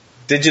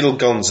Digital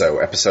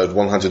Gonzo, episode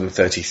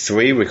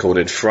 133,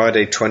 recorded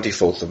Friday,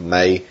 24th of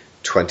May,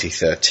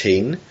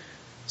 2013.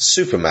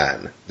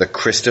 Superman, the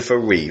Christopher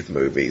Reeve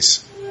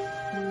movies.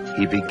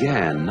 He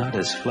began not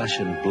as flesh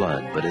and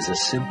blood, but as a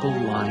simple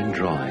line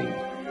drawing.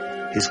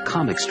 His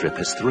comic strip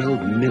has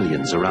thrilled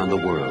millions around the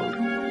world.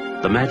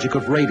 The magic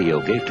of radio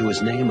gave to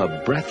his name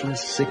a breathless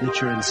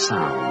signature and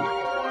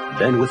sound.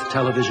 Then with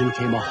television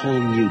came a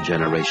whole new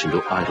generation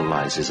to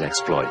idolize his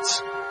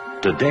exploits.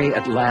 Today,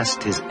 at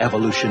last, his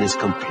evolution is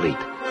complete,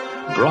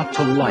 brought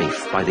to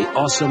life by the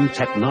awesome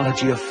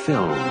technology of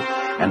film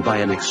and by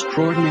an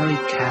extraordinary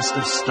cast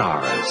of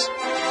stars.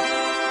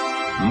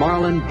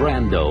 Marlon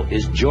Brando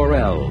is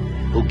Jor-El,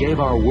 who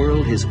gave our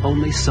world his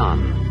only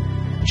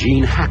son.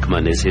 Gene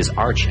Hackman is his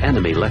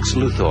arch-enemy Lex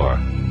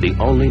Luthor, the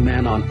only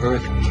man on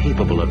Earth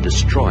capable of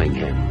destroying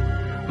him.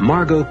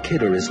 Margot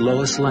Kidder is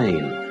Lois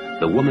Lane,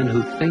 the woman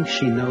who thinks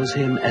she knows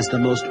him as the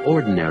most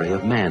ordinary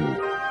of men.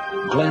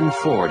 Glenn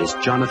Ford is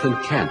Jonathan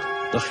Kent,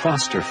 the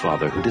foster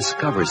father who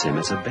discovers him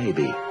as a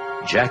baby.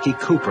 Jackie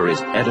Cooper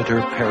is editor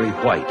Perry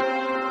White.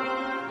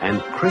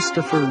 And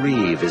Christopher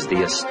Reeve is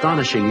the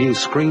astonishing new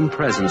screen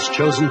presence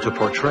chosen to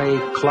portray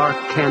Clark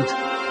Kent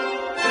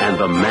and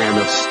the Man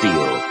of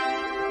Steel.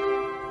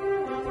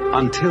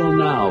 Until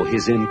now,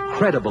 his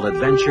incredible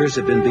adventures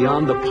have been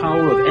beyond the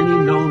power of any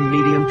known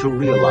medium to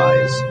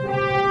realize.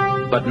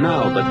 But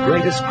now, the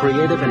greatest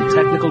creative and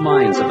technical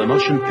minds of the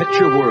motion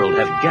picture world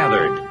have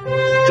gathered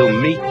to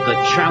meet the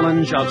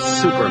challenge of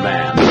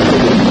Superman.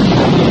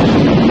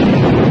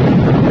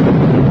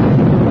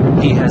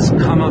 He has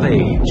come of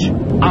age,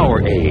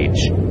 our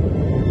age.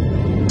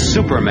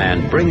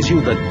 Superman brings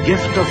you the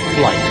gift of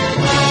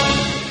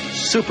flight.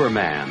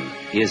 Superman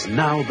is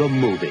now the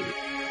movie.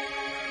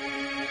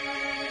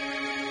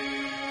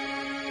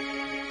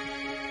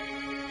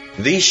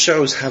 These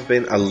shows have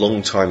been a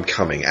long time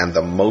coming, and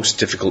the most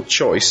difficult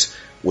choice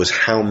was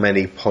how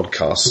many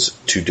podcasts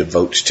to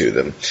devote to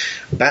them.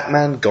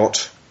 Batman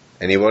got...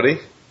 anybody?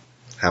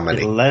 How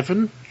many?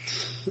 11.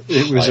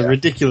 It was a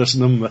ridiculous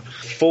number.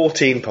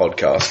 14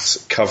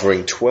 podcasts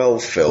covering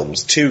 12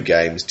 films, 2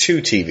 games,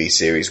 2 TV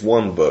series,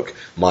 1 book,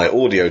 my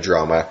audio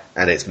drama,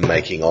 and its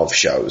making of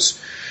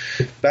shows.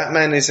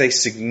 Batman is a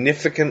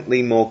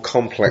significantly more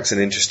complex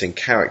and interesting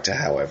character,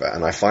 however,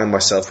 and I find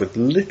myself with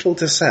little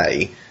to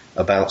say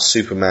about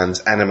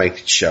Superman's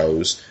animated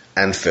shows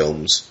and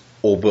films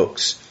or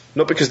books.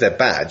 Not because they're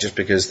bad, just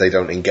because they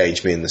don't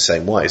engage me in the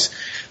same ways.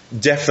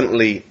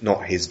 Definitely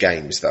not his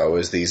games, though,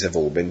 as these have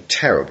all been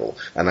terrible,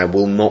 and I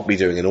will not be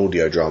doing an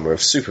audio drama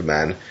of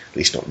Superman, at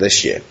least not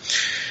this year.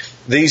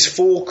 These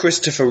 4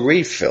 Christopher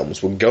Reeve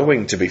films were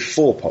going to be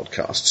 4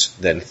 podcasts,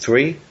 then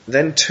 3,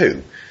 then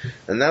 2.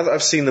 And now that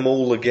I've seen them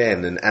all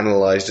again and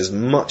analysed as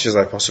much as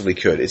I possibly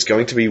could, it's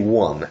going to be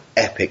one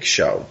epic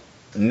show.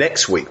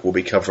 Next week we'll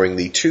be covering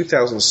the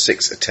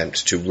 2006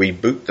 attempt to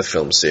reboot the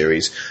film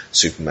series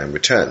Superman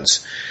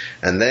Returns.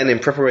 And then in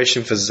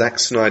preparation for Zack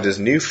Snyder's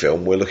new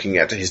film, we're looking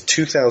at his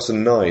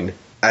 2009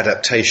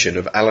 adaptation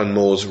of Alan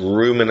Moore's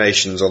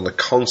ruminations on the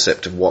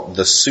concept of what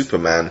the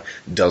Superman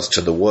does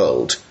to the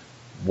world,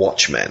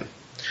 Watchmen.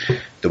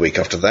 The week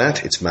after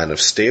that, it's Man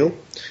of Steel.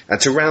 And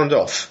to round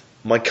off,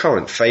 my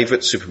current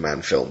favourite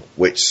Superman film,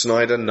 which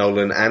Snyder,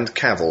 Nolan and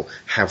Cavill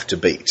have to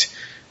beat,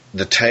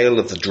 The Tale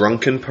of the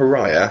Drunken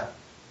Pariah,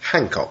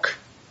 Hancock.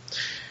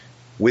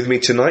 With me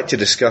tonight to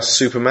discuss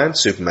Superman,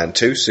 Superman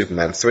 2,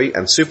 Superman 3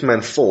 and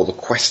Superman 4, The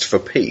Quest for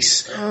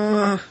Peace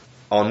are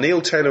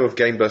Neil Taylor of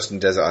Gameburst and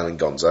Desert Island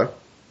Gonzo.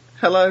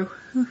 Hello.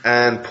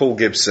 And Paul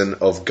Gibson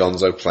of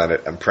Gonzo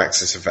Planet and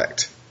Praxis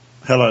Effect.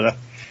 Hello there.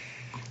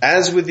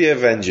 As with the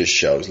Avengers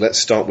shows, let's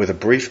start with a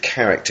brief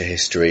character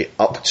history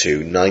up to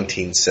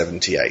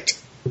 1978.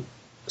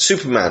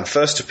 Superman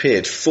first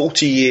appeared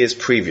 40 years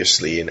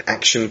previously in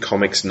Action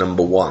Comics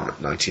number 1,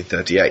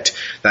 1938.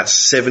 That's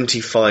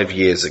 75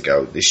 years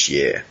ago this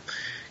year.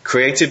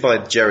 Created by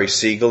Jerry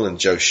Siegel and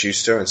Joe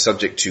Shuster and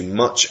subject to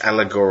much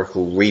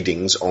allegorical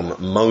readings on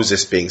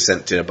Moses being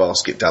sent in a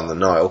basket down the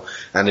Nile,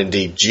 and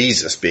indeed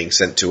Jesus being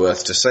sent to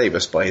Earth to save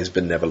us by his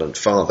benevolent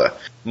father.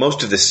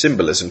 Most of this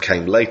symbolism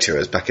came later,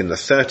 as back in the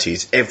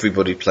 30s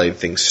everybody played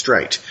things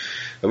straight.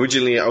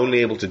 Originally only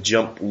able to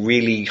jump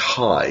really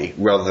high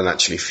rather than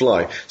actually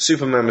fly,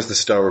 Superman was the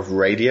star of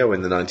radio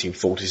in the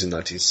 1940s and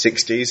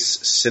 1960s,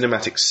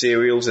 cinematic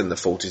serials in the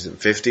 40s and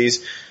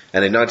 50s,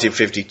 and in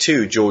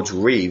 1952 George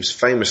Reeves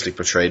famously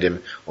portrayed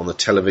him on the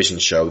television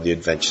show The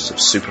Adventures of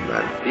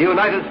Superman. The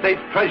United States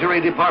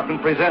Treasury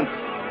Department presents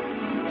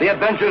The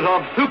Adventures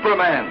of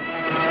Superman.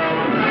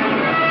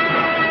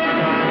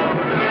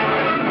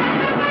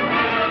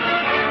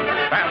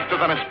 Faster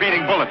than a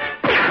speeding bullet.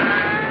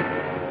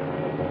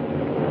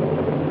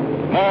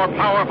 More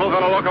powerful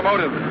than a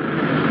locomotive.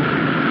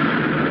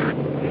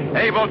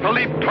 Able to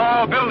leap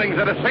tall buildings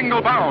at a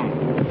single bound.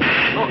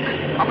 Look,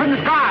 up in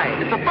the sky.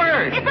 It's a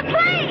bird. It's a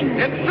plane.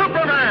 It's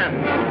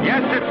Superman.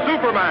 Yes, it's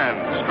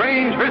Superman.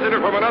 Strange visitor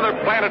from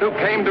another planet who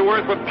came to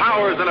Earth with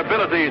powers and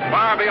abilities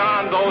far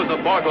beyond those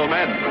of mortal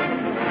men.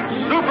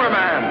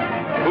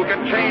 Superman, who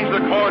can change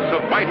the course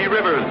of mighty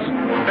rivers,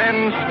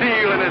 bend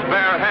steel in his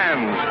bare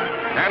hands,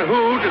 And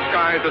who,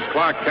 disguised as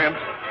Clark Kent,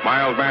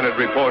 mild-mannered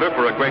reporter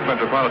for a great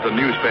metropolitan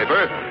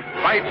newspaper,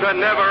 fights a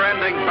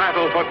never-ending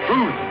battle for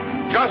truth,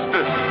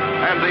 justice,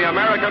 and the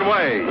American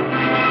way.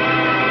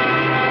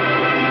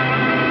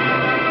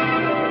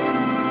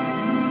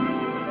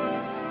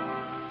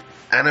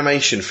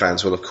 Animation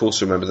fans will of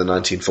course remember the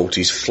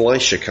 1940s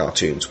Fleischer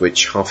cartoons,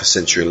 which half a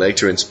century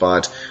later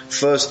inspired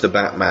first the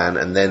Batman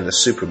and then the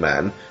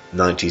Superman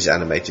 90s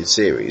animated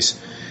series.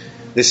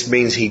 This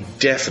means he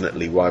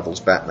definitely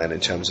rivals Batman in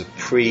terms of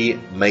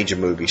pre-major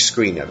movie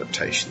screen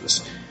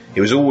adaptations.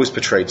 He was always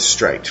portrayed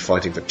straight,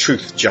 fighting for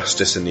truth,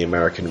 justice, and the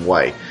American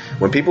way.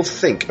 When people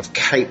think of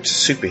caped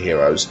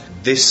superheroes,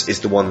 this is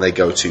the one they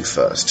go to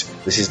first.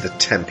 This is the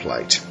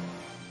template.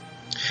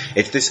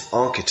 It's this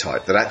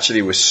archetype that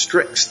actually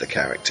restricts the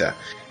character.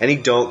 Any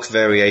dark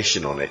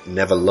variation on it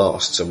never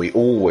lasts, and we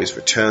always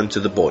return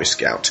to the Boy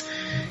Scout.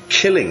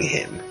 Killing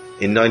him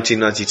in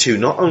 1992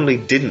 not only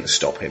didn't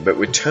stop him, but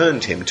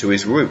returned him to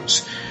his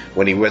roots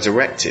when he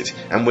resurrected,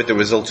 and with the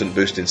resultant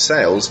boost in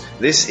sales,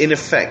 this in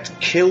effect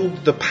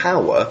killed the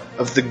power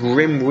of the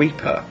Grim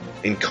Reaper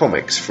in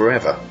comics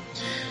forever.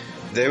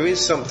 There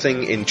is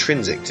something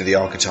intrinsic to the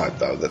archetype,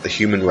 though, that the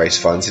human race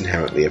finds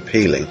inherently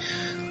appealing.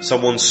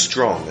 Someone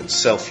strong and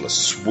selfless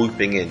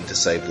swooping in to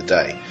save the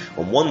day.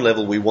 On one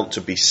level, we want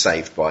to be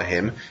saved by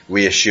him,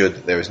 reassured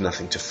that there is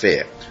nothing to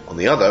fear. On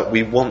the other,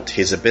 we want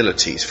his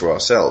abilities for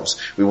ourselves.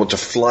 We want to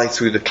fly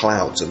through the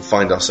clouds and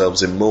find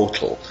ourselves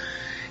immortal.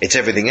 It's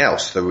everything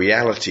else, the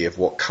reality of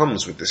what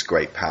comes with this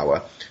great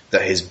power,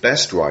 that his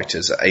best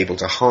writers are able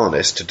to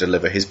harness to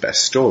deliver his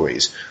best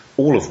stories,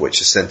 all of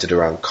which are centered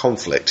around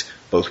conflict,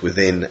 both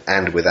within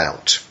and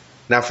without.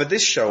 Now, for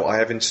this show, I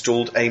have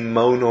installed a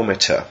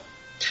monometer.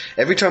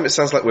 Every time it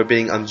sounds like we're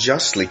being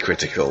unjustly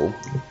critical,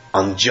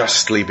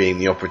 unjustly being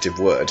the operative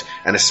word,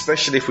 and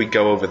especially if we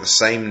go over the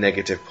same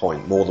negative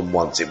point more than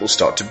once, it will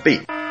start to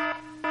beep.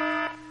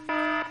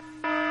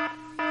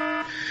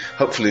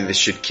 Hopefully this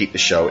should keep the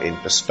show in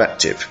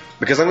perspective,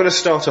 because I'm going to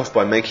start off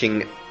by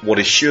making what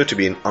is sure to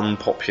be an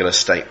unpopular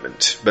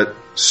statement, but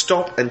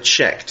stop and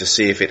check to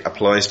see if it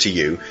applies to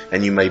you,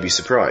 and you may be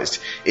surprised.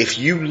 If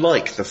you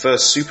like the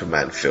first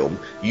Superman film,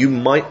 you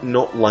might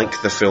not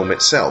like the film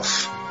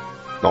itself.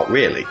 Not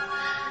really.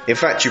 In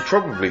fact, you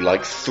probably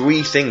like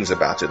 3 things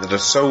about it that are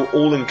so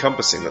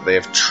all-encompassing that they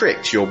have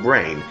tricked your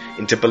brain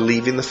into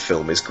believing the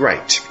film is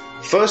great.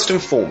 First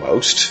and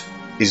foremost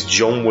is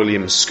John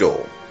Williams'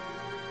 score.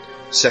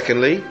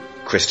 Secondly,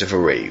 Christopher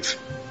Reeve.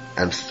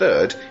 And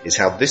third is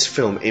how this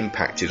film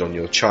impacted on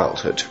your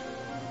childhood.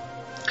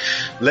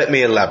 Let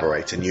me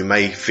elaborate, and you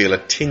may feel a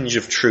tinge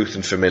of truth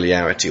and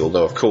familiarity,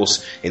 although of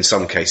course in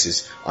some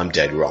cases I'm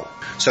dead wrong.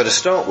 So to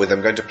start with,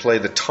 I'm going to play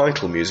the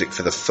title music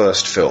for the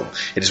first film.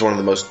 It is one of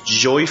the most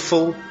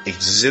joyful,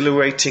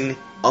 exhilarating,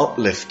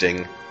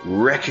 uplifting,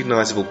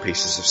 recognisable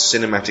pieces of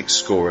cinematic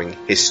scoring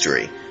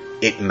history.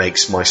 It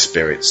makes my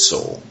spirit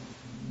soar.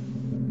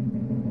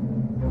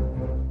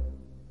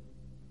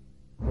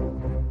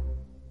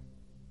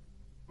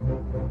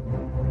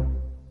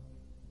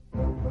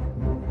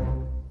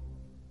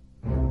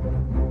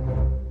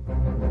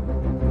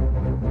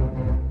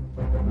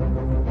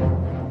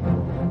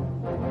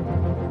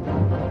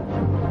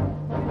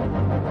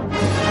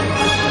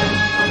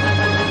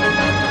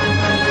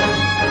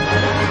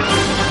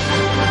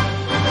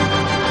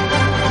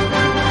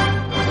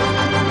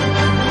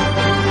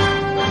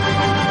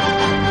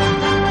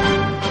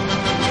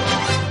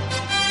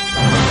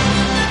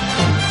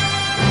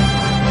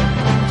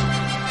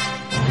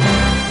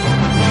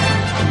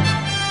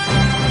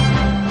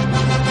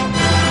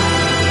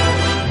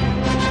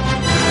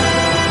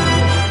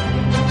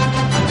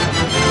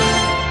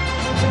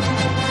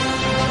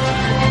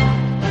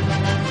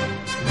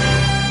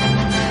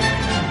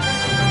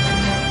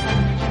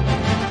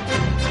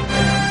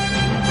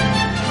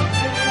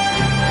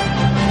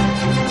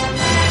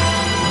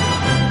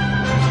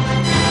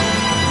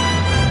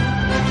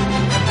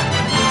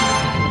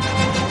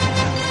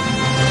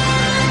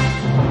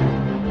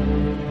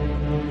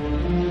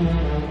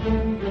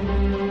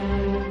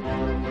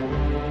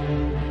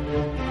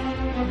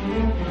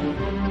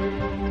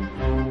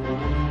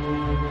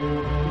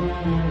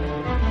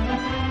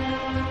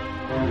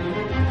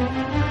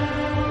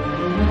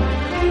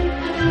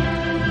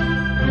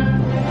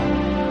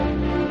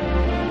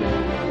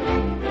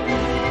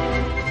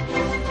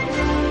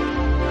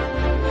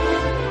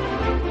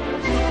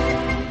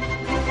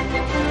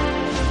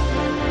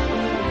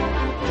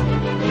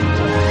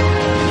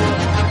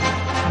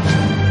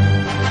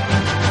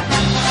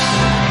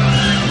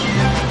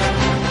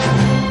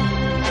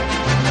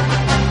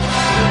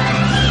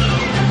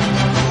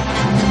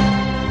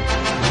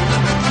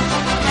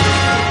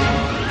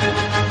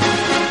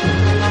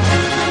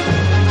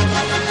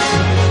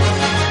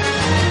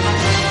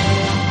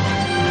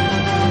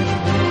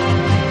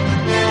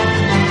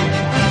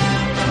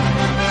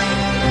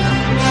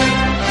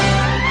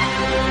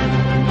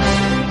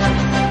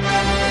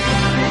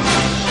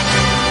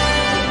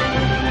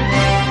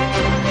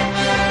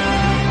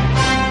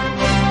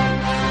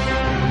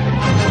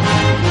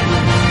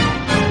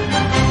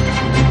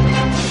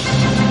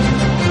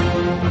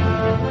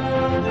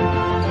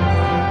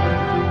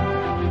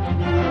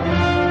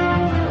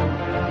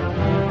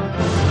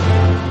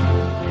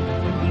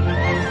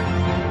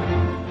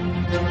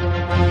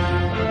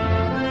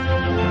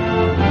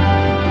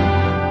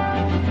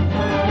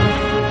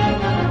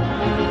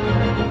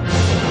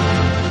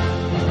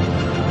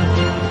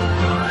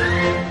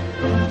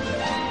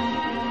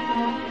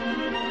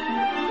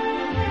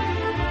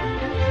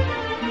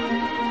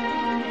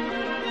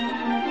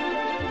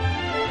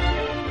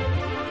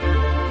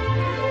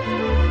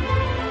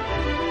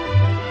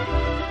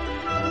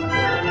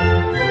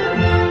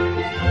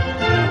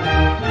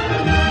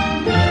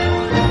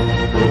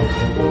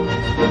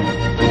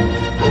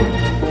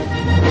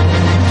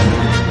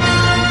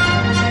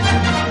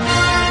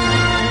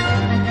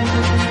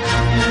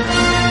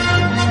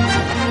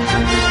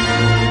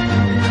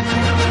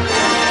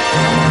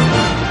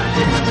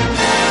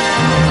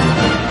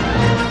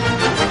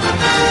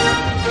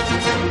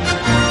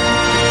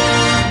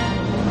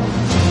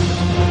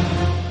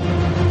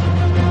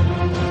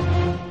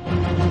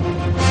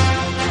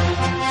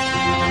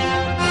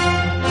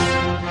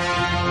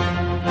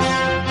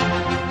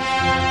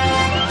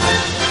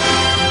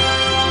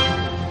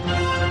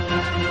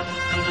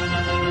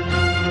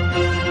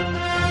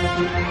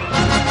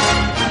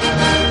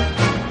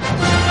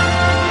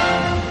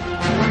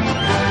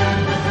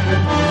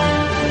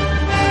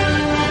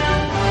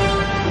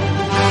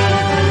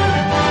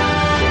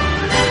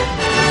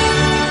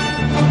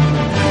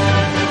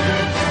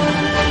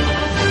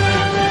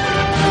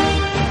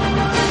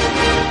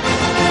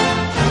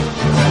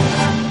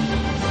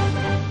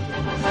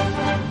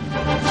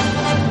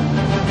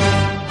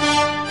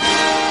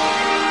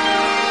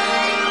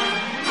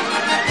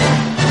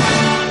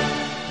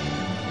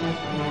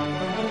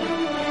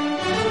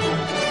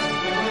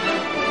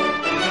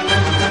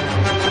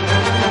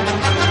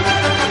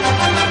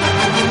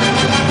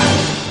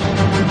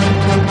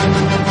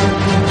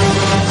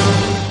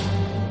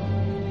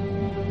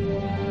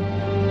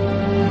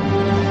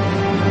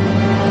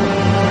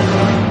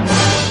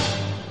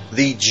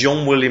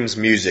 John Williams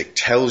music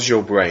tells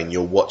your brain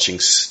you're watching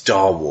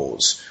Star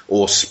Wars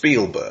or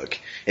Spielberg.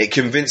 It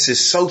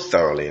convinces so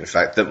thoroughly, in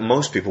fact, that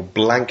most people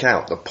blank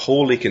out the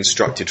poorly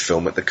constructed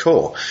film at the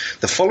core.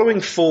 The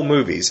following 4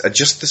 movies are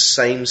just the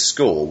same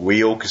score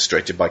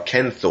reorchestrated by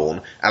Ken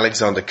Thorne,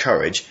 Alexander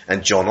Courage,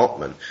 and John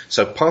Ottman.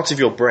 So part of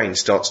your brain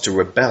starts to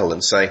rebel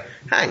and say,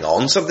 hang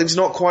on, something's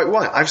not quite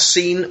right. I've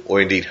seen, or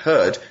indeed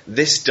heard,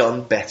 this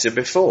done better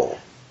before.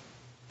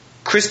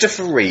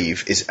 Christopher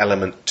Reeve is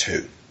element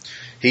 2.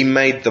 He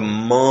made the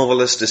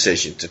marvellous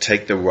decision to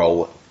take the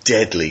role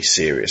deadly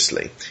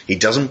seriously. He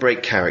doesn't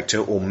break character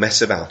or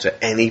mess about at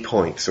any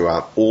point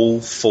throughout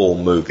all 4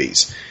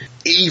 movies,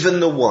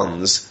 even the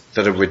ones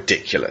that are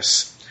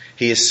ridiculous.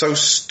 He is so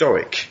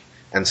stoic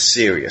and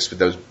serious with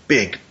those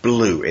big,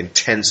 blue,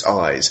 intense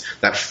eyes,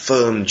 that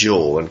firm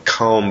jaw and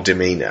calm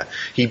demeanour.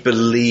 He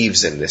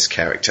believes in this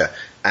character,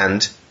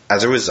 and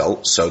as a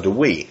result, so do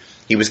we.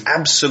 He was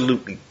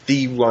absolutely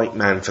the right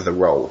man for the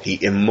role. He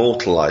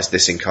immortalised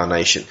this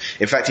incarnation.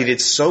 In fact, he did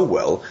so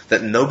well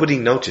that nobody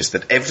noticed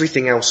that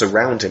everything else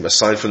around him,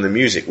 aside from the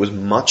music, was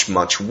much,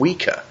 much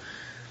weaker.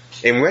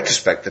 In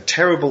retrospect, the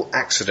terrible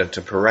accident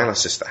and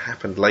paralysis that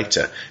happened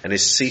later, and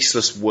his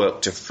ceaseless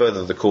work to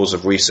further the cause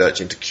of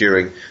research into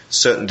curing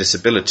certain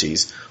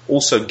disabilities,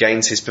 also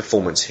gains his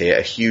performance here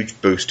a huge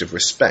boost of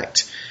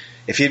respect.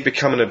 If he had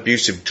become an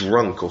abusive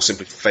drunk or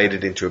simply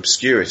faded into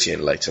obscurity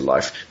in later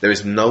life, there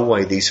is no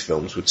way these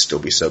films would still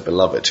be so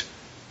beloved.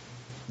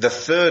 The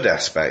third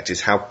aspect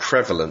is how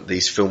prevalent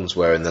these films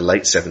were in the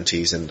late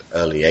 70s and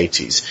early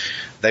 80s.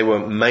 They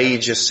were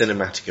major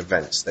cinematic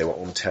events. They were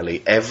on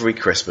telly every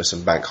Christmas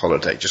and bank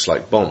holiday, just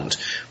like Bond.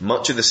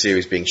 Much of the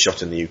series being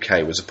shot in the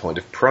UK was a point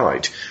of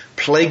pride.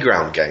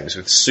 Playground games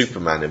with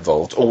Superman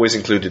involved always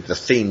included the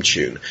theme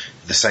tune,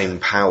 the same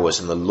powers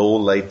and the lore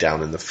laid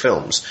down in the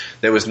films.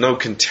 There was no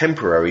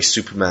contemporary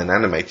Superman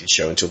animated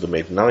show until the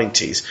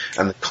mid-90s,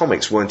 and the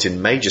comics weren't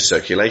in major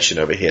circulation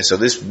over here, so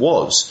this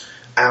was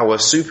our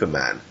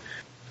Superman.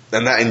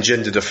 And that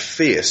engendered a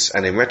fierce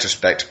and, in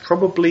retrospect,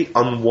 probably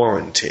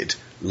unwarranted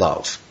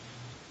love.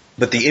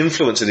 But the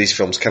influence of these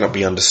films cannot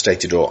be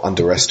understated or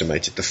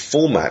underestimated. The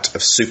format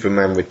of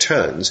Superman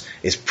Returns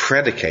is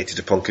predicated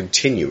upon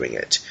continuing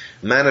it.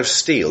 Man of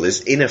Steel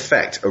is, in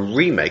effect, a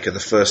remake of the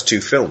first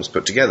 2 films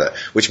put together,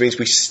 which means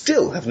we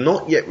still have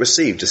not yet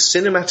received a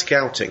cinematic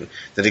outing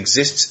that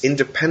exists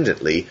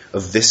independently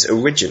of this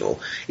original.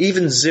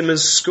 Even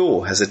Zimmer's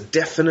score has a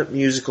definite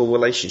musical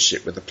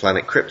relationship with the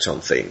Planet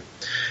Krypton theme.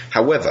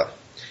 However,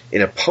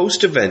 in a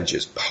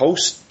post-Avengers,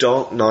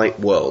 post-Dark Knight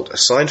world,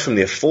 aside from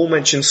the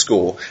aforementioned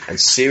score and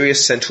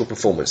serious central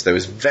performance, there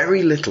is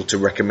very little to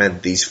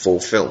recommend these 4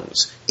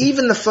 films.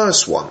 Even the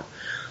first one.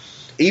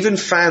 Even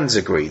fans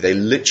agree they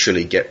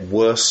literally get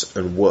worse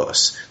and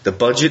worse. The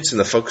budgets and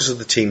the focus of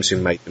the teams who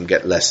make them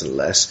get less and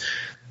less.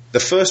 The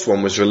first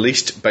one was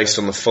released based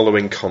on the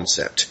following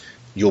concept: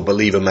 you'll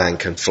believe a man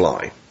can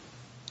fly.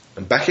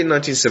 And back in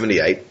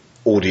 1978,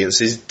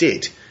 audiences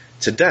did.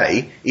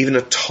 Today, even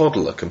a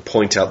toddler can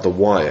point out the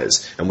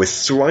wires, and with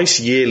thrice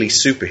yearly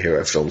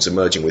superhero films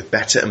emerging with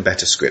better and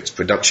better scripts,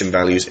 production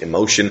values,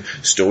 emotion,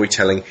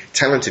 storytelling,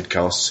 talented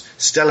casts,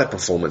 stellar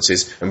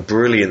performances, and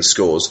brilliant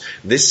scores,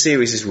 this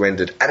series is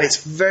rendered at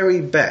its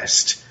very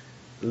best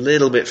a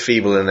little bit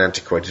feeble and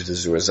antiquated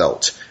as a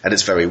result. At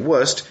its very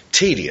worst,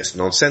 tedious,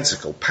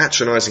 nonsensical,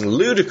 patronising,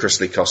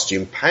 ludicrously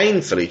costumed,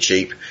 painfully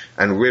cheap,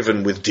 and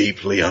riven with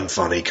deeply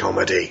unfunny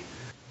comedy.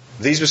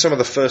 These were some of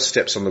the first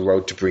steps on the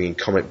road to bringing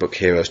comic book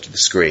heroes to the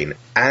screen.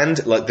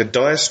 And, like the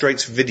Dire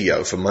Straits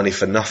video for Money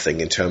for Nothing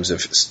in terms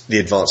of the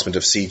advancement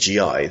of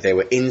CGI, they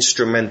were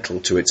instrumental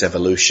to its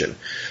evolution.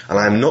 And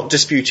I am not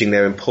disputing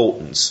their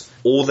importance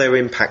or their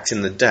impact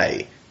in the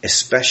day,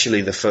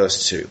 especially the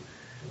first 2.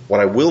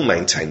 What I will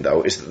maintain,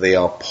 though, is that they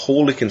are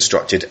poorly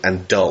constructed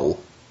and dull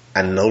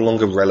and no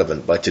longer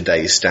relevant by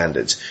today's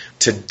standards.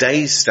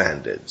 Today's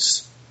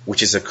standards,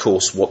 which is, of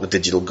course, what the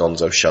Digital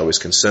Gonzo show is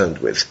concerned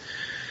with.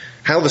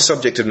 How the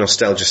subject of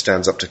nostalgia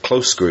stands up to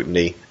close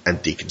scrutiny and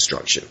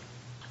deconstruction.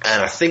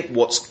 And I think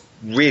what's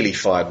really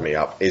fired me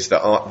up is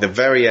that at the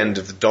very end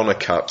of the Donner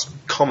Cut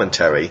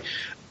commentary,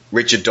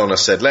 Richard Donner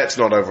said, let's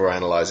not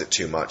overanalyze it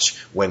too much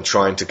when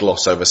trying to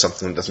gloss over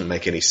something that doesn't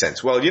make any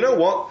sense. Well, you know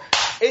what?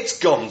 It's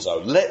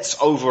Gonzo. Let's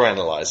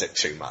overanalyze it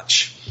too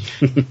much.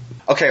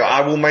 Okay,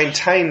 I will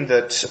maintain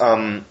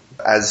that,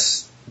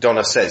 as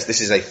Donner says, this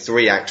is a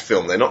 3-act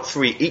film. They're not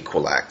 3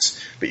 equal acts,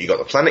 but you got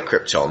the Planet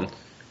Krypton,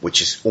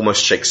 which is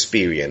almost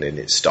Shakespearean in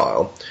its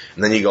style.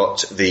 And then you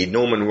got the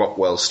Norman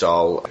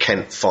Rockwell-style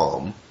Kent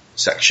Farm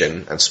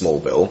section and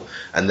Smallville.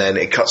 And then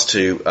it cuts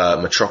to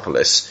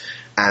Metropolis.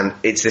 And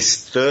it's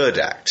this 3rd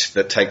act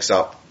that takes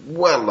up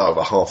well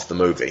over half the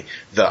movie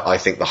that I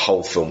think the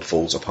whole film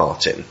falls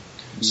apart in.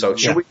 So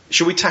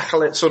should we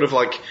tackle it sort of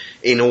like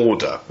in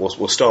order?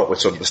 We'll start with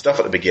sort of the stuff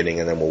at the beginning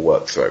and then we'll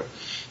work through.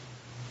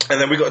 And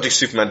then we've got to do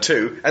Superman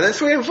 2, and then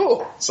 3 and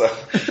 4. So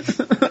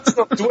let's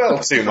not dwell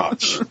too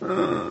much.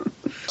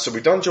 So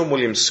we've done John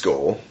Williams'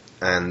 score,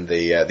 and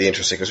the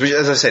intro sequence, which,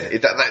 as I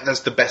said, that's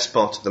the best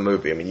part of the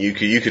movie. I mean, you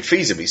could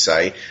feasibly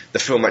say the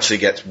film actually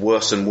gets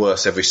worse and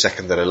worse every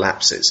second that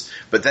elapses.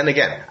 But then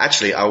again,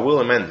 actually, I will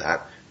amend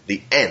that.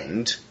 The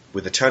end,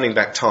 with the turning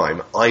back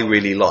time, I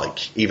really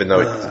like, even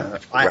though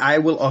I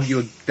will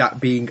argue that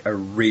being a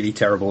really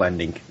terrible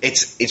ending.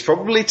 It's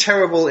probably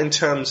terrible in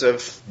terms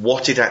of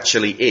what it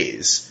actually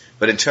is,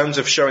 but in terms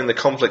of showing the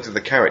conflict of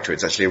the character,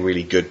 it's actually a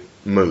really good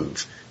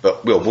move.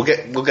 But we'll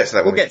get to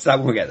that. We'll get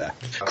there.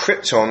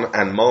 Krypton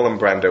and Marlon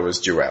Brando as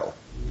Jor-El.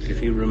 If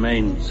he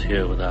remains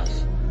here with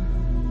us,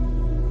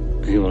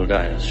 he will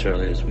die as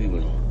surely as we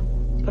will.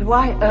 But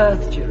why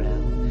Earth, Jor-El?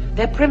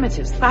 They're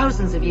primitives,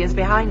 thousands of years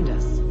behind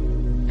us.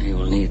 He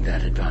will need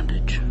that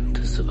advantage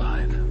to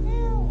survive.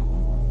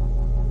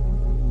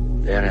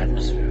 Their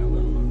atmosphere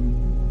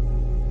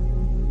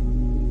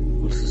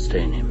will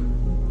sustain him.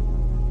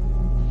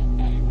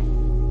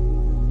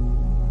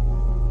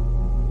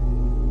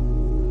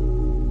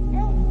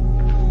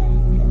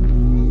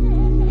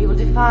 He will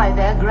defy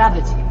their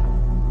gravity.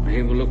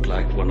 He will look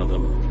like one of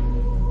them.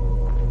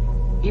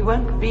 He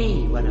won't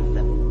be one of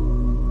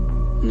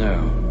them.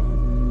 No.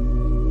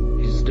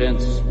 His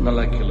dense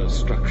molecular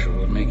structure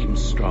will make him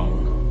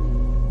strong.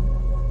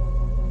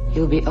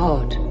 He'll be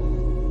odd.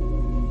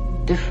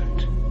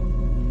 Different.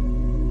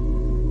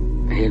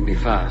 He'll be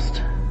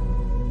fast.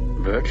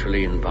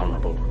 Virtually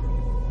invulnerable.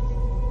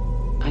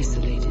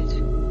 Isolated.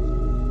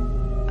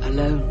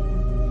 Alone.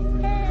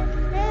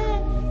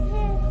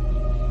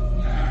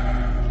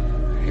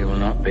 He will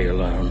not be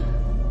alone.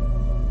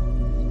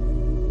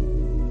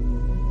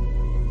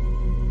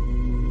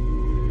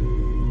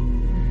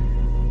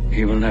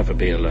 He will never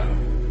be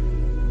alone.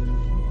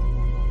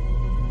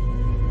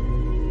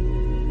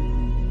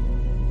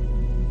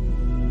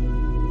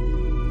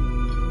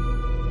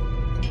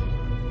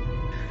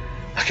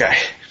 Okay.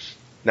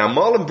 Now,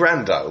 Marlon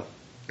Brando...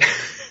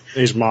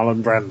 Is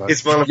Marlon Brando.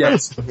 It's Marlon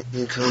Yes.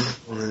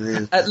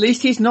 Brando. At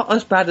least he's not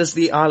as bad as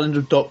the Island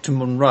of Dr.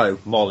 Monroe,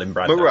 Marlon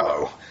Brando.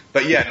 Moreau.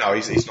 But yeah, no,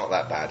 he's not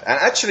that bad. And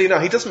actually, no,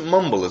 he doesn't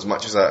mumble as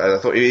much as I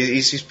thought.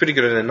 He's pretty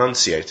good at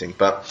enunciating.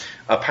 But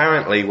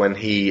apparently when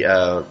he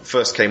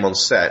first came on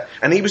set,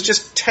 and he was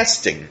just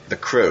testing the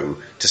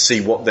crew to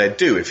see what they'd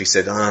do if he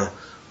said, I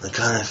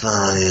kind of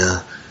thought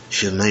I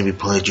should maybe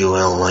play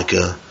Jor-El like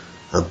a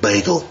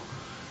bagel.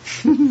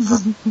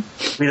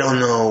 We don't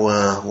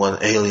know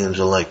what aliens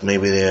are like.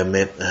 Maybe they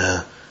emit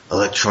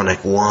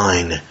electronic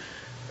wine.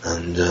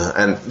 And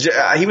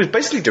he was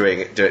basically doing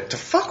it to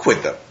fuck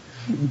with them.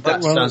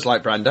 That sounds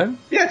like Brando.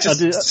 Yeah, just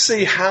to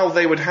see how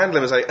they would handle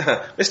him as like,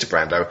 Mr.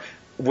 Brando,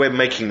 we're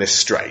making this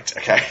straight,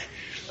 okay?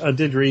 I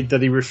did read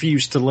that he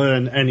refused to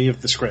learn any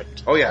of the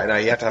script. Oh yeah, no,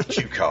 you have to have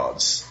cue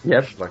cards.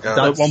 Yep. Like,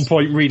 At one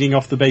point reading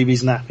off the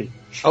baby's nappy.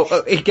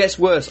 Oh, it gets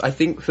worse. I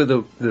think for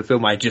the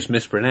film I just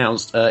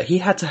mispronounced, he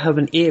had to have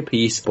an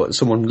earpiece, but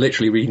someone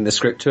literally reading the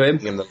script to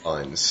him. in the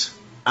lines.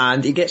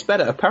 And it gets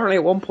better. Apparently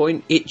at one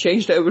point it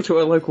changed over to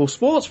a local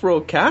sports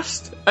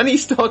broadcast and he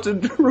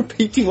started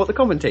repeating what the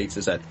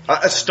commentator said.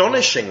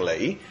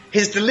 Astonishingly,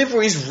 his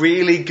delivery is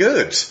really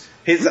good.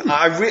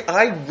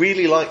 I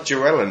really like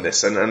Jor-El in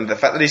this, and the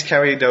fact that he's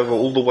carried over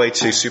all the way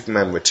to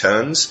Superman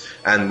Returns,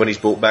 and when he's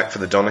brought back for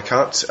the Donner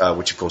Cut,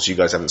 which of course you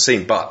guys haven't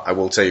seen, but I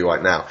will tell you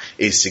right now,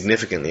 is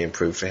significantly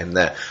improved for him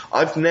there.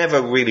 I've never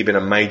really been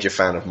a major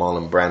fan of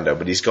Marlon Brando,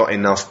 but he's got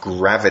enough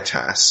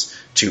gravitas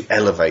to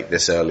elevate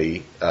this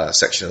early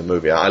section of the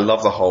movie. I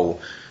love the whole,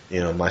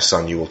 my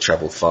son, you will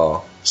travel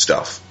far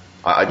stuff.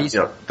 All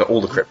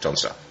the Krypton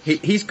stuff.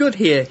 He's good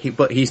here,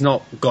 but he's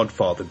not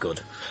Godfather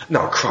good.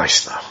 No,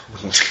 Christ,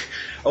 no.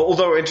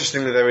 Although,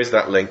 interestingly, there is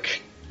that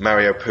link.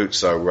 Mario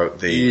Puzo wrote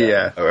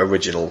the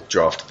original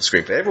draft of the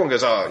screenplay. Everyone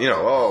goes,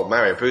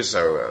 Mario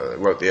Puzo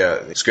wrote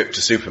the script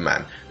to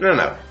Superman.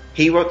 No.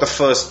 He wrote the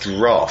first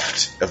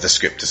draft of the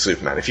script to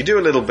Superman. If you do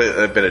a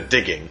bit of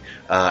digging,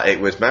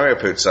 it was Mario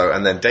Puzo,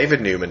 and then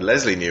David Newman,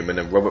 Leslie Newman,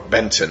 and Robert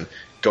Benton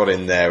got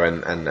in there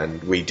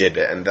and redid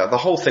it. And the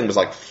whole thing was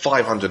like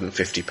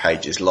 550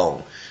 pages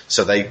long.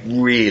 So they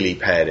really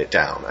pared it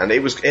down. And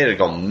it had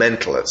gone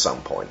mental at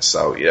some point.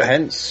 So, yeah.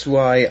 Hence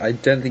why I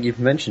don't think you've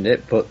mentioned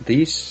it, but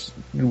these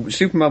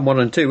Superman 1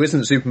 and 2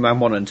 isn't Superman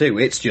 1 and 2.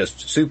 It's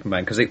just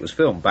Superman because it was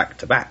filmed back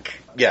to back.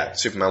 Yeah,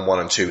 Superman 1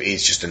 and 2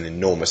 is just an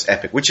enormous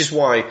epic, which is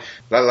why,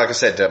 like I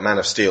said, Man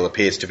of Steel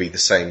appears to be the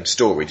same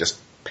story, just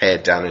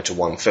pared down into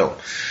one film.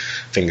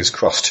 Fingers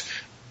crossed.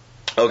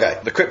 Okay,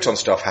 the Krypton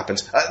stuff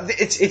happens.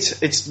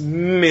 It's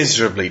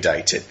miserably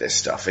dated, this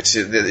stuff.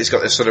 It's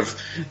got this sort of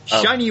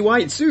shiny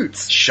white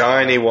suits.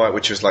 Shiny white,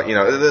 which was like,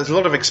 there's a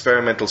lot of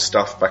experimental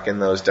stuff back in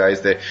those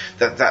days.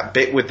 That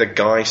bit with the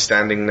guy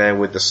standing there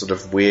with the sort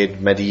of weird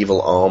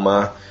medieval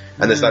armor,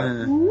 and there's that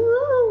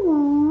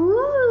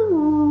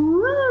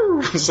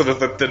sort of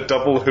the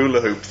double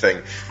hula hoop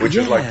thing, which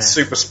was like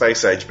super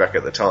space age back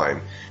at the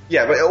time.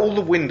 Yeah, but all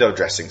the window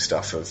dressing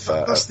stuff of...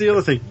 That's the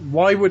other thing.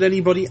 Why would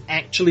anybody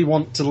actually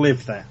want to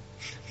live there?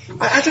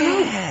 I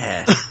don't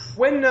know.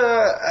 When,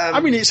 I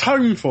mean, it's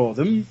home for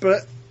them,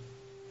 but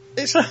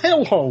it's a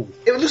hellhole.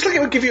 It looks like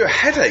it would give you a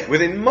headache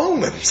within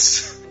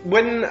moments.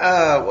 when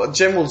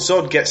General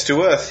Zod gets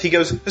to Earth, he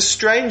goes, a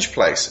strange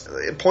place.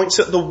 It points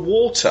at the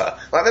water.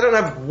 Like, they don't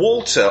have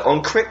water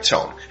on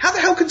Krypton. How the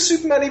hell can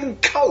Superman even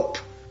cope?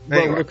 Well,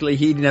 Anyway. luckily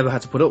he never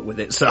had to put up with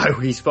it, so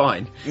he's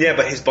fine. Yeah,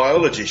 but his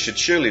biology should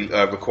surely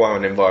require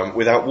an environment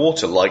without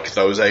water, like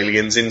those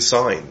aliens in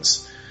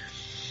Signs.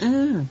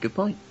 Good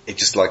point. He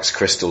just likes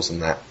crystals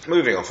and that.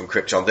 Moving on from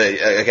Krypton,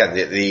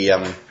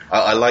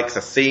 I like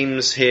the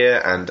themes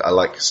here, and I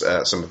like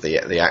some of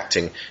the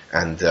acting,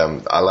 and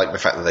I like the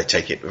fact that they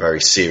take it very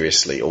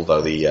seriously,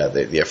 although the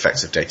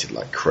effects have dated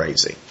like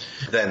crazy.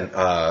 Then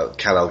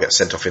Kal-El gets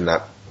sent off in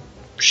that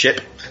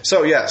ship.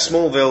 So yeah,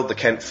 Smallville, the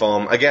Kent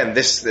farm. Again,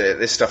 this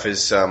stuff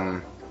is.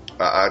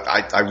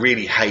 I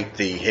really hate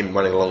him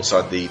running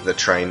alongside the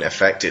train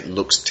effect. It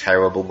looks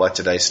terrible by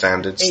today's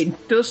standards.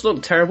 It does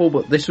look terrible,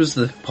 but this was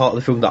the part of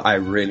the film that I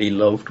really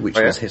loved, which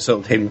was sort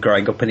of him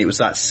growing up, and it was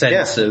that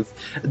sense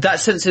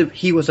of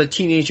he was a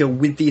teenager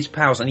with these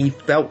powers, and he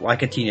felt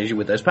like a teenager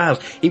with those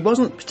powers. He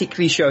wasn't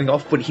particularly showing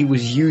off, but he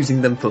was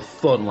using them for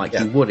fun, like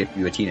you would if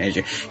you were a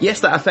teenager.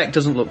 Yes, that effect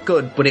doesn't look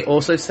good, but it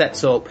also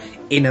sets up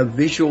in a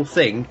visual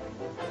thing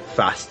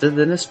faster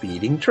than a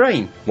speeding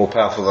train. More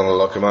powerful than a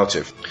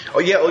locomotive. Oh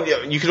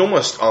yeah, you could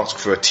almost ask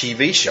for a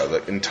TV show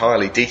that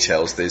entirely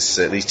details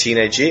these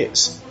teenage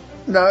years.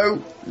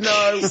 No.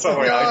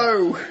 Sorry,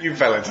 no. You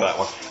fell into that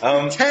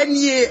one. 10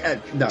 years.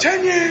 No.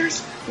 10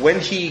 years!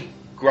 When he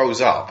grows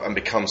up and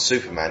becomes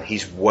Superman,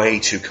 he's way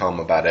too calm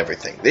about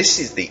everything. This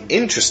is the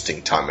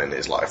interesting time in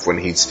his life when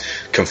he's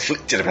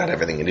conflicted about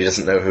everything and he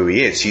doesn't know who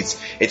he is.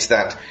 It's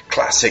that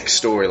classic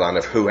storyline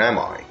of who am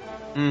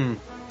I?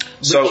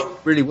 Which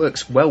really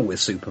works well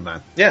with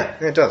Superman. Yeah,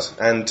 it does.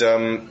 And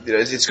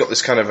it's got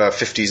this kind of a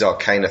 50s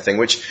Arcana thing,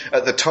 which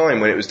at the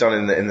time when it was done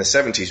in the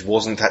 70s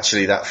wasn't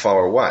actually that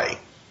far away.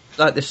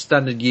 Like the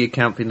standard year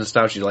count for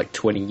nostalgia, like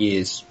 20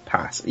 years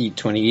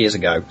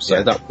ago.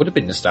 So that would have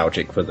been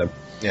nostalgic for them.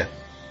 Yeah.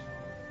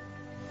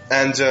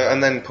 And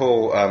then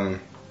poor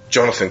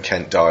Jonathan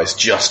Kent dies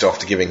just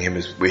after giving him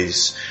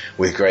his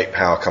with great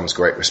power comes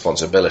great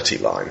responsibility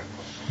line.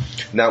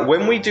 Now,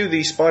 when we do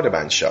these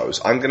Spider-Man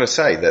shows, I'm going to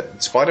say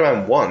that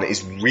Spider-Man 1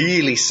 is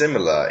really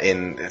similar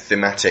in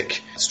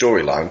thematic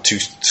storyline to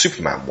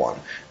Superman 1,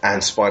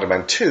 and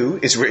Spider-Man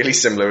 2 is really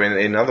similar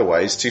in other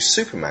ways to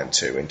Superman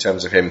 2, in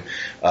terms of him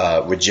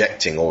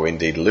rejecting or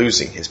indeed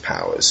losing his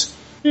powers.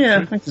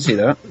 Yeah, I can see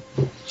that.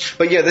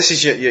 But yeah, this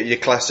is your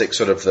classic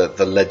sort of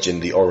the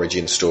legend, the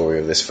origin story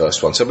of this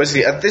first one. So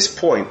basically, at this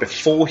point,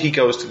 before he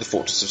goes to the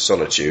Fortress of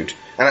Solitude,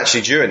 and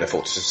actually during the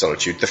Fortress of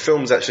Solitude, the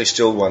film's actually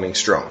still running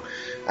strong.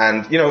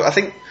 And, I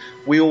think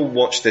we all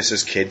watched this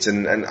as kids,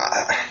 and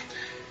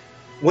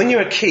when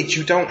you're a kid,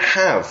 you don't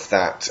have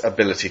that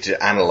ability to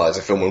analyse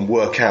a film and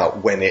work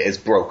out when it is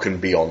broken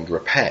beyond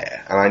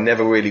repair. And I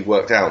never really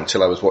worked out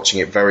until I was watching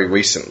it very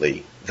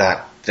recently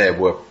that there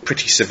were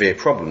pretty severe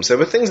problems. There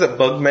were things that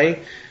bugged me,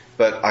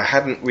 but I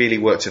hadn't really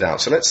worked it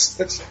out. So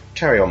let's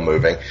carry on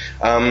moving.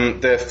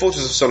 The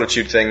Fortress of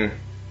Solitude thing,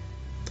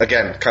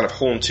 again, kind of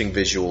haunting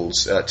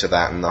visuals to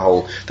that, and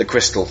the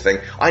crystal thing.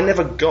 I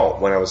never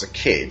got, when I was a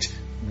kid,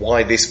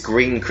 why this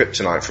green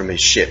kryptonite from his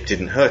ship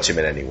didn't hurt him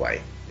in any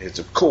way. It's,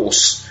 of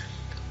course,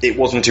 it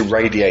wasn't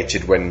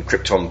irradiated when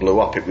Krypton blew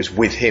up. It was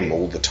with him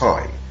all the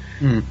time.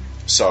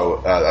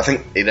 So I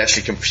think it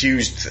actually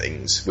confused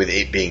things with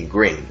it being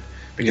green,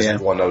 because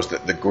everyone knows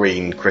that the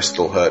green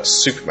crystal hurts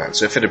Superman.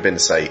 So if it had been,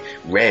 say,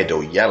 red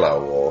or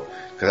yellow, or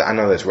because I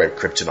know there's red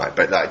kryptonite,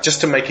 but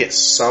just to make it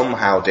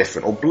somehow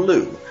different, or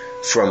blue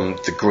from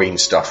the green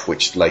stuff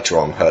which later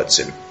on hurts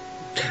him.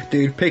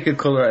 Dude, pick a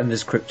colour and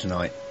there's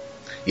kryptonite.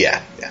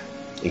 Yeah,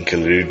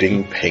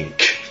 including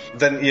pink.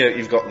 Then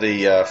you've got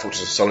the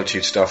Fortress of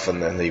Solitude stuff,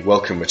 and then the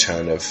welcome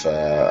return of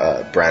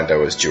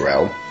Brando as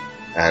Jor-El,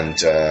 and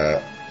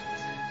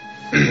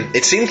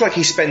it seems like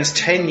he spends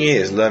 10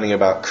 years learning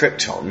about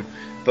Krypton,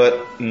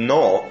 but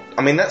not.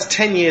 I mean, that's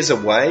 10 years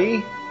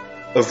away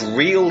of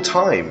real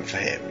time for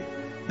him,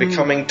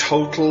 becoming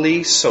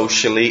totally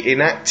socially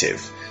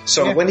inactive.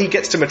 So when he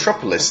gets to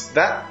Metropolis,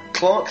 that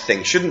Clark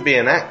thing shouldn't be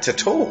an act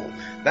at all.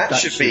 That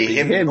should be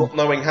him not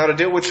knowing how to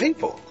deal with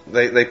people.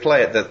 They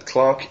play it that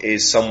Clark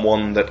is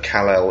someone that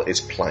Kal-El is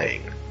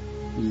playing.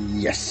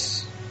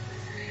 Yes.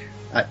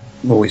 That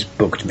always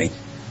bugged me.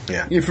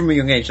 Yeah. Even from a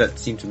young age, that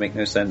seemed to make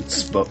no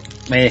sense,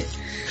 but meh.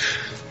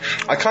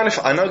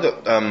 I know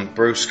that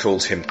Bruce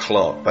calls him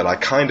Clark, but I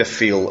kind of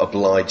feel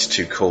obliged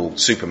to call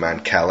Superman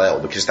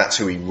Kal-El, because that's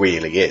who he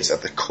really is.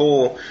 At the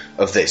core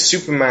of this,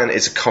 Superman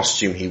is a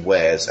costume he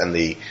wears and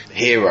the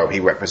hero he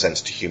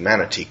represents to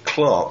humanity.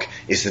 Clark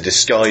is the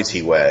disguise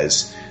he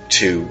wears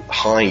to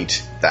hide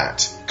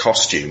that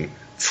costume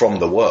from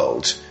the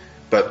world.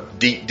 But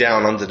deep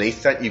down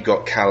underneath that, you've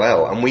got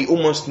Kal-El, and we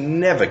almost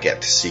never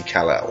get to see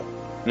Kal-El.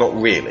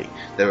 Not really.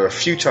 There are a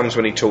few times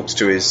when he talks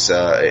to his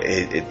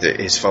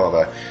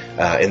father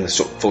in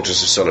the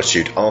Fortress of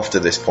Solitude after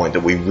this point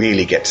that we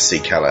really get to see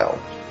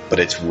Kal-El, but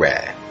it's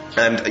rare.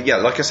 And yeah,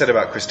 like I said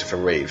about Christopher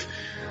Reeve,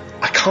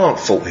 I can't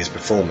fault his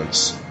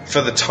performance.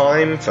 For the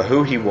time, for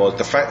who he was,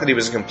 the fact that he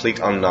was a complete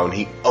unknown,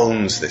 he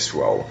owns this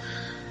role.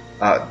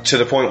 to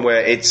the point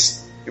where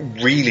it's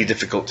really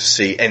difficult to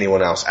see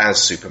anyone else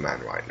as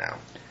Superman right now.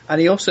 And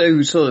he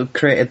also sort of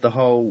created the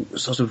whole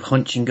sort of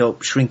hunching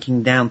up,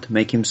 shrinking down to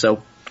make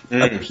himself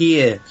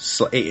appear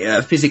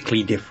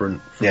physically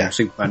different from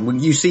Superman. When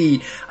you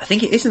see, I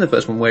think it is in the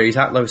first one where he's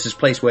at Lois's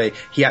place, where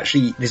he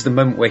actually, there's the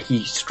moment where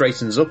he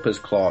straightens up as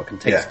Clark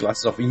and takes his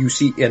glasses off, and you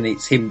see, and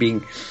it's him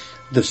being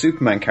the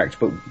Superman character,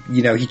 but,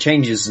 you know, he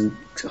changes and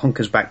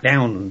hunkers back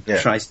down and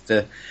tries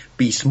to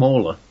be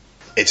smaller.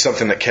 It's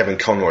something that Kevin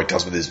Conroy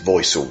does with his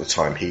voice all the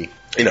time. He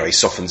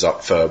softens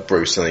up for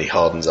Bruce and he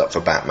hardens up for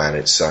Batman.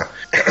 It's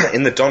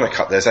in the Donner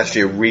cut, there's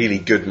actually a really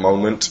good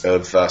moment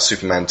of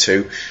Superman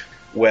 2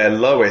 where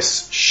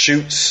Lois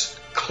shoots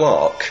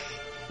Clark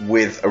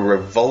with a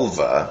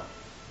revolver.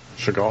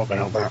 Forgot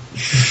about that.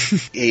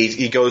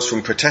 he goes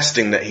from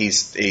protesting that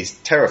he's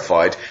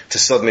terrified to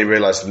suddenly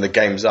realising the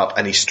game's up,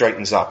 and he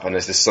straightens up, and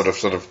there's this sort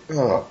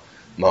of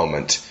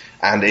moment.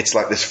 And it's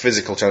like this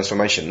physical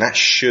transformation. That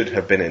should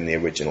have been in the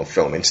original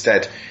film.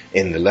 Instead,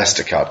 in the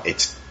Lester cut,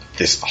 it's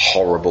this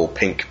horrible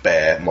pink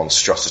bear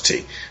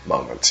monstrosity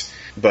moment.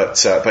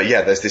 But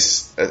yeah, there's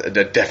this a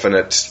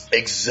definite,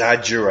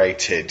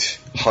 exaggerated,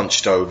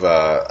 hunched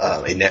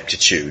over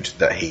ineptitude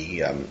that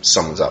he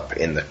sums up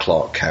in the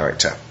Clark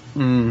character.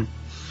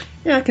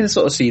 Yeah, I can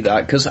sort of see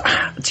that, because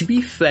to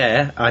be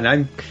fair, and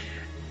I'm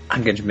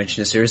going to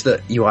mention a series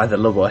that you either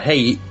love or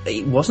hate,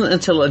 it wasn't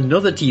until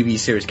another TV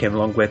series came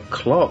along where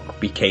Clark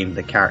became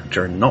the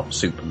character and not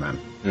Superman.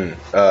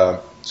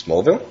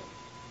 Smallville?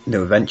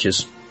 New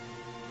Adventures.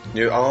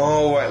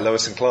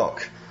 Lois and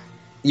Clark.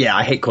 Yeah,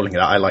 I hate calling it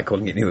that. I like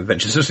calling it New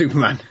Adventures of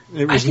Superman.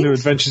 It was New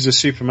Adventures of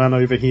Superman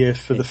over here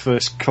for the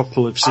first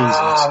couple of seasons.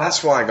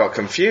 That's why I got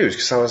confused,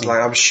 because I was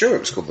like, I'm sure it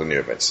was called the New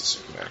Adventures of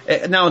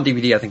Superman. Now on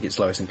DVD, I think it's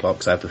Lois and Clark,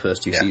 because I have the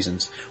first two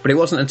seasons. But it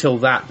wasn't until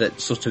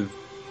that sort of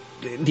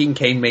Dean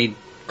Cain made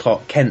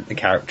Clark Kent the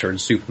character and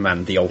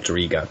Superman the alter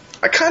ego.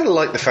 I kind of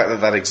like the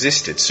fact that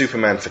existed,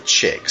 Superman for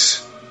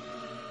chicks.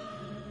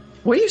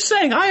 What are you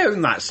saying? I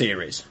own that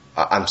series.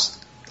 I'm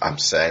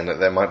saying that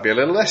there might be a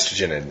little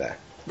estrogen in there.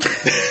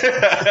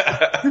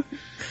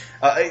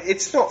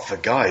 It's not for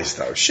guys,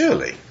 though,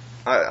 surely.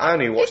 I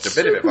only watched a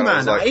bit of it when I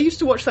was like... I used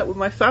to watch that with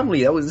my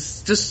family. That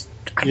was just...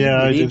 I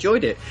really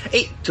enjoyed it.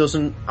 It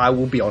doesn't, I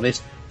will be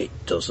honest,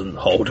 it doesn't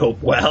hold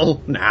up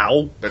well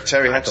now. But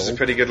Terry Hatcher's a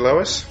pretty good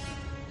Lois?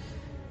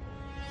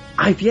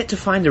 I've yet to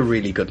find a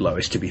really good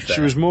Lois, to be fair.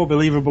 She was more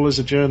believable as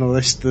a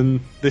journalist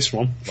than this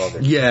one.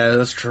 Yeah,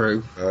 that's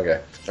true.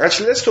 Okay.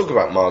 Actually, let's talk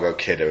about Margot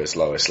Kidder as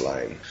Lois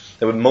Lane.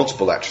 There were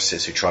multiple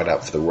actresses who tried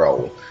out for the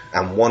role,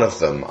 and one of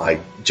them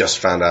I just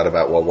found out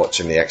about while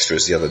watching the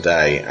extras the other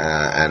day,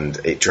 and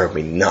it drove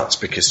me nuts,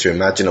 because to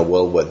imagine a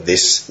world where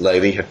this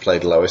lady had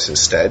played Lois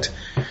instead.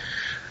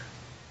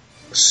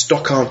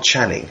 Stockard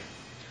Channing.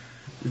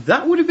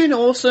 That would have been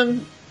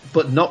awesome,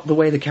 but not the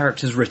way the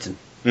character's written.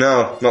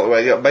 No, not the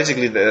way.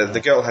 Basically, the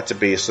girl had to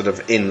be sort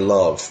of in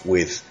love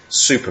with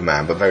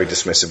Superman, but very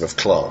dismissive of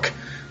Clark.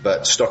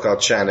 But Stockard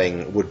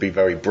Channing would be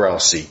very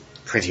brassy,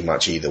 pretty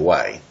much either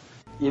way.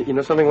 You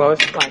know something, Lois?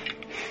 What?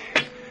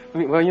 I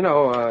mean, well,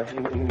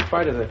 in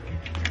spite of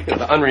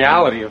the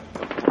unreality of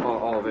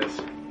all of this,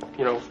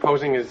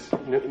 posing as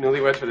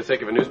newlyweds for the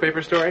sake of a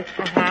newspaper story.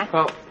 Uh-huh.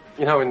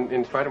 Well,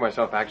 in spite of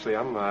myself, actually,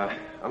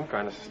 I'm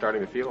kind of starting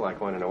to feel like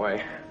one in a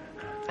way.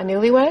 A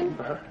newlywed?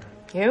 Uh-huh.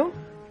 You?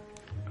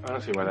 I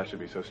don't see why that should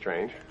be so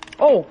strange.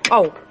 Oh,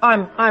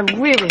 I'm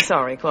really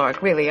sorry,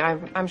 Clark. Really,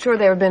 I'm sure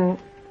there have been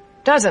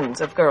dozens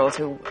of girls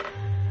who,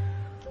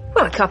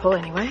 well, a couple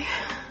anyway.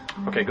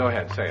 Okay, go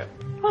ahead, say it.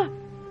 What?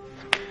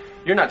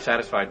 You're not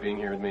satisfied being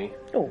here with me.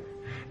 Oh.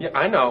 Yeah,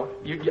 I know.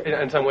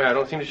 In some way, I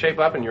don't seem to shape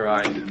up in your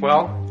eyes.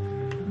 Well,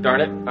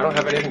 darn it, I don't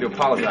have anything to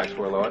apologize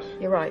for, Lois.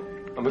 You're right.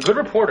 I'm a good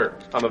reporter.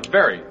 I'm a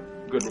very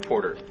good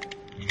reporter.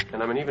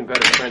 And I'm an even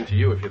better friend to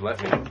you if you'd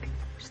let me.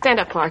 Stand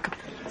up, Clark.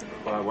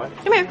 What?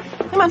 Come here.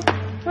 Come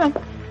on.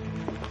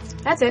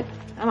 That's it.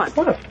 Come on.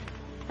 What?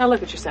 Now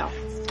look at yourself.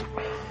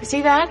 You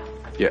see that?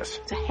 Yes.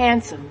 It's a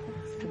handsome,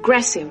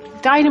 aggressive,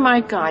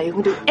 dynamite guy who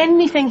can do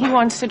anything he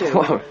wants to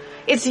do.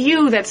 It's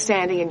you that's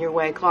standing in your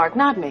way, Clark,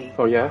 not me.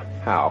 Oh, yeah?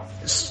 How?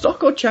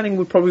 Stockard Channing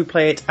would probably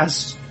play it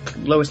as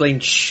Lois Lane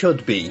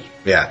should be.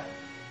 Yeah.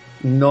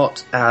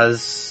 Not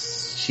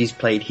as she's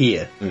played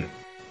here.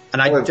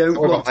 And I don't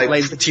want to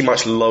I pretty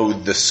much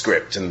loathe the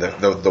script and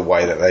the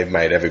way that they've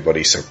made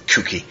everybody so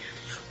kooky.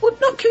 Well,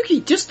 not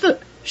kooky, just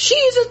that she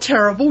is a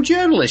terrible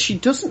journalist. She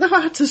doesn't know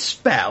how to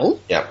spell.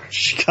 Yeah.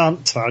 She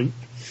can't type.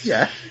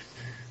 Yeah.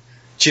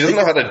 She doesn't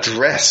know how to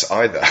dress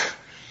either.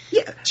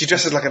 Yeah. She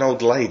dresses like an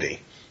old lady.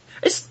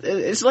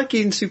 It's like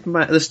in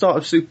Superman, the start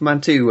of Superman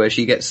 2, where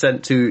she gets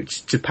sent to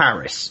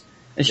Paris.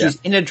 And she's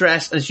in a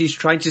dress, and she's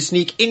trying to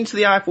sneak into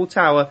the Eiffel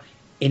Tower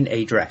in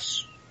a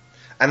dress.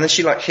 And then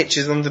she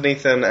hitches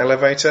underneath an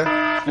elevator.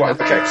 Right,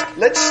 okay.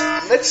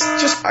 Let's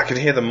just, I can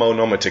hear the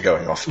monometer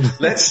going off.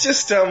 Let's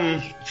just,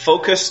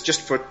 focus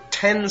just for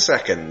 10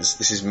 seconds,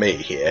 this is me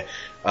here,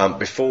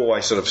 before I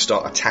sort of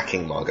start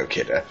attacking Margot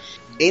Kidder.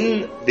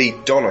 In the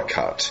Donner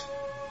cut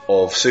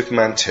of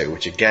Superman 2,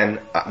 which again,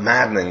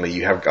 maddeningly,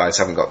 you guys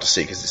haven't got to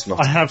see because it's not...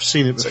 I have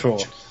seen it before.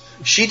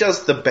 She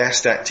does the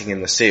best acting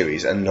in the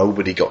series, and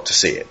nobody got to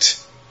see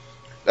it.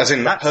 As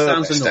in, that her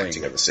sounds best annoying.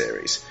 acting of the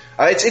series.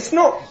 It's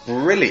not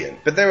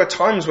brilliant, but there are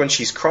times when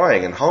she's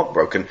crying and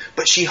heartbroken,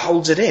 but she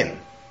holds it in.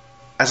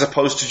 As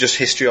opposed to just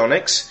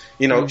histrionics.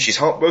 You know, she's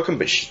heartbroken,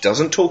 but she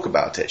doesn't talk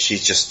about it.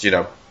 She's just, you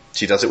know,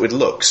 she does it with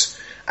looks.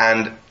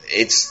 And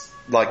it's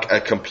like a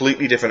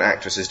completely different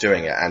actress is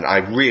doing it, and I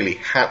really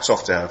hats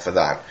off to her for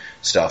that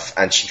stuff,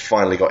 and she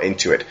finally got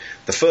into it.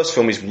 The first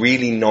film is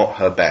really not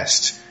her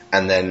best,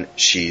 and then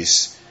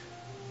she's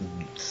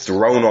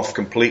thrown off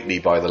completely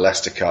by the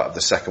Lester cut of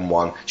the second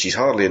one. She's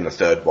hardly in the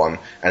third one,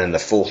 and in the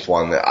fourth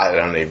one,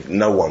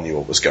 no one knew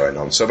what was going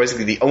on. So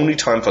basically the only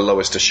time for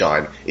Lois to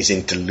shine is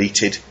in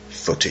deleted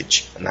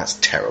footage, and that's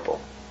terrible.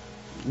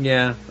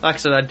 Yeah, like I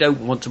said, I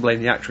don't want to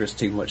blame the actress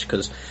too much,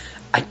 because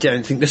I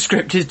don't think the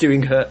script is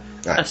doing her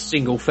a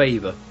single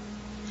favour.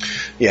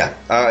 Yeah,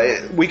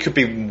 we could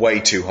be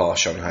way too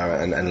harsh on her,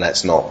 and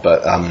let's not,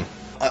 but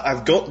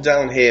I've got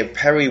down here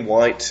Perry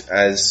White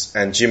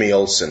and Jimmy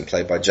Olsen,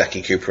 played by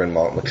Jackie Cooper and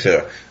Mark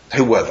McClure.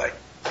 Who were they?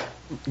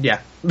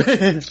 Yeah.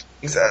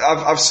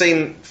 I've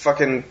seen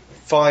fucking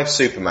 5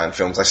 Superman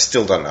films, I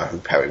still don't know who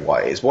Perry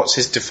White is. What's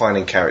his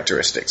defining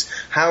characteristics?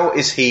 How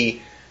is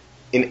he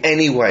in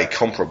any way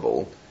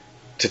comparable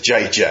to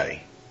JJ?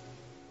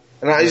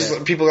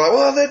 And people are like,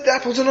 well, they're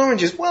apples and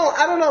oranges. Well,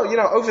 I don't know. You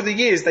know, over the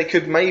years, they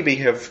could maybe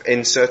have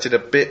inserted a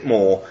bit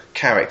more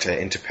character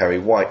into Perry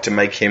White to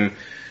make him,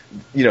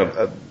 you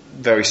know,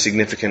 very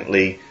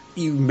significantly...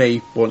 You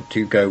may want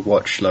to go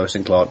watch Lois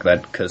and Clark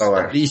then, because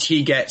at least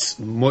he gets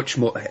much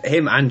more...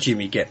 Him and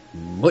Jimmy get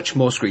much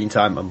more screen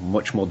time and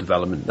much more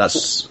development.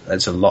 That's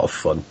a lot of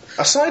fun.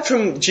 Aside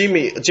from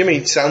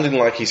Jimmy sounding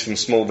like he's from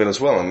Smallville as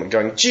well, I'm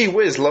going, gee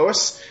whiz,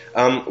 Lois,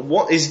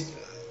 what is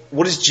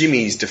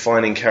Jimmy's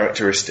defining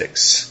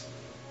characteristics?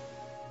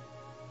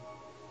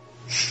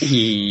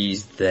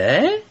 He's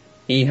there.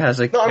 He has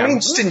a... No, I mean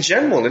just in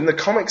general, in the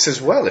comics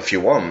as well, if you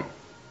want.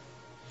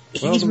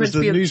 Well, there was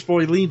the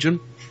Newsboy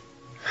Legion.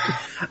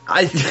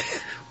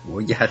 Well,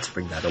 you had to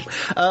bring that up.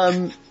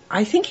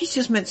 I think he's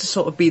just meant to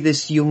sort of be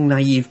this young,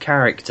 naive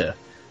character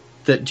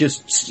that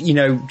just, you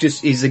know,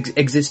 just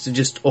exists to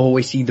just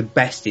always see the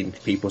best in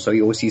people. So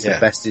he always sees the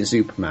best in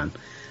Superman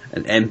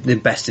and the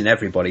best in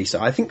everybody.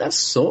 So I think that's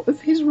sort of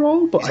his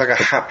role. But he's like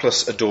a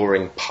hapless,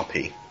 adoring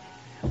puppy.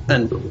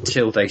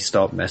 Until they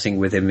start messing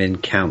with him in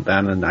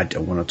Countdown, and I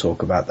don't want to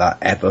talk about that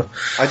ever.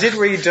 I did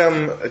read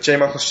J.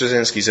 Michael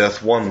Straczynski's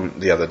Earth 1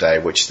 the other day,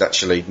 which is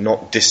actually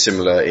not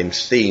dissimilar in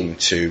theme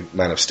to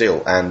Man of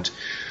Steel, and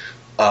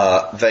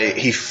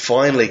he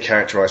finally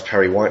characterised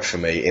Perry White for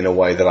me in a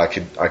way that I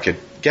could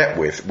get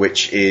with,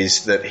 which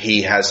is that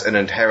he has an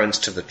adherence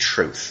to the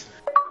truth.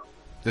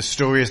 This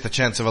story is the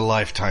chance of a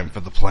lifetime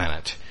for the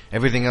planet.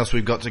 Everything else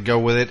we've got to go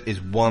with it is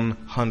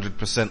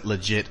 100%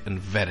 legit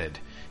and vetted.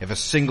 If a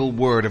single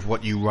word of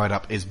what you write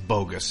up is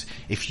bogus,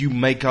 if you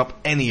make up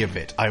any of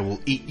it, I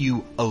will eat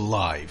you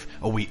alive.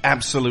 Are we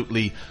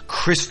absolutely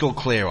crystal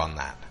clear on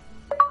that?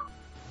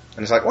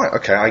 And it's like, right,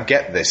 okay, I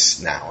get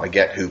this now. I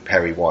get who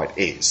Perry White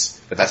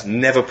is. But that's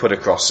never put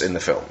across in the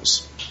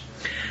films.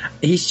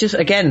 He's just,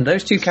 again,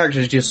 those two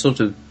characters are just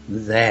sort of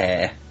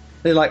there.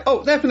 They're like,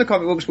 oh, they're from the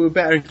comic books, but we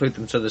better include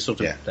them, so they're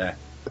sort of there.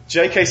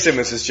 J.K.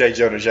 Simmons as J.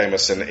 Jonah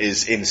Jameson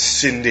is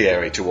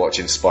incendiary to watch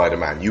in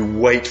Spider-Man. You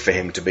wait for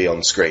him to be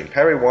on screen.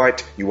 Perry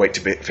White, you wait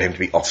for him to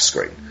be off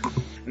screen.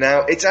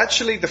 Now, it's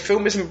actually, the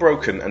film isn't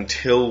broken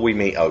until we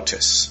meet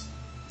Otis.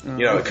 You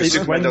know, because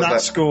Superman does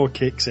that score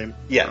kicks in.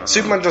 Yeah,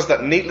 Superman does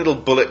that neat little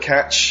bullet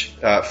catch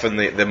from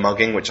the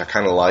mugging, which I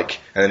kind of like,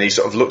 and then he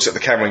sort of looks at the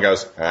camera and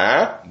goes,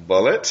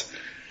 bullet?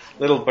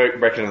 Little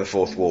breaking of the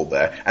fourth wall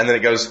there. And then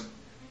it goes,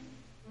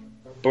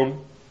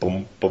 boom,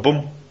 boom, boom,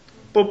 boom.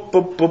 Boop,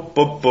 boop, boop,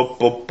 boop, boop,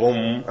 boop,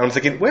 boom. I'm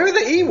thinking, where are the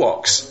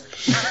Ewoks?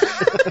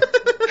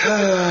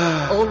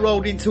 All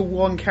rolled into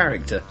one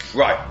character.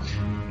 Right.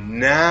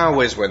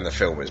 Now is when the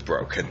film is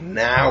broken.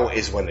 Now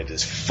is when it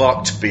is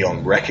fucked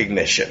beyond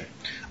recognition.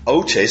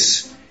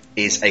 Otis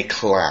is a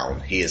clown.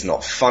 He is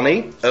not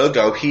funny,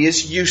 ergo he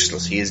is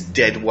useless. He is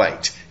dead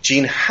weight.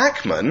 Gene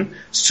Hackman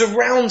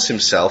surrounds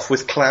himself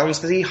with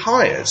clowns that he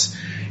hires.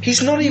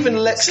 He's not even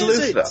Lex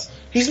Luthor.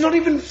 He's not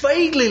even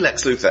vaguely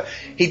Lex Luthor.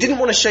 He didn't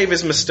want to shave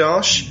his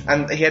moustache,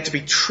 and he had to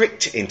be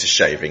tricked into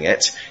shaving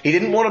it. He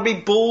didn't want to be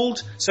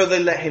bald, so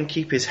they let him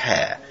keep his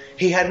hair.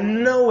 He had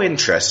no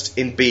interest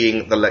in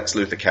being the Lex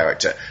Luthor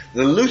character.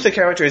 The Luthor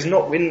character is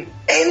not in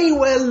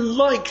anywhere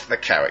like the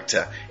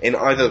character in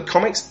either the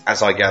comics,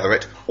 as I gather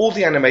it, or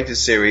the animated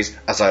series,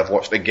 as I have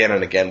watched again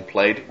and again,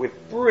 played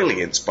with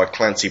brilliance by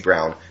Clancy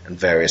Brown and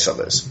various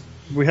others.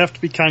 We have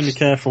to be kind of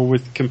careful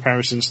with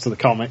comparisons to the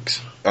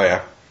comics. Oh,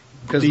 yeah?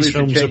 These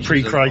films are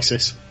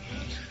pre-Crisis.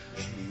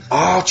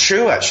 Oh,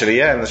 true, actually,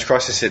 yeah, and the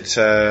Crisis hit...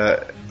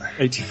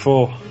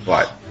 84.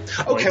 Right.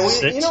 Okay,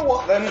 well, you know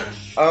what,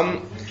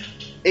 then?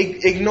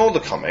 Ignore the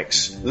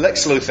comics.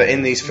 Lex Luthor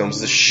in these films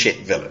is a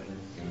shit villain.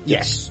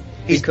 Yes.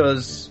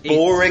 because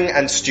boring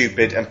and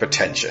stupid and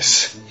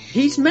pretentious.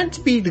 He's meant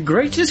to be the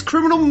greatest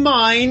criminal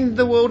mind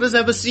the world has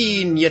ever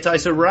seen, yet I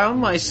surround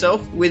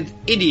myself with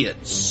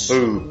idiots.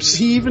 Boobs.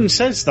 He even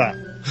says that.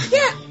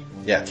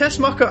 Yeah.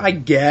 Tessmacher I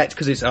get,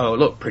 because it's, oh,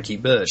 look, pretty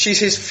bird. She's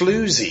his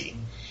floozy.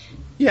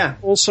 Yeah.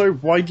 Also,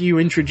 why do you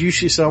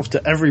introduce yourself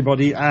to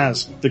everybody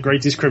as the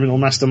greatest criminal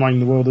mastermind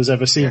the world has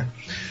ever seen? Yeah.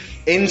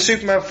 In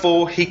Superman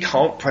 4, he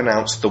can't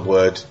pronounce the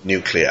word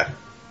nuclear.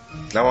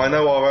 Now, I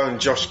know our own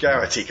Josh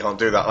Garrett, can't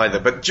do that either,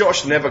 but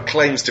Josh never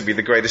claims to be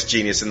the greatest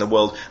genius in the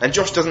world, and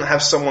Josh doesn't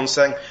have someone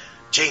saying,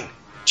 Gene,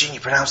 you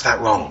pronounced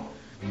that wrong,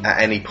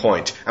 at any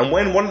point. And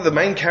when one of the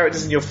main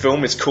characters in your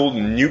film is called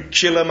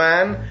Nuclear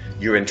Man,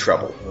 you're in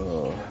trouble.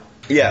 Oh.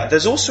 Yeah,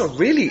 there's also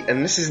really,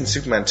 and this is in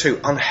Superman 2,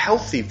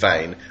 unhealthy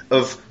vein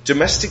of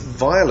domestic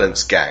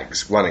violence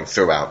gags running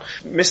throughout.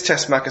 Miss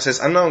Tessmacher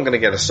says, I know I'm going to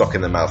get a sock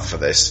in the mouth for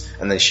this,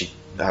 and then she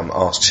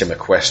asks him a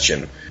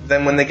question.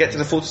 Then when they get to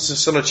the Fortress of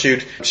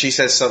Solitude, she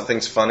says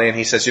something's funny, and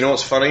he says, you know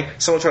what's funny?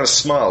 Someone trying to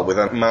smile with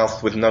a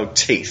mouth with no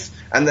teeth.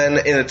 And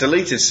then in a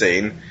deleted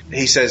scene,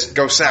 he says,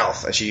 go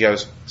south, and she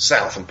goes,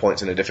 south, and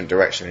points in a different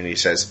direction, and he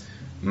says,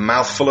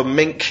 mouthful of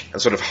mink,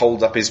 and sort of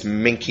hold up his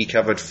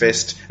minky-covered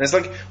fist. And it's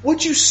like,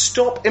 would you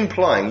stop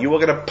implying you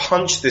are going to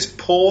punch this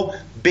poor,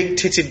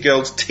 big-titted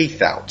girl's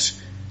teeth out?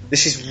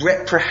 This is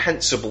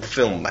reprehensible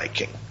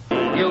filmmaking.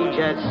 You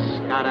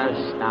just gotta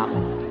stop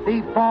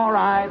before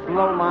I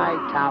blow my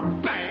top.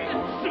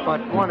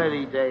 But one of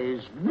these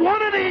days,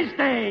 right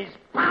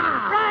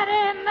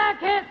in the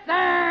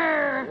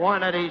kisser!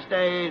 One of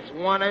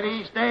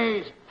these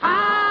days,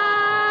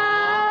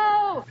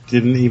 how?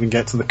 Didn't even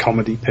get to the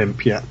comedy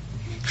pimp yet.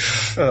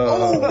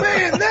 Oh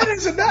man, that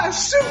is a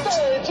nice suit!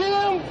 Hey,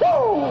 Jim!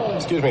 Whoa!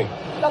 Excuse me.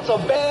 That's a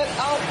bad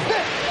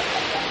outfit!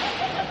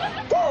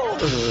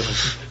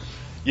 Whoa!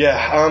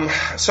 Yeah,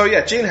 so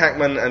yeah, Gene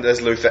Hackman and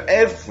as Luthor,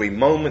 every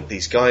moment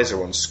these guys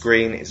are on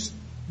screen is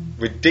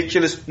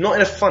ridiculous, not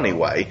in a funny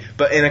way,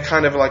 but in a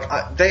kind of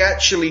like, they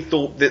actually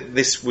thought that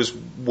this was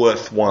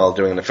worthwhile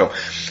doing in the film.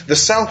 The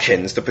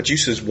Salkins, the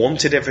producers,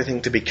 wanted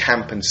everything to be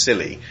camp and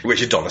silly.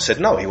 Richard Donner said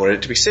no, he wanted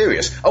it to be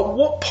serious. At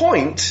what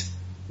point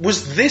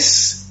was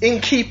this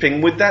in keeping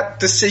with that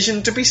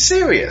decision to be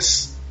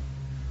serious?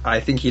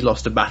 I think he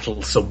lost a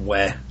battle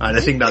somewhere, and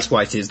I think that's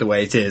why it is the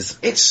way it is.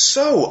 It's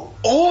so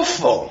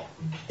awful!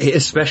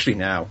 Especially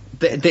now.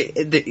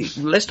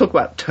 Let's talk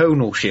about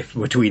tonal shift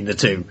between the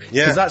two.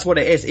 Yeah. Because that's what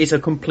it is. It's a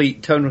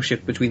complete tonal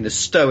shift between the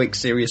stoic,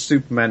 serious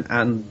Superman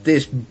and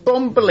this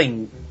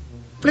bumbling,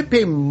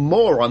 flipping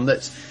moron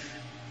that's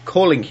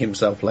calling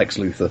himself Lex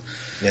Luthor.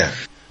 Yeah.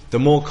 The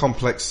more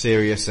complex,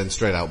 serious, and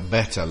straight-out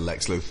better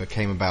Lex Luthor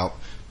came about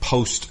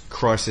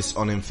post-Crisis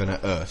on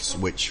Infinite Earths,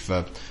 which,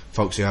 for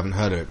folks who haven't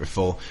heard of it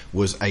before,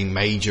 was a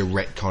major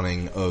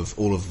retconning of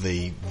all of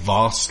the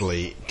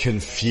vastly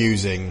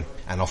confusing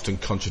and often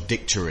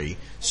contradictory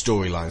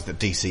storylines that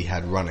DC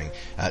had running.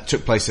 It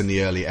took place in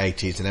the early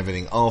 80s, and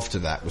everything after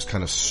that was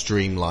kind of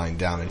streamlined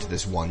down into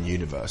this one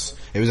universe.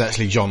 It was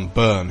actually John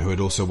Byrne, who had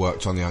also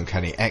worked on the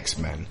Uncanny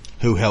X-Men,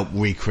 who helped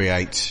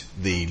recreate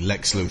the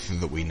Lex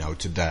Luthor that we know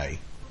today.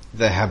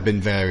 There have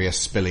been various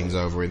spillings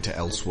over into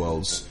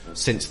Elseworlds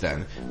since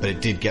then, but it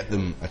did get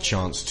them a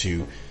chance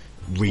to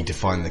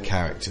redefine the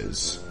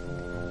characters.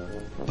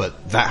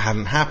 But that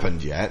hadn't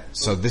happened yet,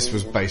 so this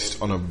was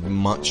based on a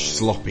much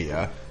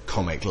sloppier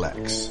comic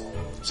Lex.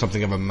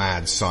 Something of a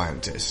mad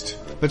scientist.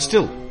 But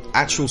still,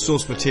 actual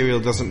source material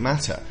doesn't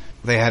matter.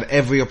 They had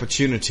every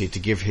opportunity to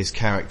give his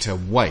character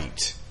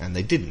weight, and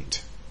they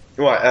didn't.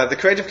 Right, the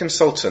creative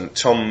consultant,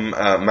 Tom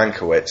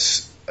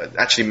Mankiewicz,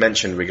 actually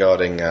mentioned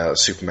regarding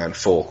Superman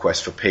 4,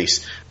 Quest for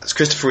Peace,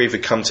 Christopher Reeve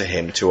had come to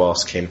him to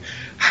ask him,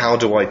 how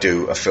do I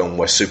do a film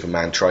where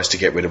Superman tries to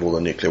get rid of all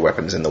the nuclear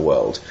weapons in the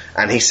world?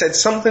 And he said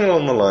something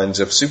along the lines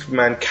of,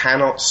 Superman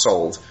cannot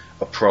solve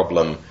a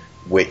problem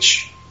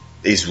which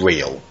is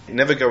real.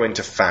 Never go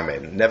into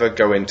famine, never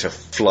go into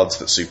floods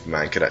that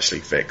Superman could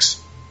actually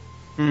fix.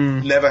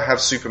 Never have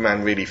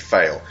Superman really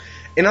fail.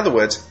 In other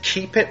words,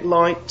 keep it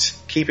light,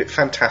 keep it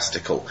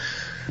fantastical.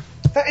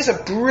 That is a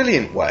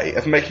brilliant way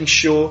of making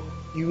sure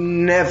you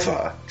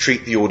never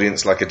treat the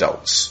audience like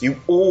adults. You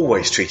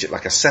always treat it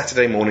like a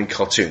Saturday morning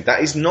cartoon.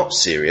 That is not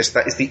serious.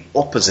 That is the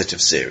opposite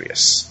of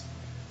serious.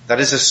 That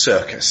is a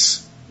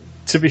circus.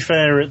 To be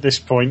fair, at this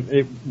point,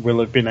 it will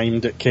have been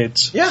aimed at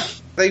kids. Yeah.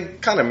 They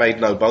kind of made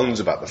no bones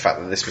about the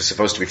fact that this was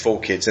supposed to be for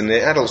kids, and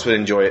the adults would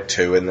enjoy it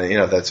too, and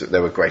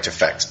there were great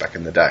effects back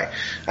in the day.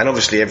 And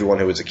obviously everyone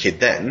who was a kid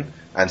then,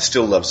 and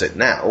still loves it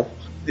now,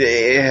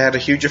 it had a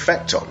huge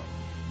effect on.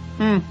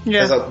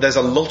 Yeah. There's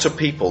a lot of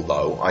people,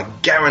 though, I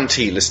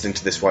guarantee, listening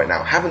to this right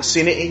now, haven't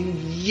seen it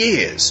in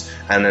years,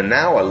 and are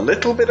now a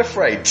little bit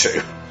afraid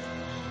to.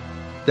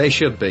 They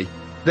should be.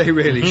 They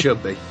really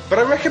should be. But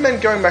I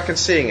recommend going back and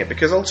seeing it,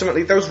 because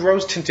ultimately those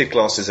rose-tinted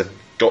glasses have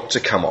got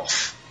to come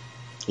off.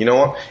 You know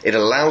what? It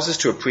allows us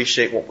to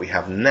appreciate what we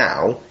have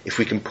now if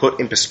we can put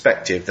in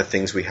perspective the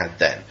things we had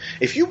then.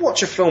 If you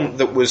watch a film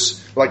that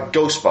was like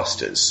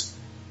Ghostbusters,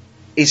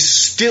 is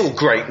still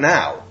great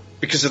now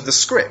because of the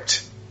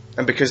script.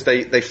 And because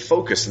they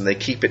focus and they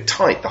keep it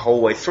tight the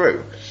whole way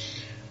through,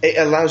 it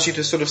allows you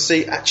to sort of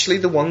see, actually,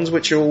 the ones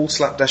which are all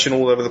slapdash and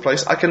all over the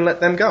place, I can let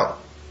them go.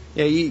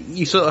 Yeah,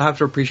 you sort of have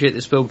to appreciate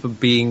this film for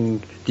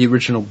being the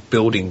original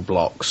building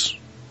blocks.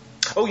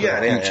 Oh,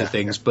 yeah, future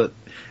things, but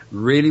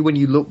really, when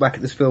you look back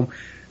at this film,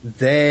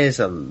 there's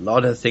a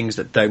lot of things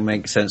that don't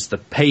make sense. The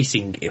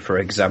pacing, for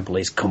example,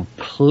 is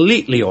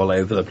completely all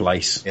over the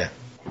place. Yeah.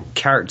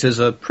 Characters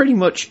are pretty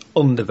much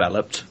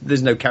undeveloped.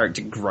 There's no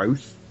character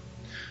growth.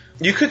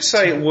 You could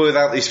say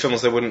without these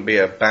films there wouldn't be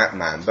a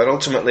Batman, but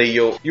ultimately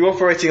you're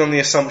operating on the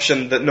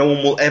assumption that no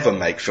one will ever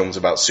make films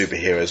about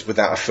superheroes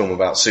without a film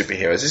about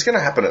superheroes. It's going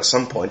to happen at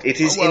some point.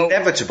 It is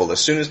inevitable as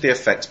soon as the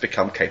effects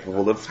become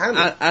capable of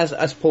handling.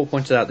 As Paul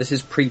pointed out, this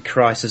is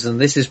pre-Crisis,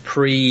 and this is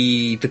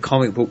pre the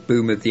comic book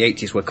boom of the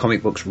 80s, where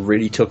comic books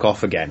really took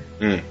off again.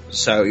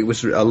 So it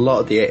was a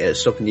lot of the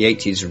stuff in the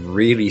 80s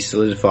really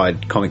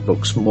solidified comic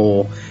books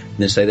more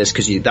than say this,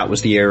 because that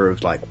was the era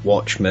of like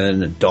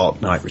Watchmen and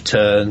Dark Knight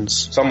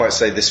Returns. Some might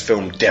say this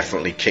film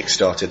definitely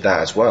kick-started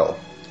that as well,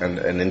 and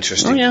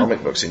interesting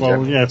comic books in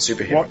general. Yeah,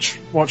 superheroes.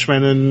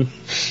 Watchmen and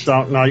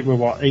Dark Knight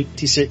were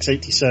 86,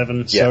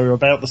 87, so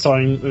about the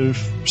time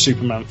of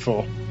Superman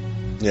 4.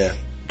 Yeah.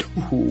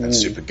 And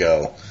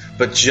Supergirl.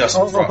 But just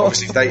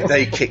obviously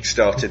they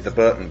kick-started the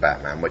Burton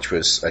Batman, which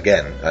was,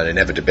 again, an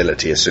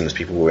inevitability as soon as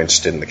people were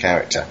interested in the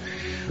character.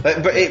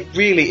 But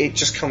it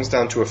just comes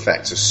down to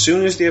effects. As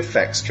soon as the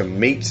effects can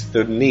meet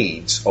the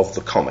needs of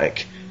the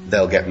comic,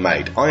 they'll get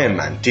made. Iron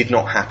Man did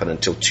not happen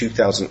until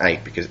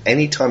 2008, because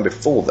any time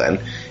before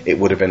then, it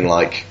would have been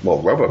like,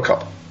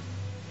 RoboCop.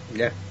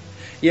 Yeah.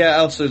 Yeah,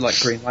 also, like,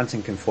 Green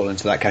Lantern can fall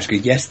into that category.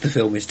 Yes, the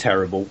film is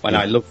terrible, and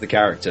I love the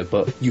character,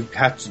 but you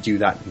have to do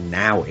that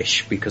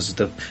now-ish because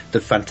of the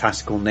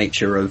fantastical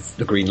nature of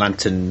the Green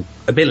Lantern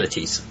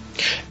abilities.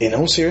 In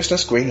all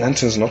seriousness, Green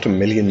Lantern's not a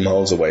million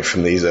miles away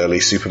from these early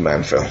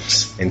Superman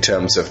films, in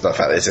terms of the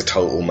fact that it's a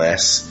total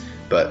mess,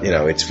 but,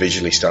 it's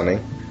visually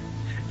stunning.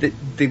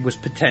 There was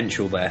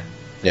potential there.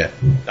 Yeah.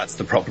 That's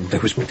the problem. There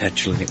was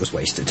potential and it was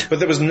wasted. But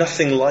there was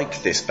nothing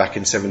like this back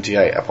in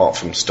 78, apart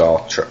from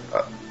Star Trek.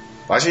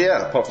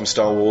 Apart from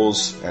Star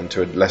Wars, and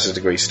to a lesser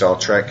degree Star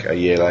Trek a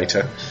year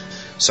later.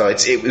 So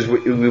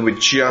we were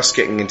just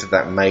getting into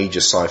that major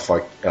sci-fi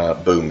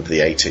boom of the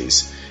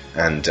 80s.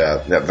 And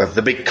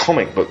the big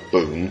comic book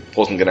boom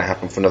wasn't going to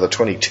happen for another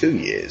 22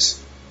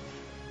 years.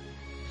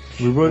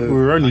 We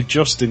were only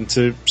just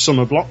into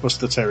summer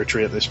blockbuster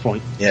territory at this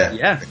point.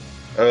 Yeah.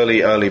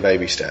 Early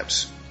baby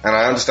steps. And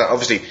I understand,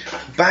 obviously,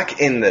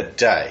 back in the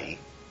day,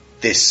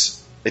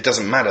 it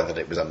doesn't matter that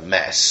it was a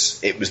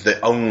mess. It was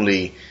the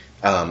only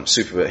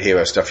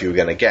superhero stuff you were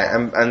going to get,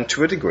 and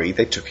to a degree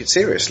they took it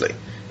seriously.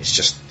 It's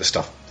just the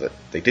stuff that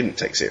they didn't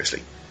take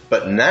seriously.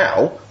 But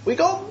now we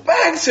got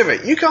bags of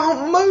it. You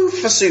can't move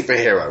for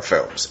superhero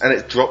films, and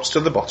it drops to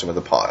the bottom of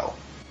the pile.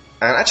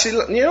 And actually,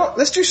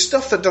 let's do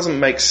stuff that doesn't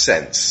make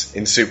sense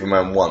in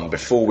Superman 1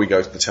 before we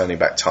go to the turning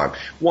back time.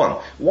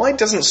 1, why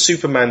doesn't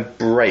Superman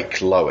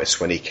break Lois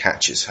when he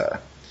catches her?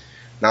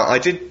 Now,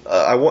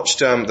 I watched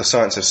The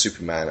Science of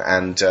Superman,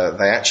 and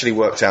they actually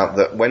worked out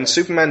that when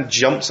Superman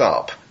jumps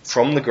up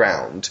from the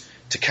ground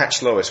to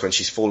catch Lois when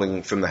she's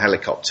falling from the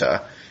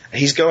helicopter,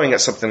 he's going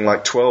at something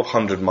like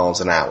 1,200 miles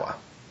an hour.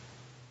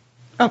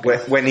 Okay.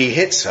 When he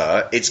hits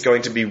her, it's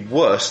going to be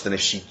worse than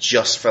if she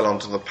just fell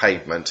onto the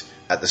pavement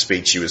at the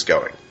speed she was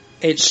going.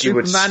 It's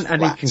Superman,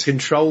 and he can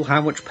control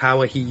how much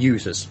power he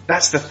uses.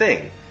 That's the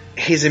thing.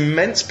 His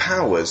immense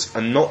powers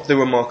are not the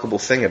remarkable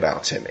thing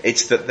about him.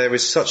 It's that there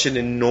is such an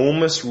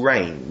enormous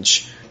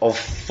range of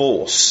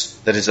force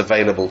that is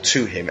available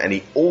to him, and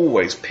he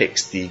always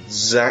picks the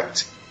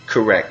exact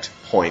correct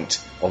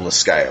point on the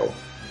scale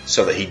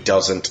so that he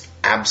doesn't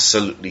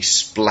absolutely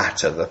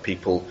splatter the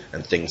people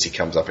and things he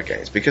comes up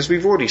against. Because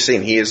we've already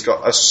seen he has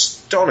got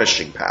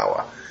astonishing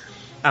power.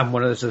 And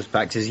one of those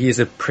facts is he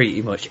is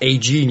pretty much a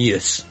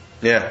genius.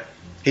 Yeah.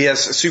 He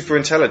has super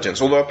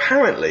intelligence, although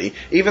apparently,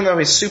 even though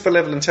his super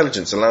level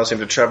intelligence allows him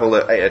to travel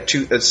at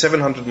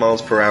 700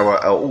 miles per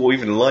hour or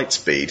even light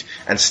speed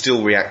and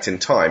still react in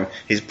time,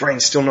 his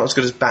brain's still not as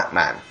good as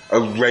Batman. A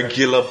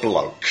regular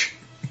bloke.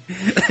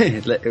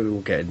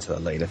 We'll get into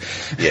that later.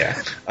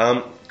 Yeah.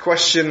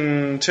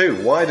 Question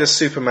 2. Why does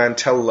Superman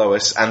tell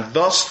Lois, and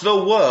thus the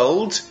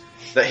world,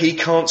 that he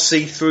can't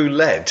see through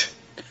lead?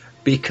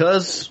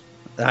 Because...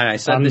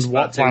 and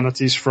what planet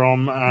he's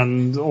from,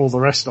 and all the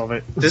rest of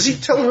it. Does he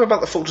tell her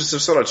about the Fortress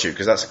of Solitude?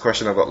 Because that's a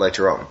question I've got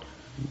later on.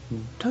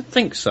 Don't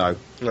think so.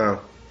 No.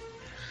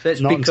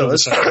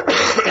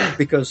 It's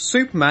because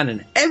Superman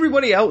and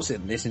everybody else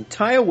in this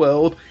entire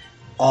world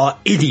are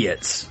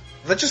idiots.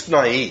 They're just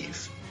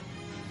naive.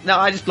 No,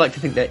 I just like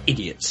to think they're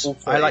idiots. Okay.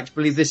 I like to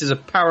believe this is a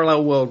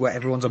parallel world where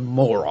everyone's a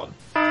moron.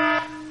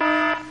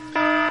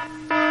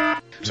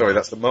 Sorry,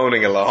 that's the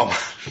moaning alarm.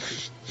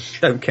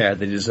 Don't care,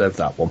 they deserve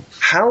that one.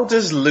 How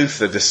does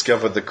Luthor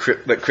discover that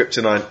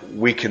kryptonite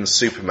weakens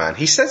Superman?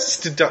 He says it's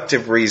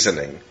deductive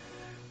reasoning,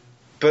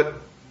 but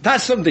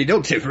That's some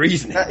deductive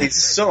reasoning. That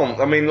is some.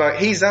 I mean, like,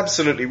 he's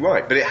absolutely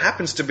right, but it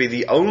happens to be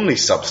the only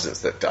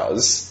substance that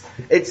does.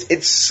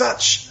 It's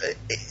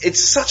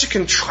such a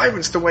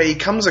contrivance the way he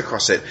comes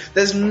across it.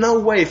 There's no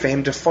way for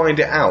him to find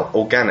it out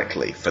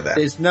organically for them.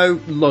 There's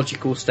no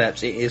logical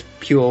steps. It is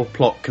pure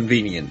plot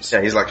convenience.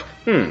 Yeah, he's like,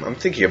 I'm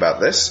thinking about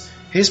this.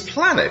 His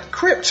planet,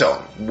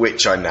 Krypton,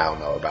 which I now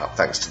know about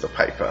thanks to the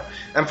paper,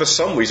 and for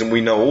some reason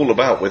we know all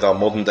about with our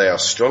modern day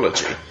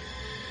astrology.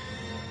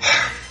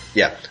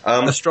 Yeah.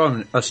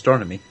 Astronomy.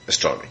 Astronomy,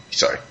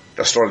 sorry.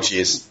 Astrology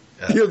is...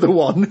 You're the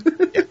one.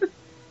 Yeah.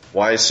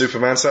 Why is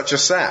Superman such a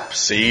sap?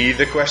 See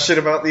the question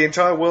about the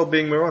entire world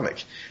being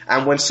moronic.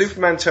 And when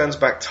Superman turns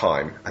back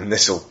time, and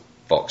this'll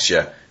fox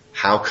you,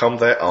 how come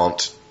there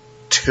aren't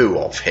two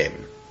of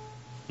him?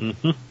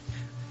 Mm-hmm.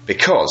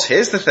 Because,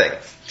 here's the thing.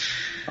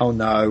 Oh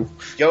no.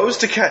 Goes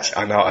to catch...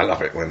 I know, I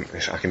love it when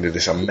I can do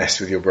this. I mess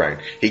with your brain.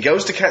 He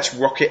goes to catch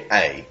Rocket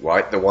A,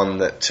 right? The one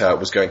that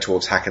was going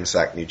towards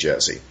Hackensack, New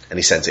Jersey. And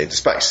he sends it into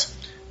space.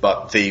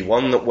 But the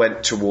one that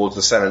went towards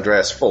the San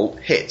Andreas Fault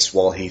hits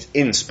while he's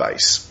in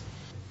space.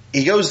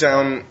 He goes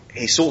down,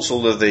 he sorts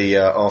all of the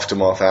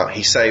aftermath out,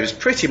 he saves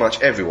pretty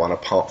much everyone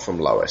apart from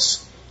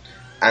Lois.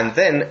 And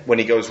then, when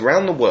he goes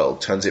round the world,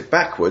 turns it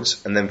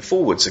backwards and then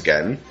forwards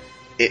again,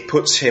 it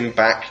puts him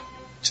back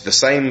to the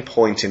same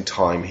point in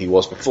time he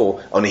was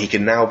before, only he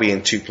can now be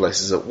in two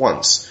places at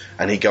once.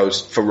 And he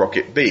goes for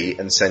Rocket B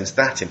and sends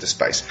that into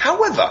space.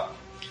 However,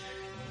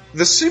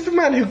 the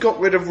Superman who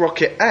got rid of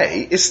Rocket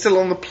A is still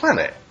on the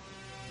planet.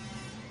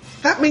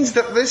 That means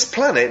that this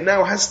planet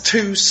now has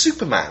two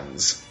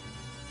Supermans.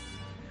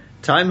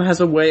 Time has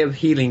a way of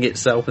healing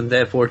itself, and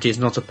therefore it is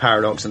not a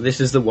paradox, and this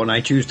is the one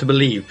I choose to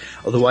believe.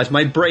 Otherwise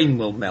my brain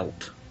will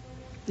melt.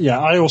 Yeah,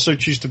 I also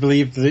choose to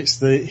believe that it's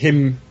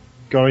him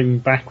going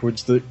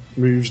backwards that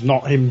moves,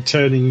 not him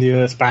turning the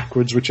Earth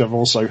backwards, which I've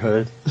also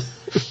heard.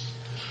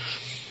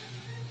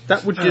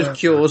 That would just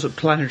cause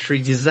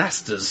planetary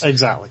disasters.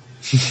 Exactly.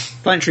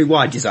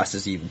 Planetary-wide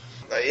disasters, even.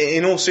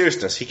 In all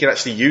seriousness, he can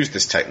actually use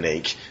this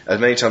technique as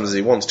many times as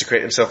he wants to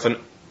create himself an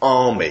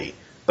army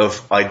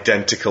of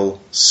identical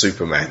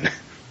Supermen.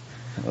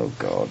 Oh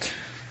God.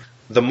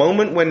 The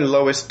moment when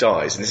Lois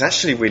dies, and it's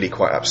actually really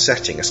quite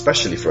upsetting,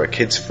 especially for a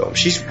kids' film.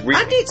 She's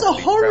really... And it's a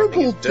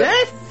horrible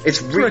death!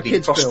 It's really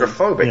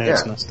claustrophobic, yeah.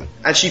 It's nasty.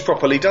 And she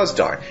properly does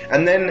die.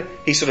 And then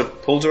he sort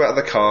of pulls her out of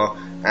the car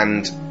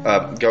and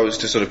goes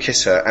to sort of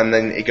kiss her, and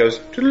then it goes...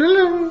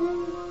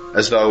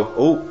 as though,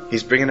 oh,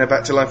 he's bringing her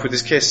back to life with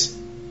his kiss.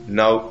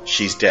 No,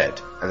 she's dead.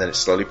 And then it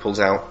slowly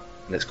pulls out,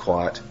 and it's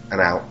quiet, and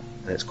out,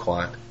 and it's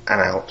quiet, and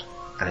out,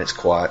 and it's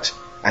quiet,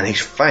 and he's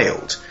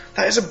failed.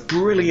 That is a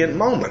brilliant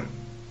moment.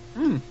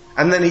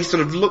 And then he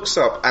sort of looks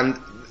up,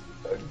 and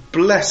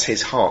bless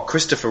his heart,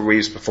 Christopher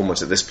Reeve's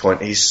performance at this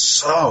point, he's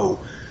so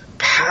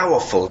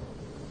powerful.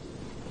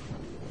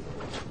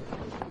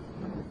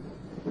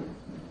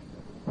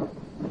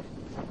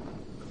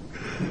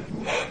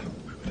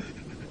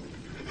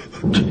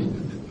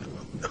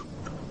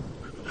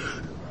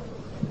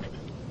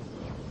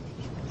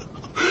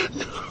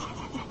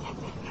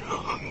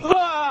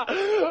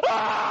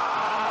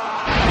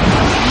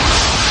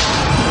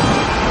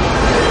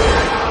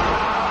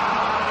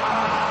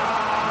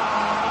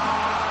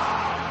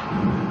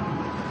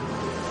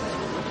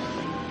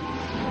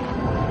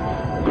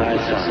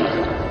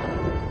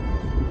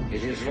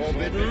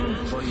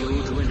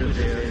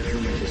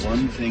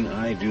 One thing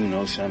I do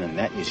know, son, and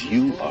that is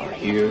you are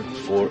here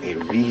for a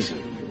reason.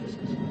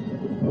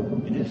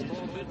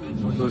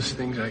 All those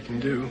things I can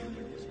do,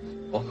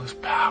 all those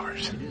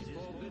powers,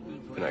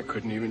 and I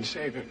couldn't even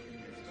save him.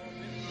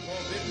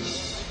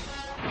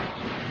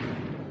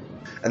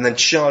 And then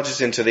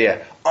charges into the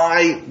air.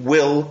 I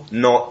will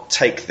not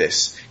take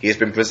this. He has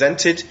been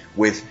presented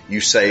with,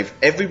 you save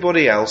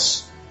everybody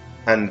else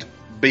and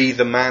be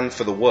the man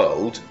for the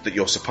world that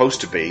you're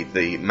supposed to be,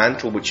 the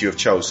mantle which you have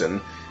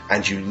chosen,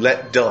 and you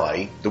let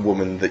die the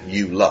woman that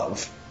you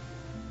love,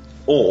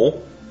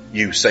 or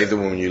you save the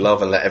woman you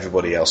love and let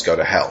everybody else go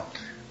to hell.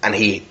 And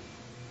he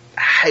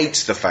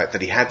hates the fact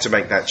that he had to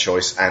make that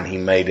choice, and he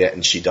made it,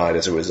 and she died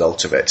as a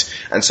result of it.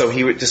 And so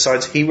he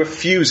decides he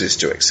refuses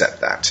to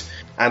accept that.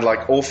 And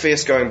like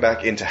Orpheus going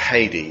back into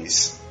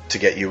Hades to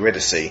get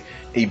Eurydice,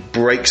 he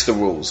breaks the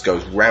rules,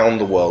 goes round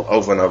the world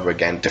over and over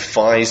again,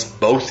 defies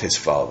both his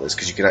fathers,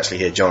 because you can actually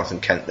hear Jonathan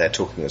Kent there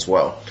talking as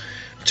well,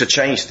 to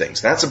change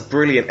things. That's a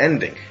brilliant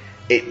ending.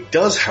 It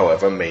does,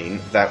 however,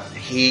 mean that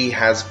he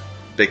has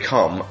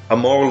become a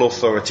moral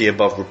authority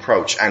above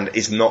reproach and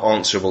is not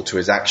answerable to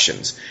his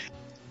actions.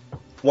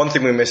 One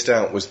thing we missed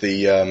out was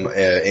the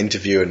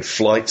interview and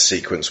flight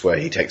sequence where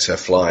he takes her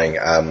flying.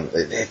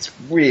 It's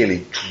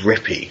really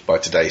drippy by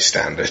today's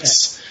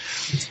standards. Yeah.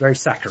 It's very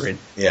saccharine.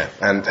 Yeah,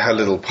 and her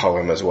little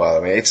poem as well. I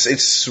mean,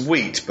 it's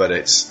sweet, but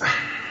it's...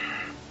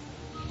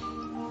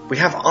 We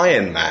have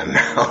Iron Man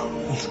now.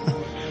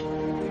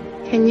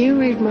 Can you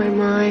read my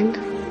mind?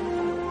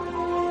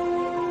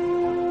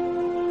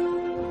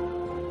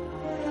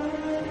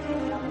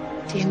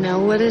 Do you know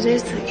what it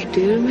is that you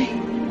do to me?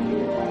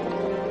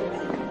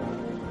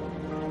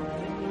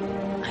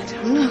 I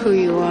don't know who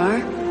you are.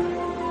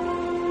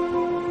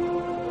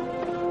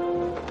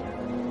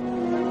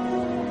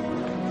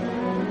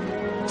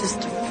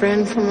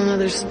 friend from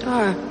another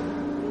star.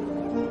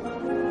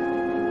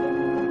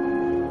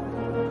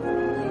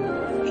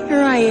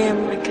 Here I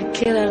am, like a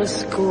kid out of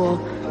school,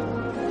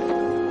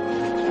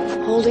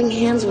 holding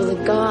hands with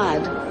a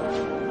god.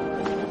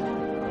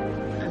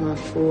 I'm a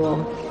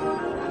fool.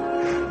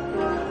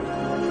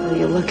 Will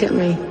you look at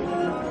me,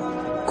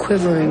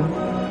 quivering,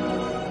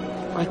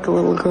 like a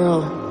little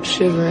girl,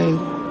 shivering.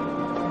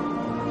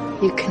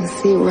 You can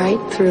see right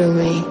through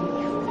me.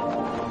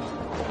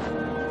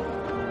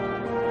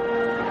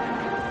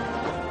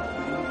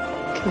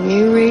 Can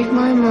you read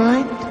my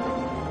mind?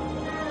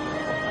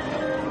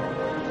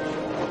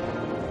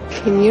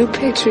 Can you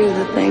picture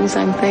the things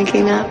I'm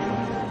thinking of?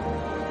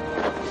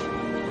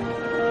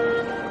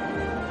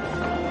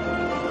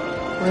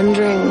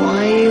 Wondering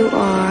why you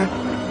are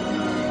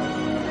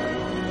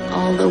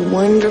all the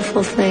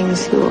wonderful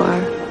things you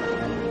are.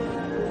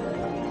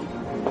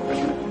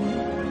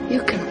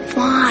 You can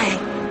fly.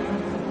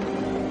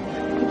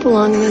 You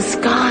belong in the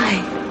sky.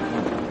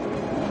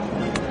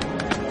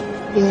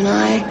 You and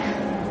I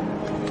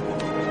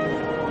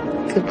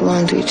could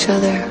belong to each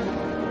other.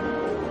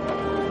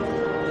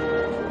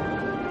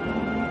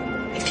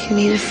 If you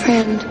need a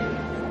friend,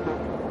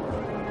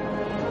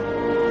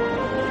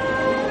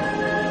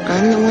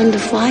 I'm the one to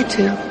fly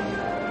to.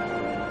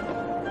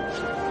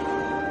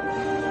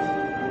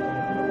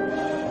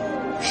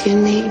 If you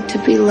need to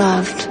be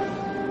loved,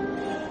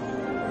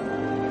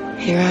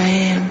 here I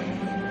am.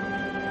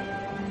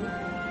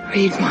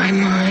 Read my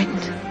mind.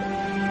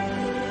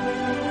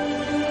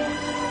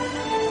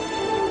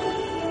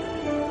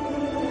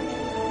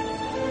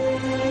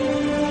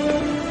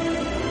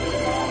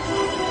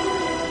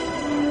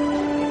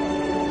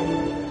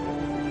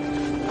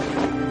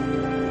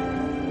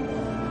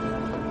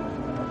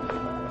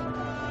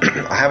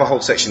 I have a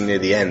whole section near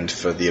the end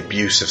for the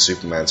abuse of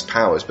Superman's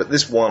powers, but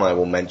this one I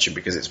will mention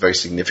because it's very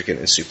significant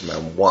in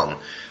Superman 1.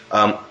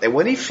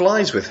 When he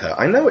flies with her,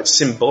 I know it's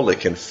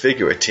symbolic and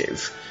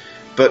figurative,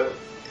 but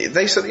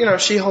they said,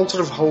 she sort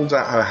of holds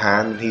out her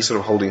hand, and he's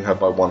sort of holding her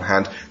by one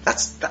hand.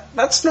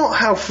 That's not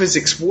how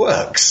physics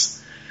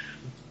works.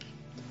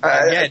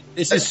 Again,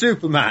 this is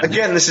Superman.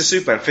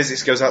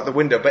 Physics goes out the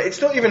window, but it's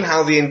not even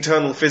how the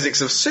internal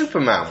physics of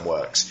Superman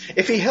works.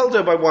 If he held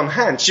her by one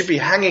hand, she'd be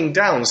hanging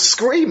down,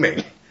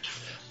 screaming.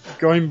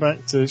 Going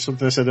back to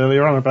something I said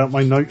earlier on about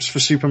my notes for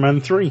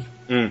Superman 3.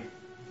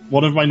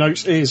 One of my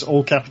notes is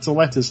all capital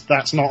letters.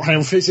 That's not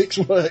how physics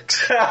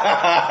works. You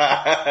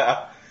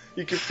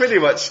could pretty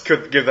much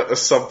give that the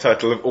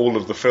subtitle of all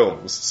of the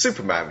films.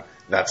 Superman,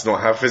 that's not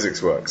how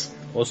physics works.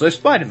 Also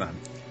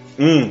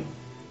Spider-Man.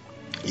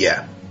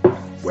 Yeah.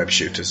 Web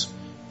shooters.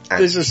 There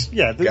has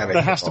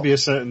to be a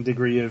certain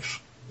degree of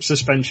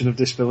suspension of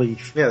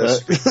disbelief. Yeah,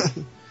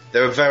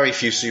 there are very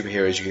few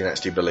superheroes you can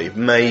actually believe.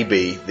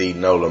 Maybe the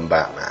Nolan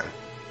Batman.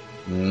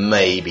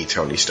 Maybe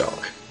Tony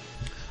Stark.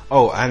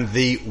 Oh, and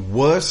the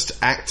worst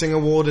acting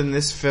award in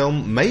this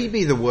film,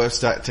 maybe the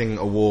worst acting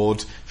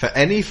award for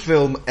any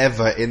film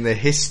ever in the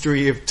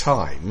history of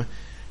time,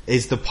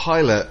 is the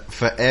pilot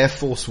for Air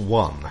Force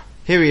One.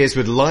 Here he is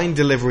with line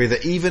delivery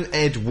that even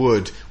Ed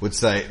Wood would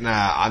say,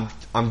 nah,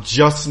 I'm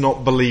just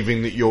not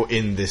believing that you're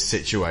in this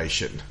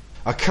situation.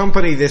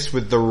 Accompany this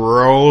with the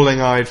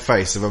rolling-eyed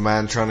face of a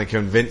man trying to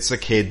convince a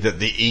kid that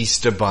the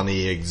Easter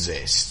Bunny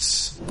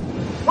exists.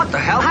 What the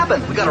hell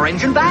happened? We got our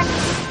engine back?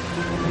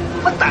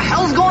 What the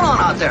hell's going on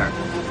out there?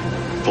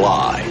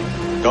 Fly.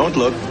 Don't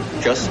look,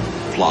 just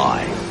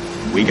fly.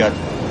 We got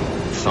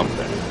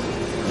something.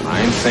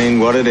 I ain't saying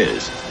what it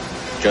is.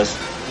 Just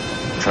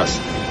trust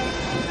me.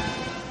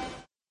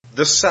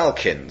 The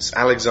Salkinds,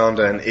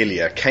 Alexander and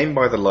Ilya, came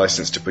by the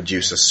license to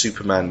produce a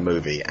Superman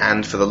movie,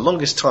 and for the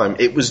longest time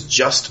it was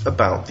just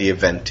about the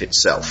event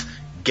itself.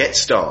 Get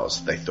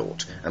stars, they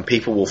thought, and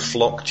people will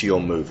flock to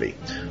your movie.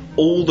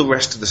 All the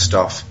rest of the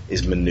stuff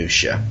is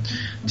minutiae.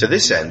 To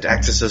this end,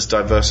 actors as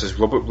diverse as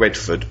Robert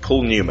Redford,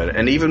 Paul Newman,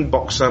 and even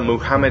boxer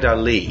Muhammad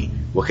Ali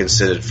were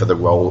considered for the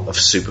role of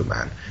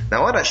Superman.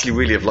 Now, I'd actually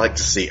really have liked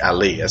to see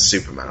Ali as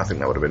Superman. I think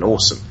that would have been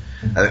awesome.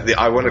 And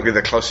ironically,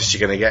 the closest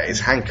you're going to get is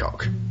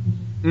Hancock.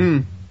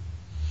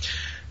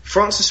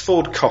 Francis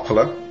Ford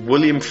Coppola,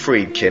 William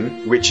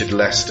Friedkin, Richard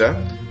Lester,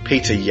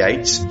 Peter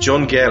Yates,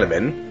 John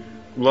Guillermin,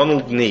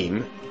 Ronald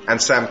Neame,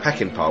 and Sam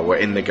Peckinpah were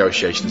in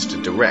negotiations to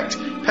direct.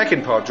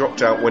 Peckinpah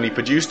dropped out when he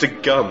produced a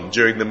gun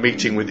during the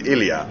meeting with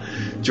Ilya.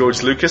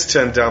 George Lucas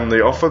turned down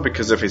the offer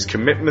because of his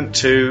commitment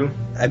to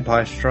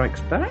Empire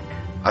Strikes Back?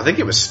 I think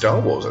it was Star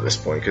Wars at this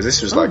point, because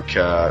this was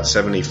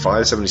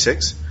 75,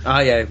 76. Ah,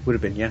 yeah, it would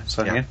have been, yeah.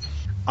 Sorry, yeah.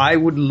 I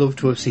would love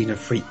to have seen a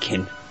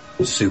Friedkin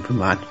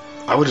Superman.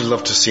 I would have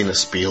loved to have seen a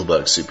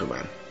Spielberg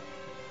Superman.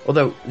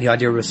 Although the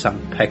idea of a Sam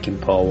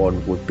Peckinpah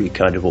one would be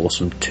kind of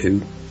awesome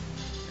too.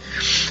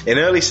 In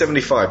early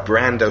 75,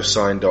 Brando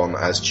signed on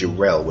as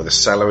Jor-El with a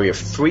salary of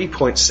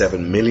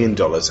 $3.7 million and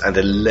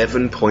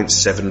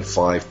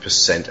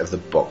 11.75% of the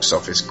box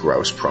office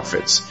gross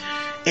profits.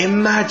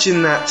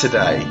 Imagine that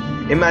today.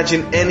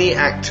 Imagine any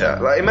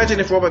actor. Imagine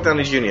if Robert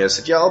Downey Jr.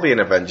 said, yeah, I'll be in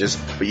Avengers,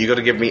 but you got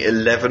to give me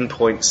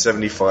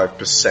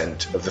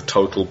 11.75% of the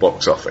total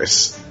box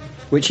office.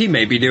 Which he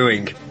may be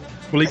doing.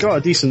 Well, he got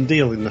a decent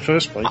deal in the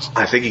first place.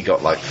 I think he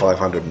got like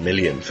 500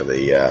 million for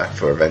the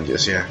for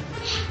Avengers, yeah.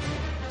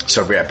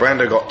 So yeah,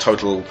 Brando got a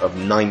total of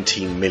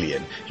 19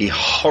 million. He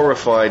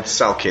horrified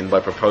Salkind by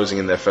proposing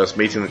in their first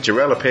meeting that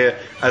Jor-El appear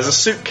as a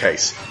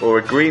suitcase or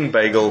a green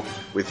bagel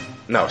with...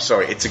 No,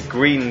 sorry, it's a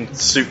green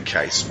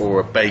suitcase or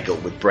a bagel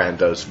with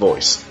Brando's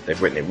voice.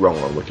 They've written it wrong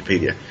on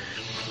Wikipedia.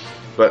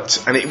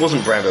 And it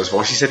wasn't Brando's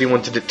voice. He said he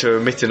wanted it to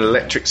emit an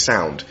electric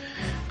sound.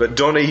 But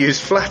Donner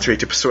used flattery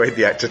to persuade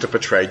the actor to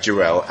portray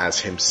Jor-El as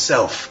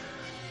himself.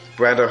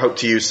 Brando hoped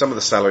to use some of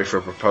the salary for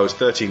a proposed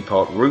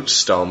 13-part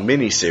Roots-style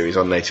mini-series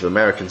on Native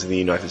Americans in the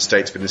United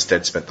States, but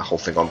instead spent the whole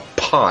thing on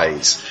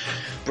pies.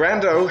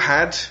 Brando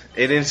had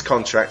in his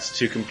contract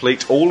to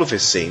complete all of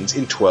his scenes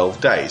in 12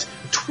 days.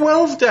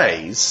 12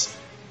 days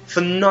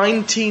for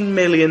 $19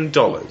 million.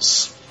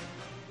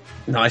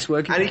 Nice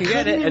work if you can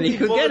get it, and he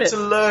could get it. To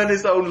learn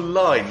his own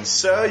lines.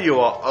 Sir, you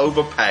are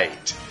overpaid.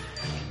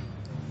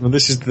 Well,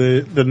 this is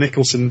the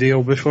Nicholson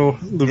deal before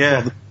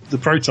the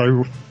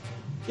proto.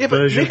 Yeah, but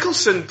version.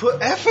 Nicholson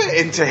put effort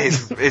into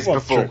his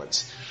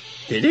performance.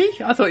 Did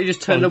he? I thought he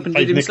just turned up and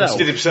did himself.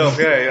 Did himself,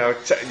 yeah.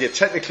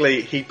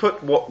 Technically, he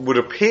put what would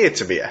appear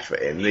to be effort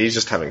in. He's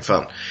just having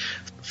fun.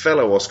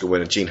 Fellow Oscar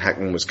winner Gene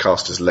Hackman was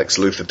cast as Lex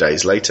Luthor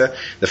days later.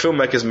 The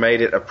filmmakers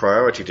made it a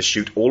priority to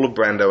shoot all of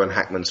Brando and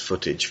Hackman's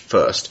footage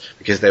first,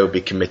 because they would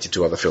be committed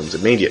to other films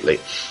immediately.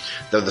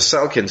 Though the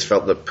Salkinds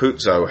felt that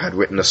Puzo had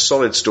written a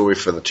solid story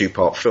for the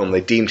two-part film,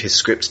 they deemed his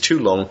scripts too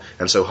long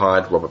and so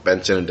hired Robert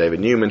Benton and David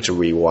Newman to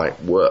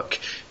rewrite work.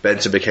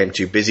 Benton became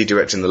too busy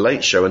directing The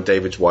Late Show, and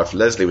David's wife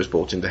Leslie was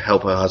brought in to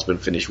help her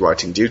husband finish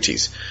writing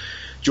duties.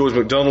 George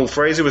MacDonald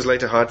Fraser was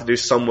later hired to do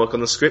some work on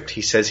the script.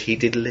 He says he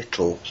did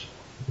little.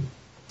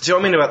 See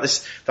what I mean about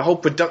this? The whole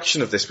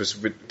production of this was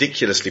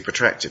ridiculously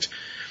protracted.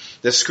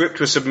 The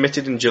script was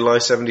submitted in July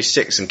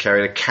 76 and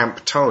carried a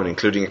camp tone,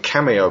 including a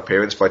cameo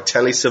appearance by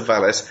Telly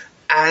Savalas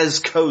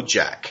as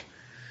Kojak.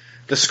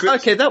 The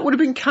script... Okay, that would have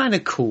been kind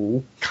of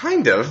cool.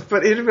 Kind of,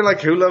 but it would have been like,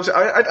 who loves it?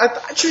 I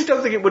actually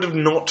don't think it would have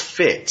not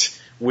fit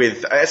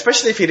with...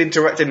 Especially if he'd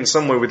interacted in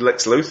some way with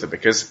Lex Luthor,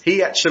 because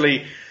he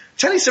actually...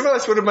 Telly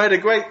Savalas would have made a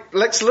great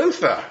Lex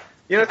Luthor.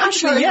 You know,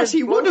 actually, yes,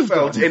 he would have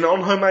felt in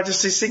On Her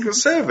Majesty's Secret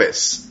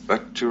Service.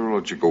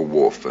 Bacteriological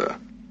warfare,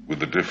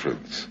 with a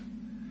difference.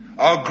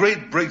 Our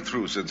great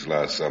breakthrough since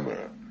last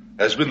summer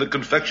has been the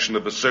confection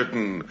of a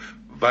certain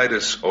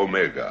Vitus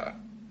Omega.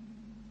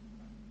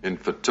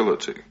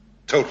 Infertility.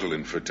 Total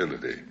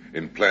infertility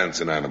in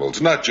plants and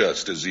animals. Not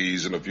just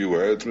disease in a few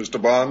words,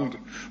 Mr. Bond,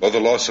 or the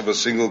loss of a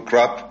single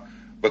crop,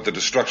 but the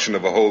destruction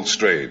of a whole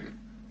strain,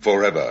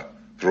 forever,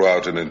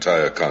 throughout an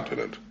entire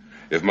continent.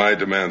 If my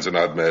demands are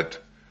not met,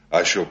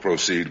 I shall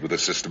proceed with a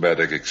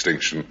systematic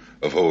extinction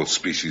of whole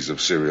species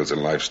of cereals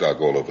and livestock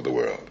all over the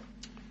world.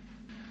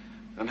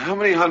 And how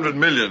many $100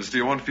 million do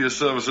you want for your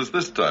services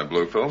this time,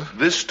 Blofeld?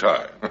 This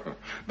time?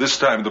 This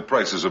time the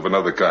price is of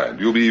another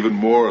kind. You'll be even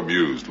more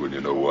amused when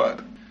you know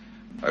what.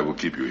 I will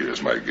keep you here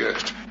as my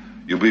guest.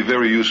 You'll be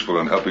very useful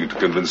in helping to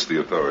convince the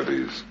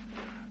authorities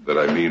that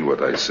I mean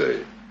what I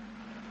say.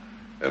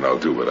 And I'll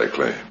do what I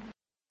claim.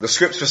 The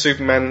scripts for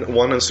Superman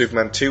 1 and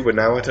Superman 2 were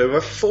now at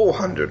over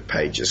 400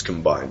 pages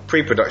combined.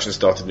 Pre-production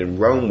started in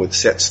Rome, with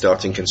sets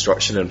starting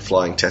construction and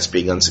flying tests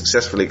being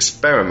unsuccessfully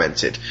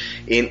experimented.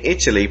 In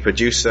Italy,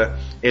 producer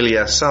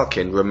Ilya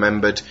Salkind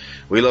remembered,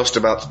 "We lost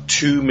about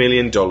 $2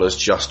 million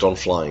just on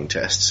flying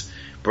tests."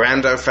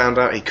 Brando found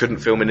out he couldn't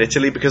film in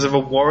Italy because of a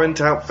warrant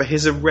out for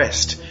his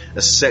arrest,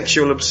 a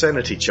sexual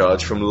obscenity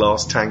charge from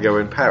Last Tango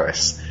in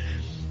Paris.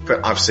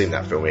 But I've seen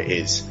that film, it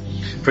is.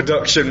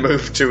 Production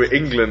moved to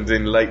England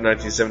in late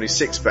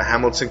 1976, but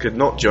Hamilton could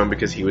not join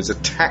because he was a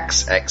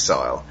tax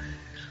exile.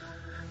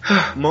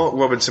 Mark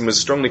Robinson was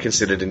strongly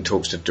considered in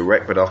talks to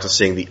direct, but after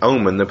seeing The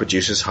Omen, the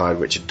producers hired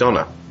Richard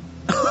Donner.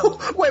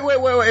 Wait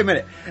a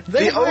minute.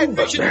 They hired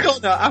Richard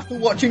Donner after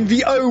watching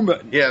The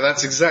Omen? Yeah,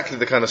 that's exactly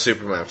the kind of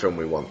Superman film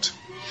we want.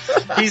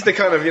 He's the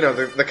kind of,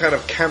 the kind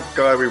of camp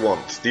guy we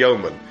want, The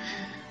Omen.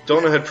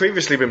 Donner had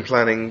previously been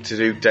planning to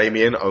do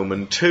Damien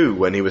Omen 2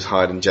 when he was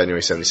hired in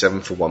January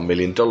 77 for $1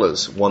 million,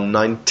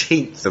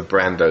 1/19th of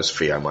Brando's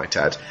fee, I might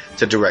add,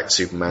 to direct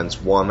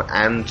Superman's 1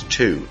 and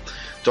 2.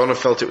 Donner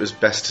felt it was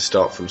best to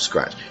start from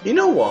scratch. You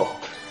know what?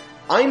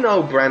 I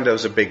know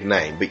Brando's a big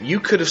name, but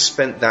you could have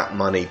spent that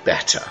money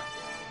better.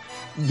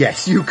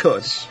 Yes, you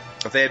could.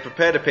 They had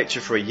prepared a picture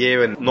for a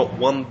year and not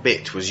one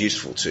bit was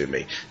useful to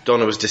me.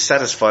 Donner was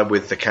dissatisfied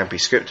with the campy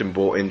script and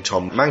brought in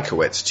Tom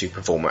Mankiewicz to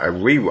perform a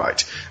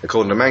rewrite.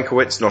 According to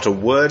Mankiewicz, not a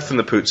word from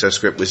the Puzo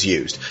script was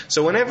used.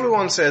 So when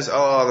everyone says,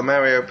 the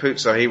Mario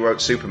Puzo, he wrote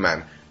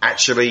Superman,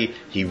 actually,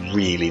 he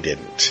really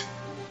didn't.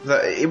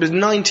 It was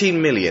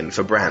 $19 million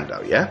for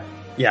Brando, yeah?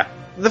 Yeah.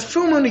 The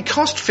film only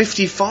cost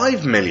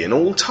 $55 million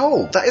all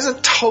told. That is a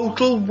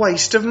total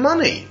waste of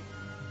money.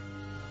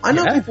 I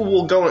know people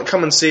will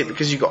come and see it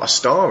because you got a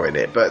star in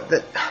it, but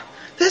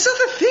there's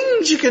other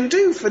things you can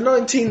do for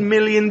 $19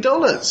 million.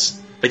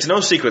 It's no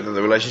secret that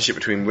the relationship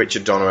between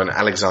Richard Donner and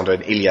Alexander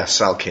and Ilya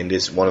Salkind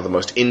is one of the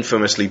most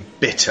infamously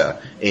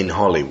bitter in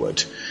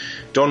Hollywood.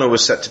 Donner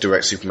was set to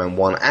direct Superman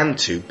 1 and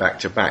 2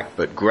 back-to-back,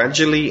 but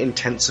gradually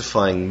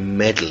intensifying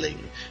meddling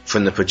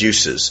from the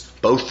producers,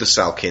 both the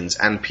Salkinds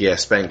and Pierre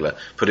Spengler,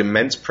 put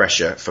immense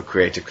pressure for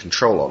creative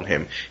control on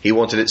him. He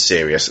wanted it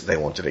serious, they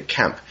wanted it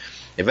camp.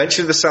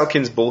 Eventually the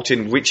Salkinds brought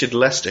in Richard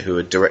Lester, who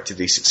had directed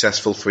the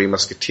successful Three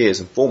Musketeers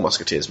and Four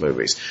Musketeers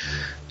movies,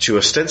 to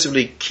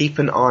ostensibly keep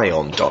an eye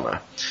on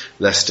Donner.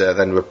 Lester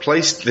then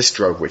replaced... This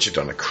drove Richard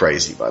Donner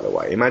crazy, by the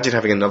way. Imagine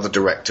having another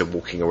director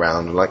walking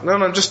around and like,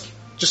 no, just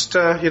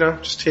here,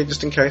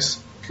 just in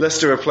case.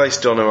 Lester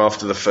replaced Donner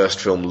after the first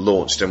film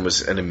launched and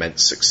was an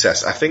immense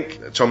success. I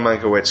think Tom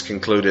Mankiewicz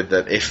concluded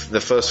that if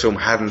the first film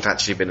hadn't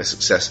actually been a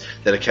success,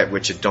 they'd have kept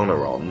Richard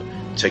Donner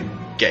on to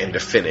get him to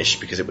finish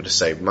because it would have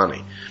saved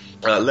money.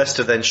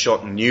 Lester then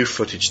shot new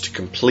footage to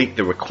complete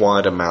the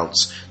required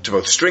amounts to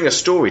both string a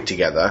story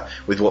together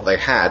with what they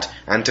had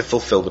and to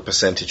fulfill the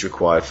percentage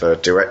required for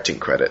directing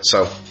credit.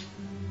 So,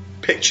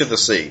 picture the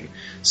scene.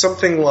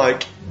 Something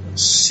like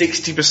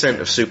 60%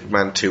 of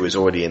Superman 2 is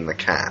already in the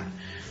can.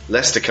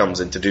 Lester comes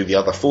in to do the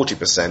other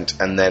 40%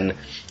 and then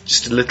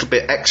just a little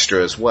bit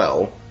extra as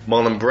well.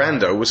 Marlon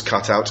Brando was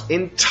cut out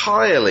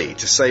entirely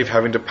to save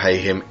having to pay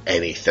him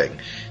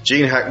anything.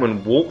 Gene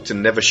Hackman walked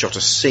and never shot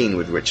a scene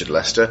with Richard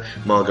Lester.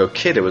 Margot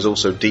Kidder was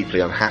also deeply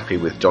unhappy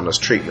with Donner's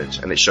treatment,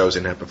 and it shows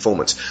in her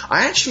performance.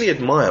 I actually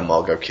admire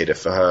Margot Kidder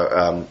for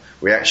her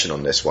reaction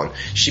on this one.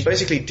 She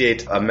basically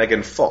did a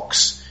Megan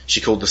Fox.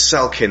 She called the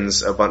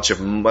Salkinds a bunch of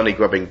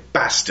money-grubbing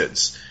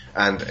bastards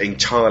and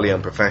entirely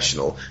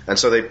unprofessional, and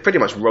so they pretty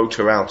much wrote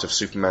her out of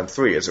Superman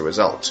 3 as a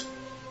result.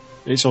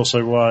 It's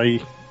also why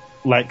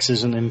Lex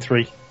isn't in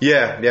 3.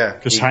 Yeah.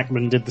 Because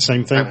Hackman did the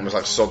same thing. Hackman was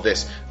like, sod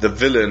this. The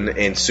villain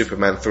in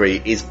Superman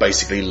 3 is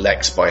basically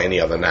Lex by any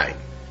other name.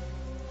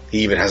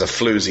 He even has a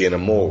floozy and a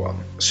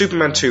moron.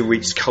 Superman 2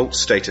 reached cult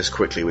status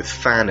quickly with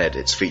fan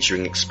edits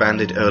featuring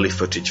expanded early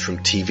footage from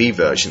TV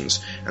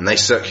versions, and they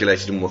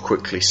circulated and were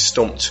quickly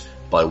stomped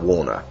by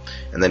Warner.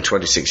 And then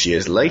 26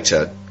 years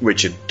later,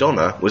 Richard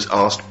Donner was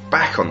asked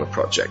back on the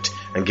project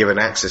and given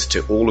access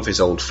to all of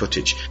his old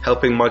footage,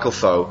 helping Michael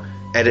Thaw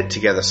edit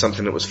together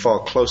something that was far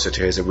closer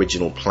to his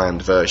original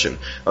planned version.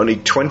 Only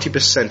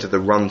 20% of the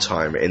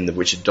runtime in the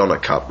Richard Donner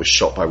cut was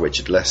shot by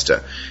Richard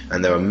Lester,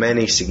 and there are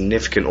many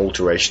significant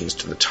alterations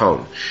to the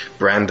tone.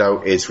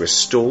 Brando is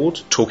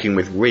restored, talking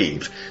with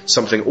Reeve,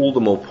 something all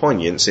the more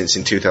poignant since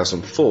in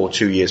 2004,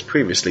 2 years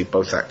previously,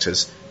 both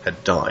actors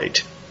had died.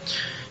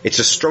 It's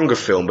a stronger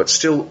film, but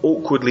still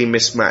awkwardly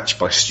mismatched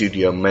by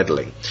studio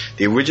meddling.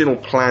 The original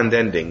planned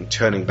ending,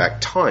 Turning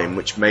Back Time,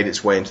 which made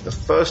its way into the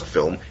first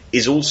film,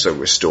 is also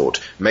restored,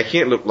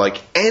 making it look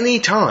like any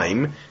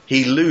time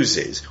he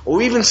loses,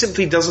 or even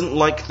simply doesn't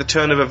like the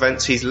turn of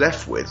events he's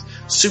left with,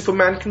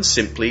 Superman can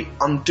simply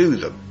undo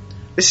them.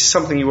 This is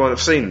something you won't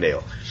have seen,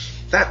 Neil.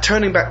 That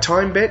Turning Back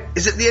Time bit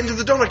is at the end of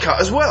the Donner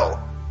cut as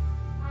well.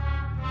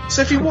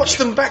 So if you watch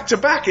them back to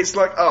back, it's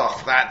like,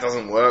 oh, that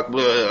doesn't work.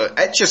 Blah.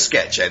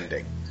 Etch-a-sketch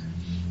ending.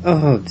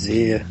 Oh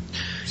dear.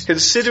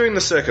 Considering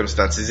the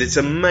circumstances, it's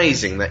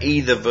amazing that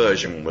either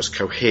version was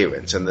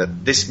coherent and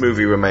that this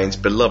movie remains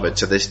beloved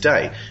to this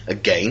day.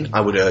 Again,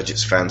 I would urge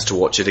its fans to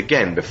watch it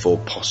again before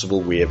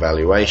possible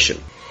re-evaluation.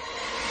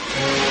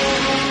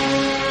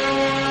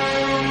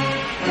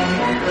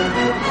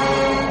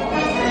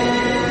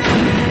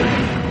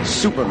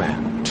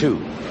 Superman 2.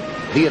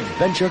 The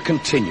adventure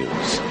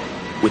continues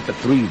with the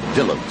 3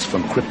 villains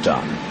from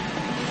Krypton.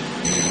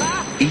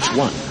 Each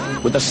one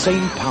with the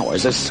same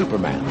powers as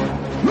Superman.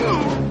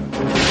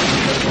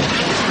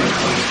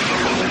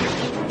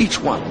 Each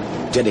one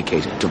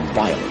dedicated to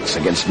violence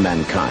against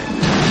mankind.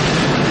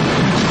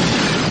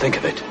 Think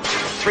of it.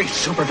 3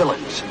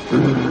 supervillains.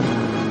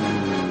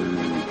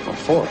 Or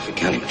 4 if you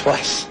count them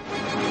twice.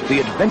 The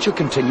adventure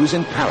continues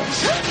in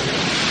Paris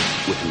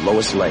with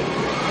Lois Lane.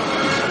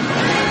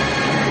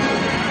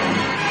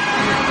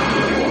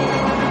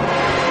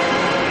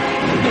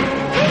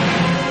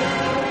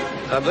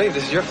 I believe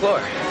this is your floor.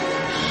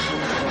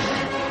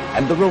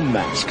 And the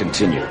romance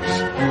continues.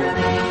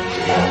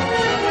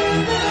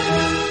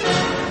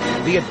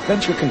 The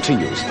adventure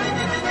continues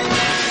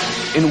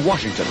in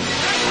Washington.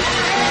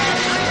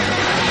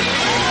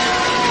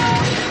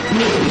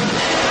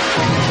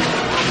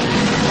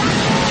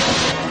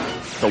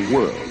 The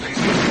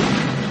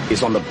world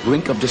is on the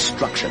brink of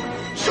destruction.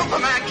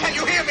 Superman, can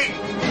you hear me?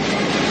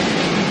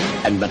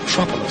 And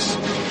Metropolis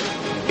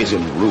is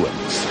in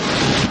ruins.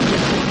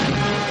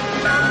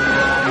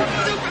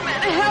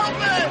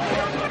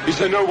 Is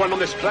there no one on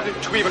this planet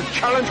to even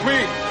challenge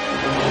me?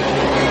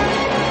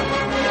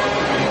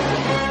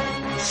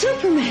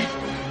 Superman!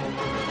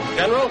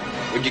 General,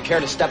 would you care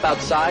to step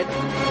outside?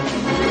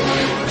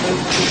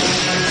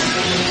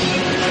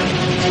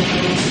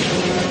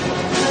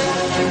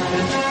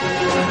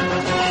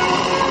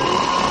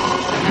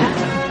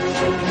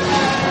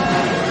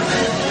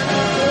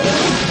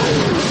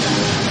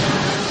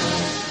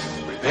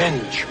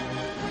 Revenge.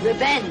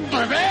 Revenge.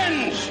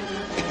 Revenge!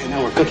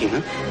 Now we're cooking,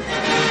 huh?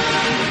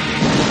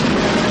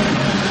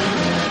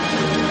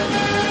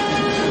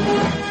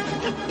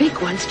 The big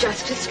one's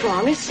just as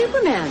strong as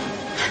Superman.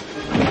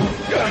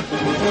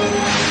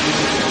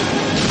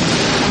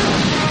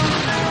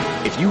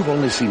 If you've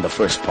only seen the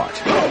first part,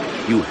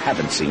 you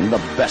haven't seen the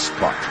best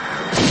part.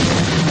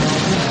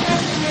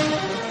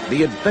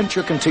 The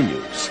adventure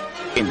continues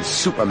in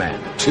Superman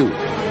 2.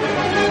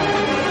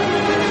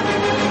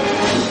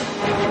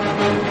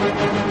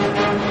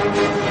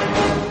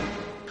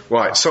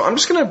 Right, so I'm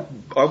just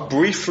I'll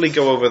briefly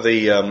go over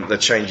the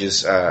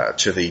changes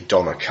to the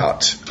Donner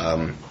cut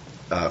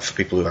for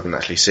people who haven't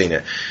actually seen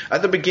it.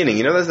 At the beginning,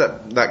 you know, there's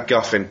that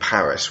guff in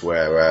Paris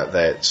where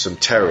there's some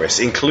terrorists,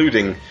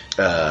 including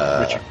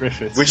Richard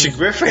Griffiths. Richard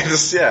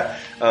Griffiths, yeah,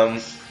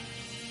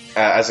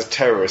 as a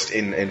terrorist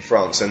in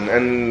France,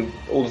 and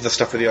all of the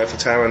stuff with the Eiffel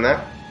Tower and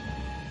that.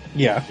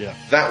 Yeah.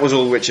 That was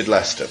all Richard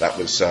Lester. That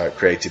was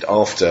created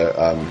after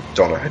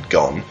Donner had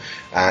gone.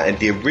 And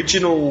the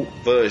original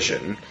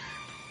version,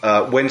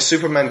 when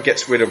Superman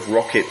gets rid of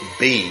Rocket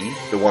B,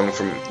 the one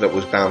that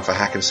was bound for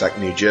Hackensack,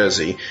 New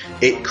Jersey,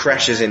 it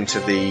crashes into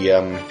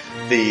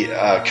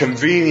the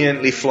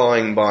conveniently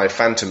flying by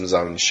Phantom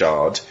Zone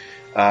shard,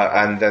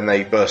 and then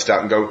they burst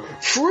out and go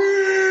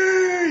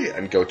free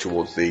and go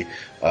towards the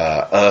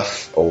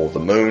Earth or the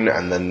Moon,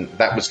 and then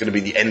that was going to be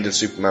the end of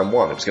Superman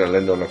 1. It was going to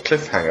end on a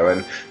cliffhanger,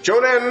 and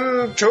tune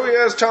in 2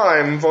 years'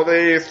 time for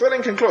the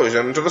thrilling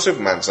conclusion to the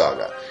Superman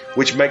saga,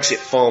 which makes it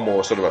far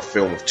more sort of a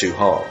film of two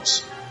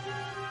halves.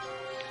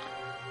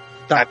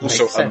 That and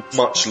also makes sense. a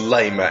much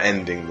lamer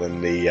ending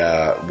than the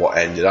what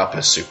ended up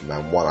as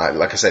Superman 1.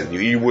 Like I said,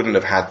 you wouldn't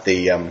have had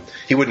he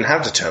wouldn't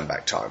have to turn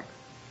back time,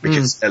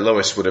 because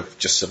Lois would have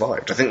just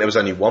survived. I think there was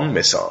only one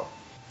missile.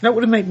 That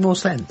would have made more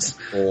sense.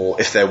 Or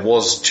if there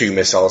was two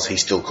missiles, he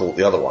still caught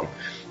the other one.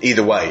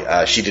 Either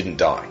way, she didn't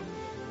die.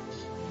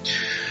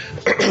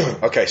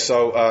 Okay,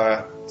 so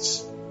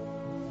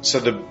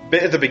the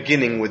bit at the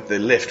beginning with the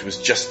lift was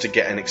just to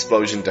get an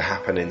explosion to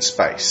happen in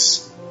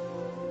space.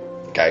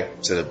 Okay,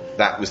 so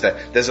that was there.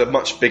 There's a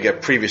much bigger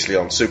previously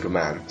on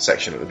Superman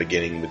section at the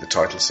beginning with the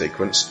title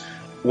sequence.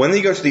 When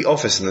they go to the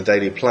office in the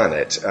Daily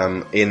Planet,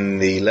 in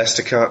the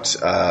Lester cut,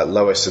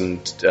 Lois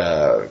and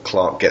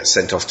Clark get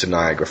sent off to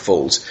Niagara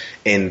Falls.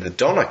 In the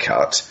Donner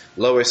cut,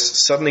 Lois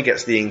suddenly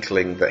gets the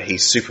inkling that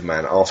he's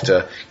Superman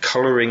after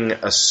colouring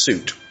a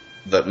suit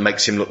that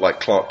makes him look like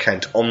Clark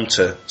Kent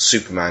onto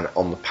Superman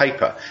on the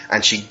paper.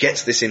 And she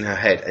gets this in her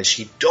head, and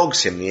she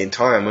dogs him the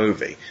entire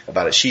movie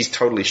about it. She's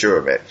totally sure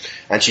of it.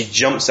 And she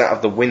jumps out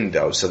of the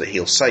window so that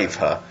he'll save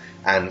her,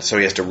 and so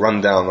he has to run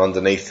down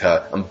underneath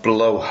her and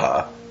blow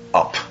her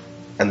up,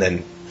 and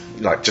then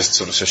just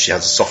sort of so she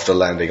has a softer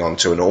landing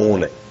onto an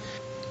awning.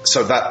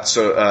 So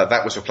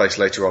that was replaced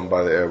later on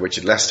by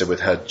Richard Lester with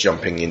her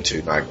jumping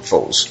into Niagara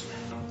Falls.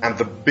 And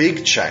the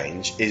big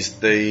change is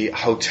the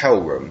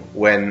hotel room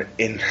when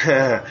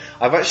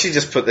I've actually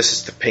just put this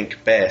as the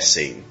pink bear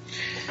scene.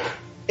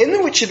 In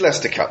the Richard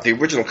Lester cut, the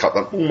original cut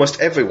that almost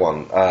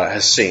everyone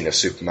has seen of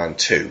Superman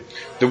 2,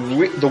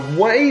 the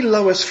way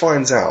Lois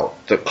finds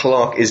out that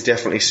Clark is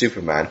definitely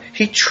Superman,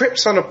 he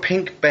trips on a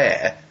pink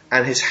bear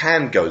and his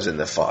hand goes in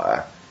the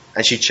fire,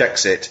 and she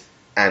checks it,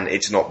 and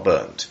it's not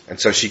burned. And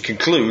so she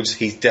concludes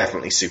he's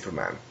definitely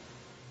Superman.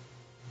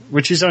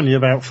 Which is only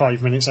about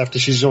 5 minutes after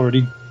she's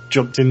already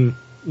jumped in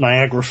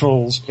Niagara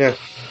Falls. Yeah.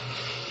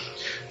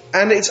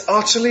 And it's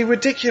utterly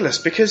ridiculous,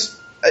 because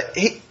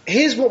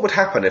here's what would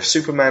happen if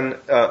Superman,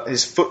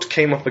 his foot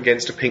came up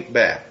against a pink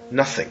bear.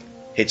 Nothing.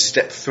 He'd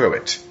step through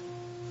it.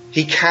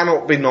 He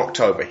cannot be knocked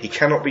over. He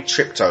cannot be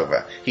tripped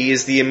over. He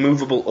is the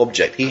immovable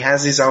object. He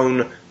has his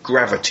own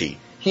gravity.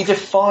 He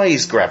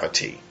defies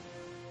gravity.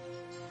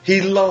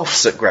 He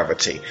laughs at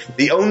gravity.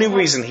 The only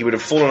reason he would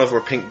have fallen over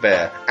a pink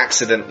bear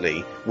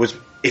accidentally was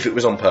if it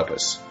was on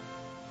purpose.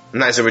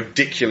 And that is a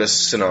ridiculous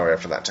scenario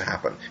for that to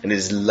happen. And it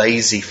is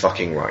lazy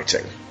fucking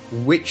writing.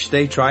 Which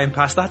they try and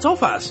pass that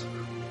off as.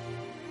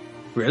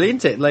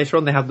 Brilliant. Later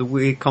on they have the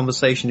weird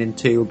conversation in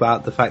 2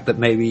 about the fact that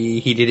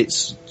maybe he did it,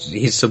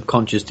 his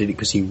subconscious did it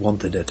because he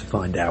wanted her to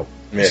find out.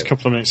 Yeah. It's a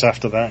couple of minutes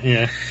after that,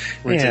 yeah.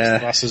 Where he takes the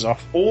glasses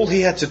off. All he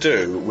had to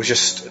do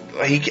was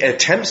he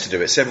attempts to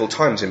do it several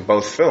times in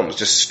both films,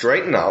 just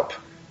straighten up,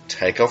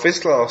 take off his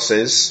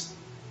glasses,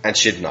 and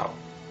she'd know.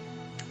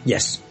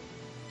 Yes.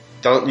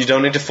 You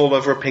don't need to fall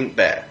over a pink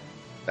bear.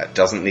 That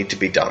doesn't need to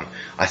be done.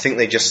 I think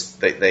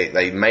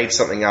they made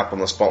something up on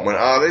the spot and went,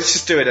 let's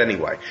just do it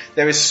anyway.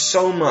 There is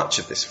so much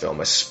of this film,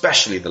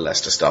 especially the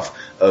Lester stuff,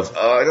 of, it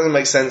doesn't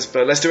make sense,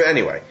 but let's do it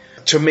anyway.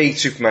 To me,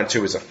 Superman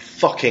 2 is a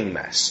fucking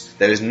mess.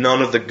 There is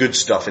none of the good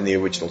stuff in the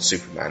original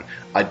Superman.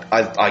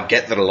 I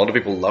get that a lot of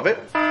people love it.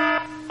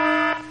 Hang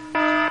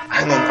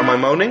on, am I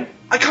moaning?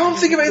 I can't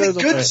think of anything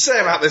good to say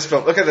about this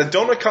film. Okay, the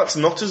Donner cut's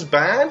not as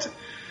bad.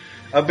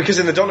 Because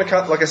in the Donner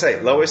cut, like I say,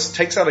 Lois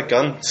takes out a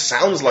gun,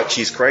 sounds like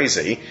she's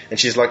crazy, and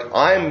she's like,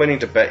 I am willing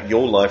to bet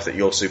your life that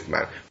you're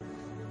Superman.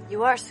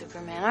 You are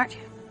Superman, aren't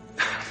you?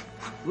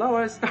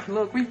 Lois,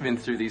 look, we've been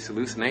through these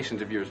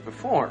hallucinations of yours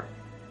before.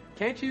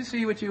 Can't you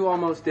see what you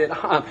almost did?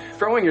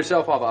 Throwing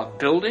yourself off a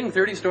building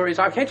 30 stories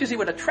high. Can't you see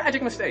what a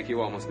tragic mistake you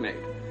almost made?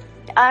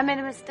 I made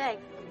a mistake.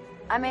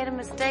 I made a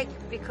mistake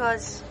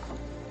because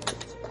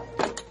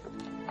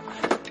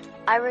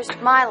I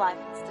risked my life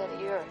instead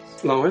of yours.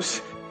 yours.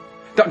 Lois,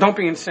 don't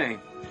be insane.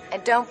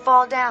 And don't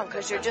fall down,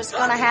 because you're just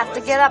going to have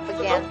to get up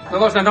again. No,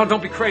 Lois, now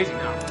don't be crazy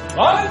now.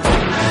 Lois!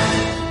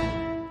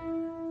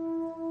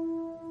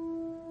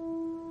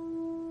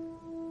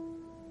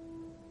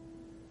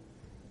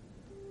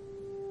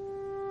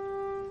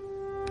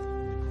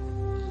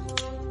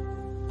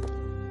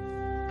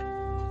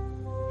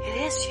 It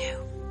is you.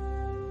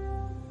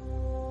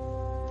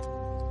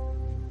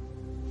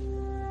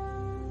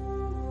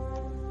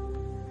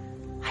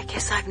 I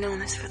guess I've known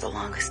this for the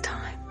longest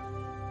time.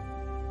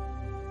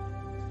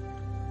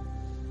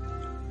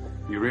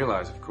 You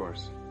realize, of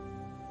course,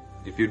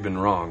 if you'd been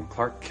wrong,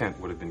 Clark Kent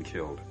would have been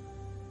killed.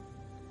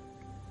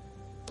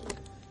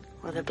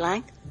 Were they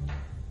blank?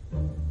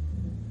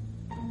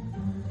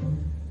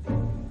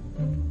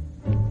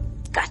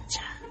 Gotcha.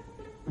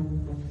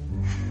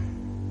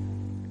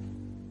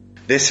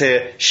 This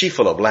here, she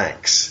full of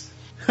blanks.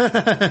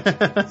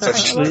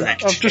 Actually,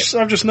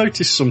 I've just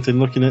noticed something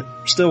looking at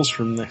stills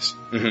from this.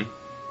 Mm-hmm.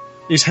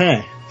 His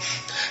hair.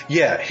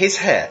 Yeah, his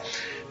hair.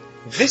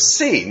 This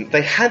scene,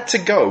 they had to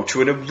go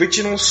to an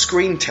original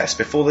screen test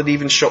before they'd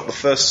even shot the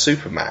first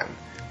Superman.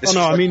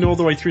 I mean all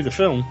the way through the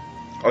film.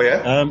 Oh,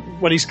 yeah?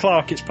 When he's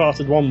Clark, it's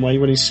parted one way.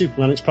 When he's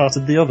Superman, it's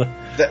parted the other.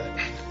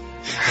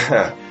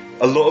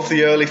 A lot of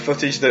the early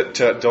footage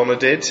that Donna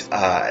did,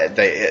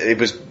 it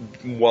was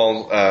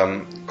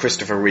while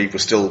Christopher Reeve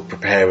was still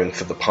preparing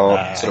for the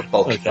part, sort of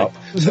bulking up.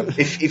 So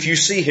if you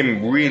see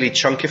him really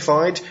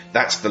chunkified,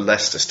 that's the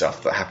Lester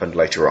stuff that happened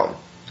later on.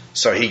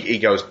 So he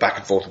goes back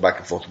and forth and back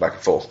and forth and back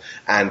and forth.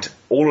 And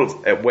all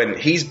of when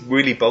he's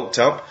really bulked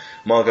up,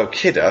 Margot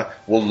Kidder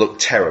will look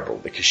terrible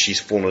because she's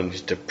fallen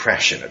into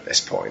depression at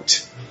this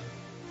point.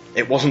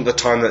 It wasn't the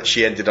time that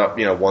she ended up,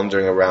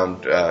 wandering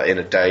around in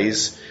a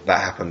daze.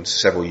 That happened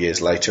several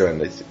years later,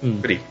 and it's a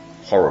pretty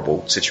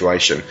horrible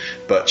situation.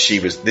 But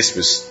this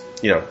was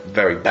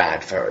very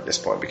bad for her at this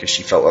point because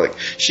she felt like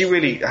she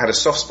really had a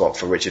soft spot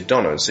for Richard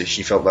Donner, and so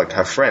she felt like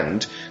her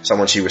friend,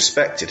 someone she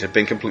respected, had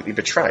been completely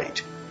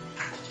betrayed.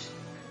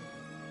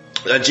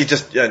 And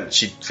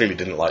she clearly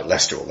didn't like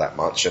Lester all that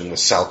much, and the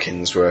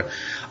Salkins were,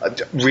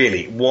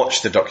 really,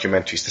 watch the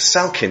documentaries. The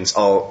Salkins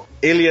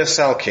Ilya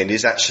Salkin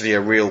is actually a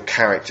real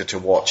character to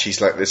watch. He's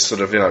like this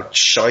sort of,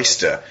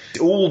 shyster.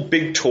 All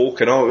big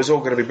talk and, it was all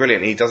going to be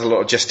brilliant. He does a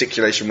lot of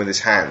gesticulation with his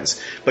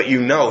hands. But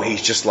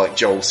he's just like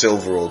Joel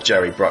Silver or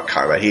Jerry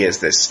Bruckheimer. He is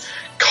this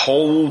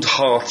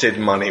cold-hearted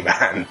money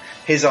man.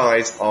 His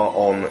eyes are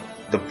on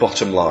the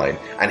bottom line,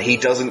 and he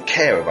doesn't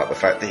care about the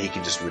fact that he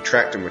can just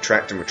retract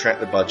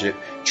the budget,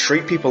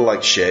 treat people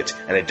like shit,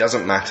 and it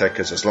doesn't matter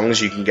because as long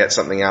as you can get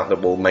something out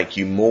that will make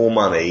you more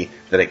money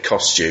than it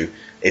costs you,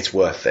 it's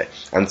worth it.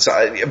 And so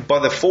by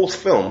the fourth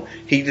film,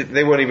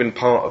 they weren't even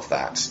part of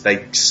that.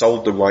 They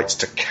sold the rights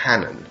to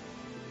Cannon,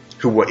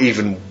 who were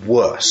even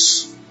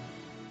worse.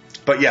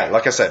 But yeah,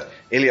 like I said,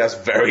 Ilya's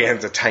very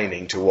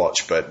entertaining to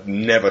watch, but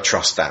never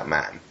trust that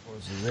man.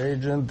 His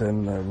agent,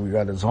 and we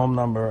got his home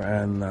number,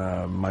 and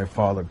my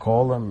father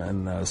called him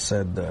and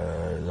said,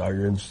 are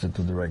you interested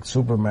to direct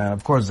Superman?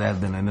 Of course, there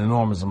had been an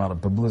enormous amount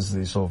of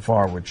publicity so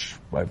far, which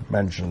I've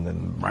mentioned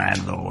in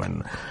Brando,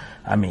 and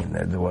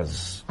it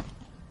was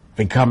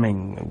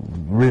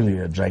becoming really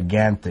a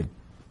gigantic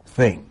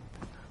thing,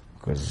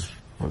 because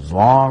it was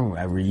long.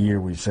 Every year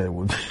we said it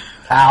would be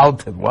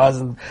out, it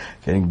wasn't,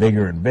 getting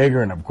bigger and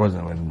bigger, and of course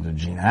it went into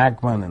Gene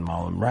Hackman and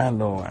Marlon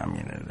Brando.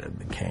 it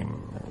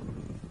became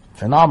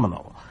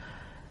phenomenal.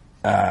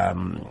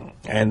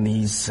 And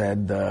he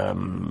said, I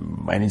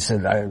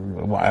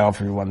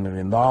offer you $1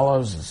 million.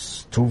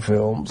 It's 2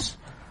 films,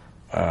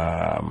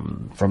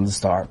 from the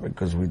start,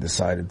 because we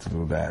decided to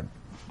do that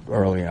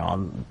early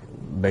on,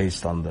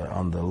 based on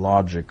the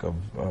logic of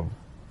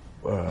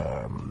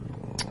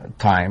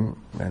time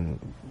and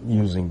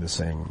using the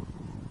same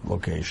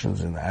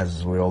locations. And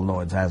as we all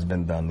know, it has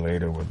been done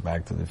later with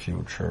Back to the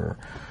Future,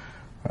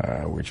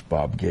 which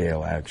Bob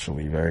Gale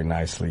actually very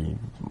nicely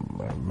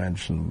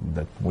mentioned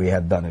that we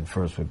had done it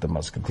first with the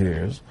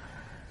Musketeers.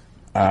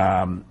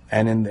 And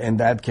in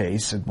that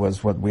case, it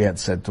was what we had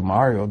said to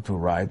Mario to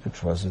write,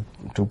 which was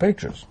 2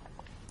 pictures.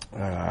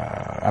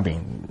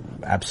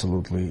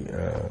 Absolutely,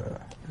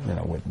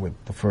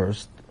 with the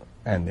first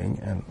ending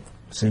and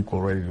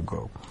sequel ready to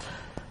go.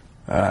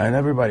 And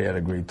everybody had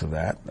agreed to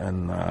that.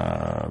 And,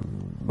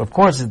 of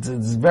course,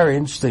 it's very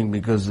interesting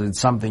because it's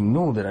something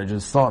new that I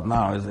just thought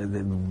now. Is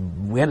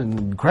we had an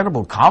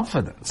incredible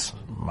confidence,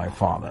 my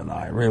father and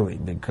I, really,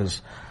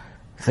 because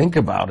think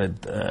about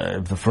it,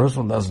 if the first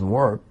one doesn't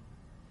work,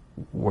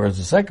 where's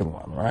the second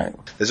one, right?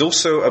 There's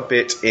also a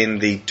bit in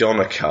the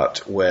Donner cut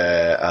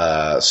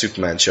where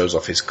Superman shows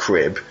off his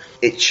crib.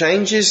 It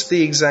changes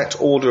the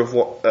exact order of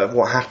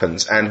what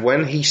happens, and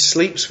when he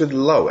sleeps with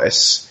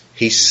Lois,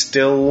 he's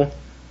still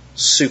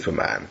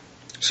Superman.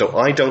 So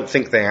I don't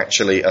think they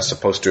actually are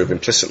supposed to have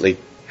implicitly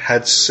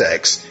had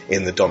sex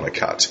in the Donner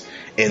cut.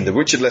 In the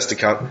Richard Lester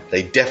cut,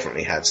 they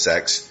definitely had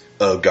sex,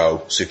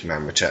 ergo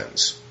Superman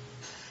Returns.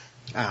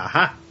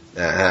 Aha.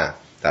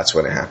 That's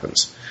when it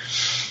happens.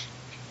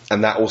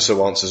 And that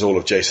also answers all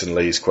of Jason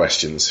Lee's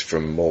questions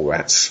from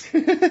Mallrats.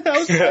 I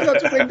was trying not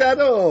to bring that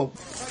up.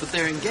 But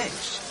they're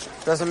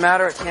engaged. Doesn't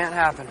matter, it can't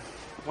happen.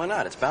 Why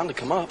not? It's bound to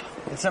come up.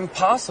 It's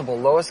impossible.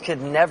 Lois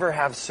could never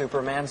have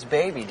Superman's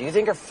baby. Do you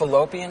think her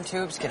fallopian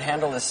tubes can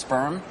handle his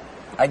sperm?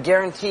 I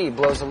guarantee he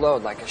blows a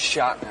load like a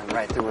shotgun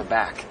right through her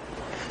back.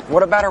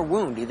 What about her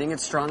womb? Do you think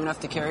it's strong enough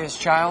to carry his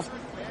child?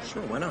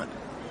 Sure, why not?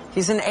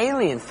 He's an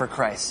alien, for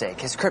Christ's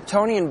sake. His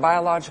Kryptonian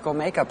biological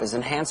makeup is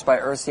enhanced by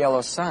Earth's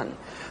yellow sun.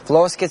 If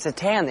Lois gets a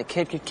tan, the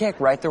kid could kick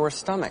right through her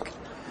stomach.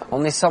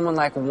 Only someone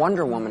like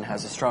Wonder Woman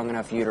has a strong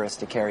enough uterus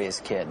to carry his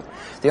kid.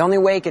 The only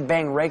way he could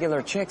bang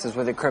regular chicks is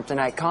with a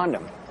kryptonite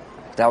condom.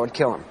 That would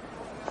kill him.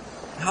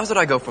 How did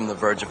I go from the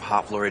verge of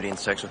hot Floridian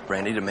sex with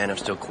Brandy to man of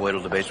steel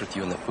coital debates with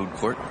you in the food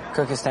court?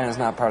 Kyrgyzstan is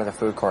not part of the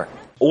food court.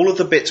 All of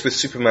the bits with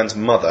Superman's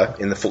mother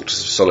in the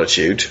Fortress of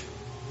Solitude,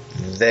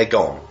 they're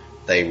gone.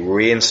 They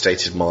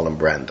reinstated Marlon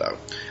Brando.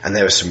 And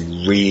there are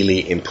some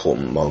really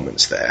important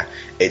moments there.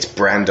 It's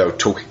Brando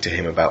talking to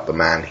him about the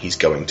man he's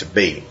going to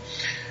be.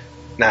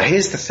 Now,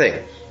 here's the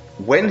thing.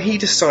 When he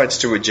decides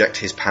to reject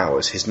his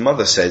powers, his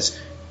mother says,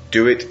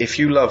 do it if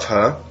you love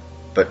her,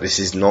 but this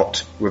is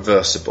not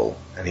reversible.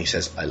 And he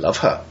says, I love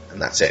her. And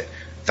that's it.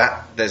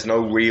 There's no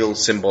real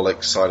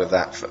symbolic side of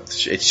that.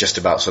 It's just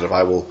about sort of,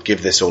 I will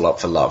give this all up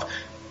for love.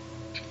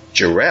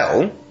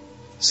 Jor-El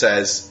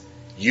says,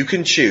 you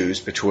can choose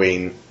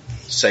between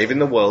saving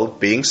the world,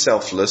 being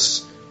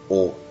selfless,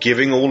 or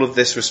giving all of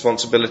this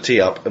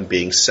responsibility up and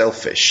being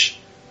selfish.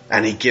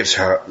 And he gives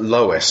her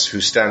Lois,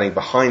 who's standing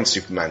behind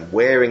Superman,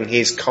 wearing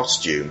his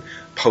costume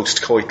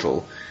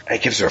post-coital, and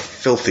he gives her a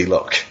filthy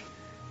look.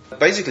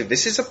 Basically,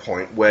 this is a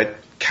point where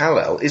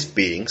Kal-El is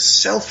being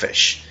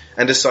selfish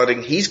and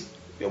deciding when's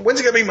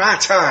it going to be my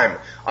time?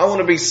 I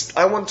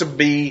want to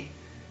be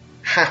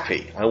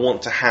happy. I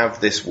want to have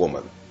this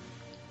woman.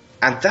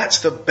 And that's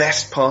the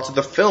best part of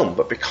the film.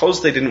 But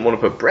because they didn't want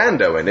to put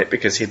Brando in it,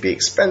 because he'd be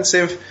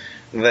expensive,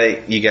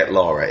 you get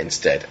Lara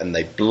instead, and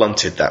they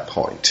blunted that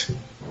point.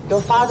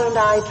 Your father and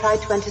I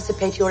tried to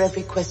anticipate your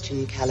every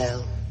question,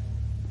 Kal-El.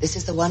 This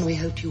is the one we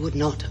hoped you would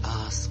not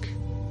ask.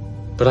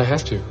 But I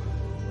have to.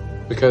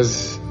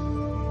 Because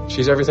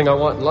she's everything I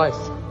want in life.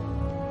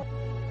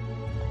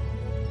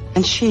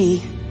 And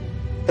she,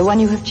 the one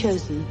you have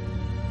chosen,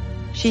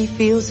 she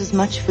feels as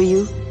much for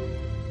you?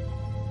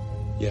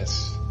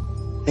 Yes.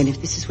 Then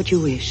if this is what you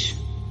wish,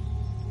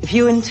 if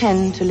you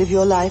intend to live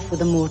your life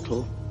with a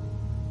mortal,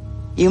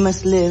 you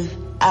must live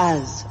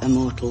as a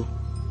mortal.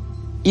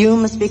 You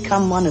must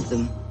become one of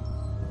them.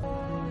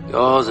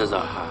 Yours is a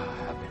high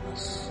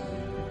happiness.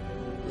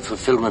 The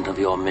fulfillment of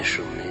your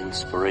mission, the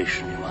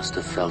inspiration you must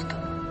have felt.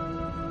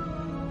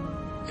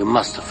 You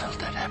must have felt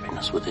that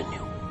happiness within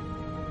you.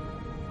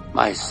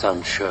 My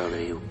son,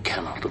 surely you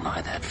cannot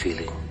deny that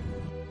feeling.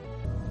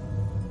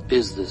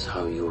 Is this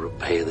how you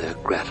repay their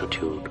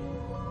gratitude?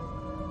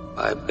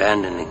 By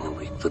abandoning the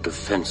weak, the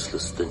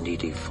defenseless, the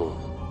needy for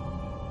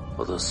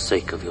the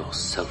sake of your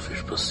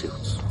selfish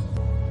pursuits.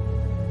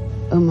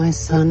 Oh, my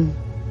son,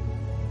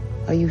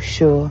 are you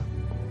sure?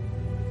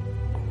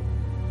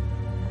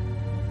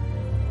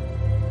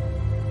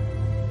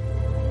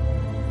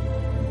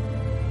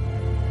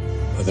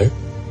 Mother,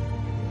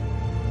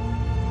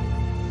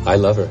 I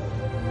love her.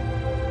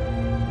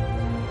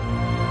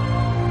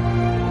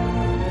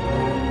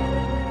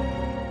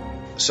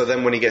 So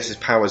then when he gets his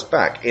powers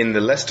back, in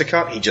the Lester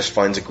cut, he just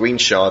finds a green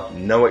shard,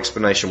 no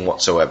explanation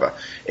whatsoever.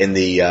 In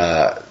the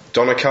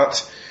Donner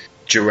cut,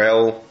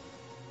 Jor-El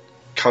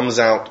comes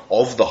out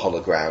of the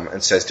hologram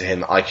and says to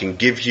him, I can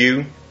give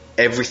you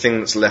everything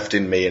that's left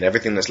in me and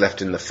everything that's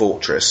left in the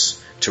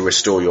fortress to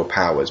restore your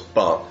powers,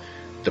 but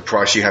the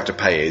price you have to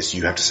pay is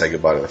you have to say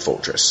goodbye to the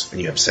fortress and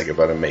you have to say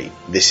goodbye to me.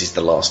 This is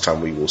the last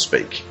time we will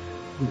speak.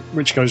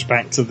 Which goes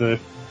back to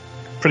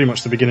pretty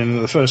much the beginning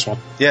of the first one.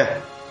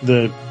 Yeah.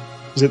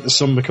 Is it the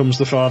son becomes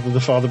the father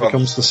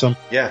becomes the son?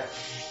 Yeah.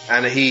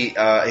 And he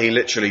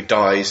literally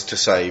dies to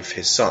save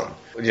his son.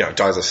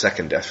 Dies a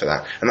second death for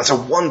that. And that's a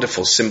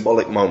wonderful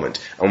symbolic moment.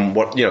 And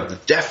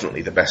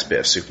definitely the best bit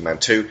of Superman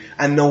 2.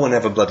 And no one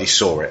ever bloody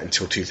saw it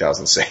until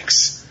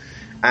 2006.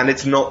 And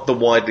it's not the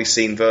widely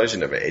seen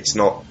version of it. It's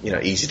not,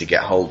 easy to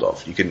get hold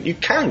of. You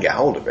can get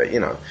hold of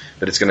it,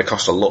 but it's going to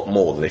cost a lot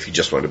more than if you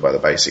just wanted to buy the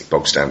basic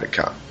bog standard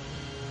cut.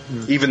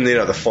 Even the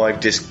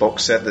 5-disc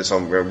box set that's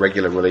on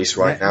regular release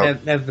right now.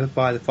 Never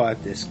buy the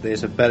 5-disc.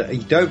 There's a better.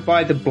 You don't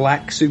buy the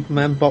black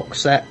Superman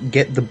box set.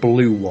 Get the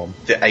blue one.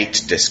 The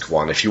 8-disc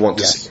one. If you want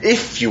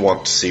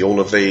to, see all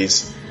of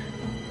these,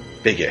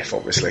 big if,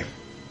 obviously.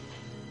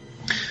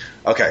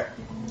 Okay.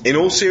 In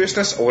all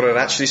seriousness, what I'd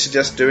actually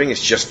suggest doing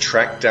is just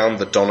track down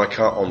the Donner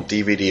cut on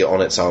DVD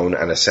on its own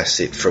and assess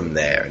it from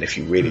there. And if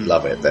you really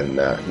love it, then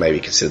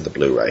maybe consider the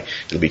Blu-ray.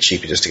 It'll be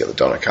cheaper just to get the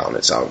Donner cut on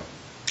its own.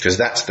 Because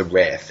that's the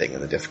rare thing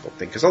and the difficult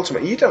thing. Because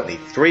ultimately, you don't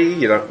need 3,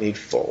 you don't need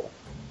 4.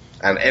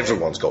 And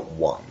everyone's got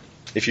 1.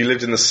 If you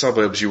lived in the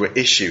suburbs, you were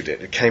issued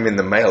it. It came in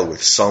the mail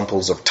with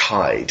samples of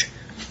Tide.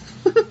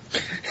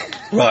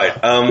 Right.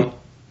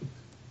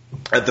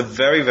 At the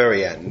very,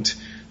 very end,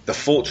 the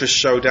Fortress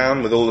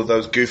showdown with all of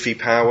those goofy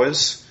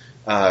powers,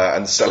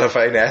 and the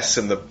cellophane S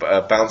and the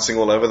bouncing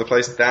all over the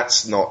place,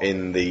 that's not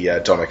in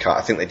the Donna cut.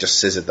 I think they just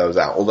scissored those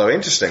out. Although,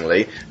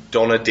 interestingly,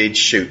 Donna did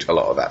shoot a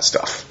lot of that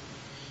stuff.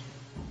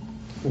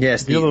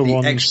 Yes,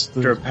 the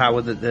extra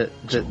power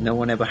that no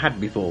one ever had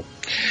before.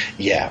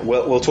 Yeah,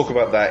 we'll talk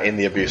about that in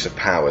the abuse of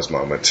powers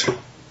moment.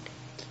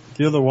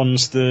 The other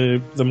one's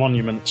the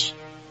monuments.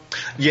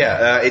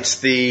 Yeah,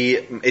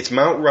 it's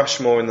Mount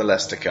Rushmore in the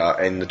Lester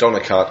cut. In the Donna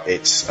cut,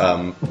 it's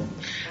the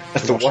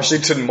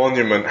Washington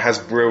Monument has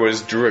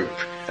Brewer's Droop.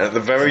 And at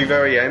the very,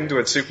 very end,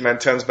 when Superman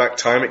turns back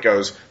time, it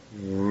goes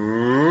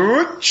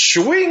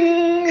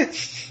swing.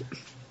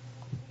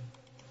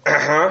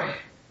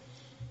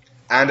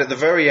 And at the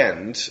very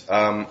end,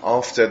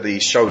 after the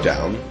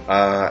showdown,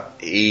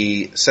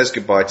 he says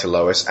goodbye to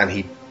Lois and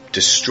he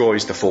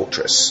destroys the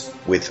fortress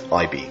with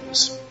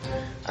I-beams.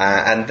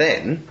 And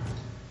then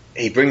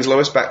he brings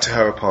Lois back to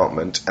her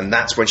apartment, and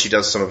that's when she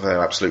does some of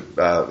her absolute,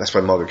 that's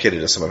when Margot Kidder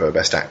does some of her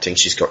best acting.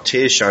 She's got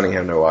tears shining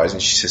in her eyes,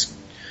 and she says,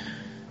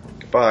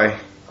 goodbye,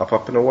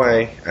 up and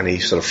away. And he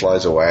sort of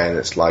flies away, and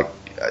it's like,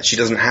 she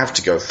doesn't have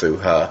to go through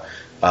her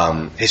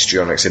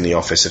histrionics in the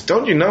office of,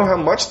 don't you know how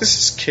much this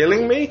is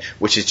killing me?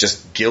 Which is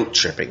just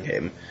guilt-tripping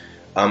him.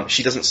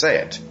 She doesn't say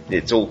it.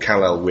 It's all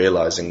Kal-El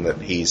realizing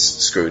that he's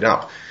screwed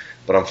up.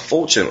 But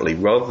unfortunately,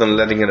 rather than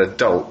letting an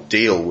adult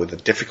deal with a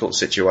difficult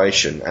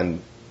situation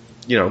and,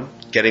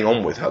 getting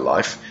on with her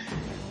life,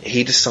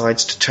 he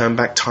decides to turn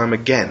back time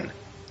again.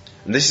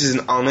 And this is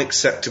an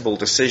unacceptable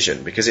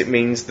decision because it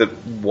means that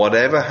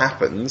whatever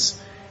happens,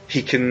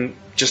 he can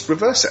just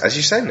reverse it. As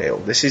you say, Neil,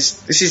 this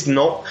is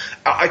not...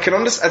 I can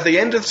understand, at the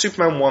end of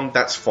Superman 1,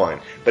 that's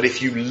fine. But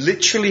if you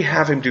literally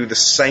have him do the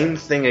same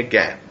thing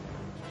again...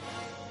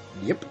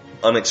 Yep.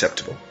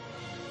 Unacceptable.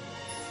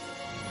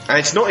 And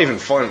it's not even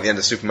fine at the end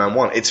of Superman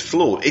 1. It's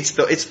flawed. It's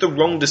the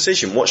wrong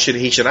decision. What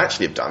he should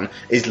actually have done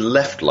is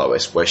left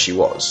Lois where she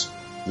was,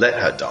 let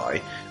her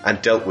die,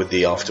 and dealt with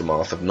the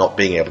aftermath of not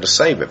being able to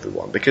save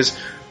everyone. Because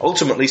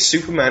ultimately,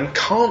 Superman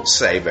can't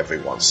save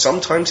everyone.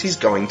 Sometimes he's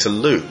going to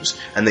lose,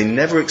 and they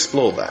never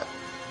explore that.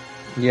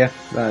 Yeah,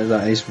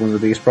 that is one of the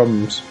biggest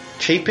problems.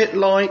 Keep it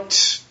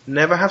light.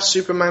 Never have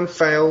Superman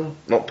fail.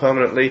 Not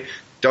permanently.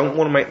 Don't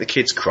want to make the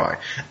kids cry.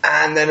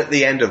 And then at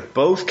the end of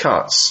both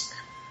cuts...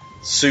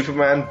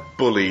 Superman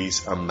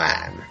bullies a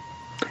man.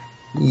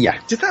 Yeah.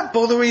 Did that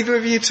bother either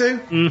of you two?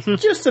 Mm-hmm.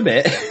 Just a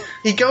bit.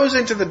 He goes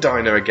into the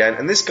diner again,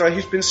 and this guy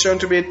who's been shown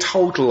to be a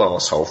total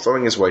asshole,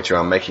 throwing his weight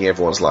around, making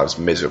everyone's lives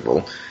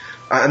miserable.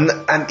 And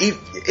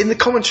in the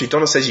commentary,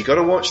 Donna says, you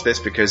gotta watch this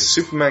because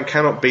Superman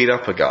cannot beat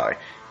up a guy.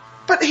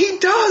 But he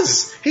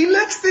does! He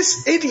lets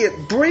this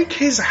idiot break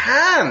his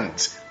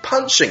hand,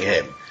 punching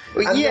him.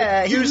 Well,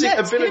 yeah,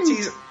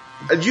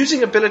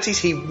 using abilities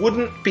he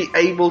wouldn't be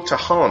able to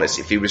harness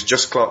if he was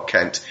just Clark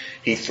Kent,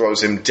 he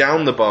throws him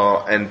down the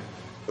bar and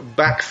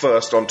back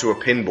first onto a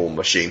pinball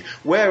machine,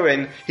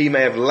 wherein he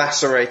may have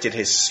lacerated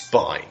his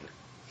spine.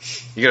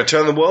 You going to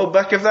turn the world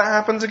back if that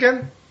happens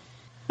again?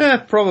 Yeah,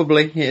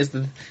 probably. It is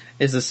the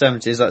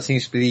 70s. That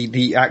seems to be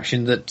the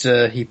action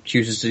that he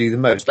chooses to do the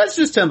most. Let's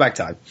just turn back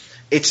time.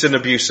 It's an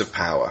abuse of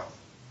power.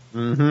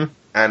 Mm-hmm.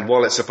 And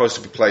while it's supposed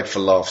to be played for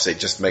laughs, it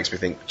just makes me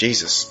think,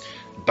 Jesus,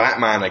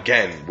 Batman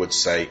again would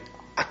say,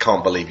 I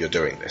can't believe you're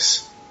doing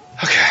this.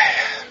 Okay,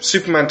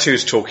 Superman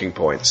 2's talking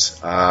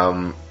points.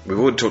 We've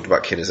already talked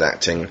about Kidder's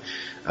acting.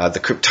 The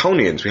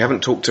Kryptonians, we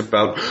haven't talked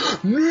about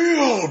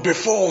Kneel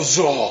before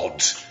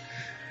Zod.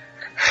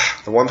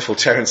 The wonderful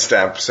Terence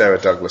Stamp, Sarah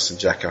Douglas and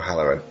Jack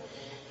O'Halloran.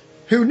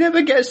 Who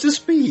never gets to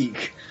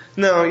speak.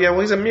 No, yeah,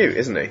 well he's a mute,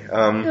 isn't he?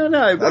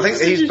 No, but I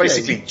think he's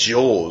basically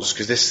Jaws,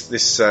 because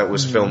this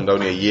was filmed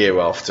only a year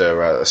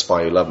after A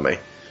Spy Who Loved Me.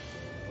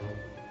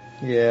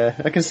 Yeah,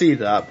 I can see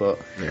that, but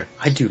yeah.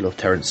 I do love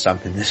Terence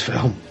Stamp in this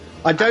film.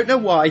 I don't know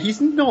why, he's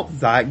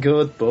not that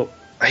good, but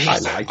I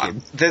like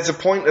him. There's a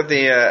point at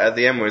the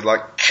end where he's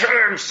like, kill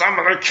him,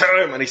 somebody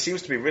kill him, and he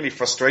seems to be really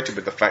frustrated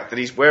with the fact that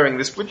he's wearing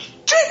this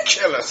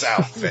ridiculous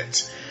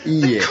outfit.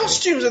 The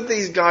costumes of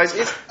these guys,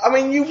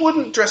 you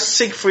wouldn't dress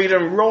Siegfried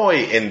and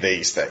Roy in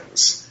these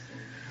things.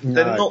 No.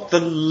 They're not the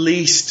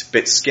least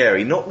bit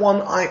scary, not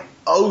one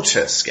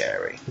iota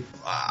scary.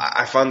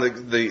 I found the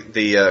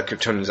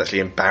Kryptonians actually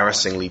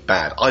embarrassingly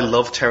bad. I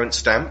love Terence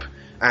Stamp,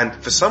 and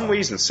for some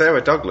reason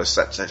Sarah Douglas,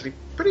 that's actually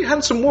a pretty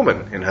handsome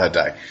woman in her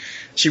day.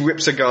 She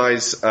rips an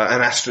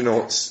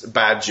astronaut's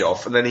badge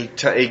off, and then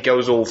he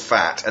goes all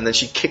fat, and then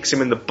she kicks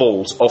him in the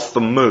balls off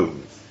the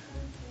moon.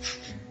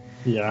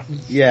 Yeah.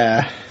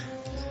 Yeah.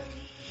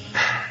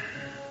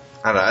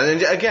 I don't know.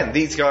 And again,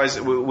 these guys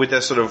with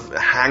their sort of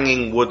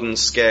hanging wooden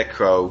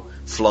scarecrow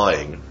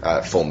flying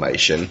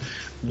formation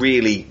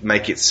really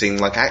make it seem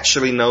like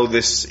actually no,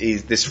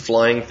 this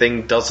flying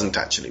thing doesn't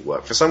actually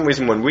work. For some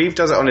reason, when Reeve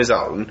does it on his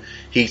own,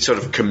 he sort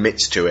of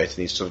commits to it, and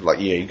he's sort of like,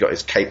 he got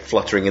his cape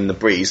fluttering in the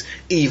breeze,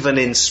 even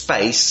in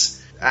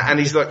space, and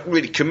he's like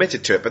really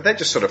committed to it. But they're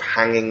just sort of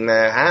hanging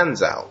their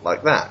hands out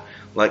like that,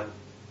 like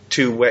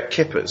 2 wet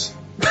kippers.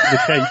 The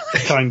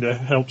cape kind of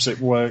helps it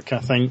work, I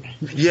think.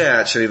 Yeah,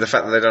 actually, the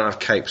fact that they don't have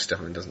capes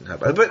definitely doesn't help.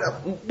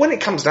 But when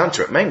it comes down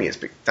to it, mainly it's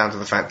down to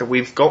the fact that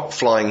we've got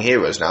flying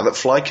heroes now that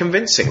fly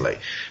convincingly.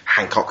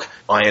 Hancock,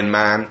 Iron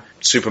Man,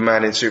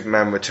 Superman in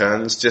Superman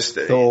Returns, just...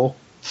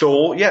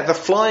 Thor, yeah, the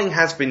flying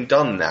has been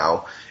done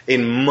now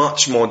in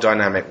much more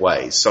dynamic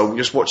ways. So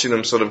just watching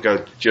them sort of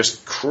go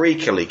just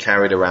creakily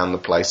carried around the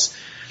place,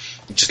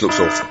 it just looks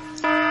awful.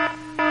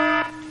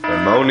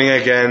 They're moaning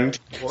again.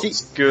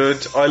 What's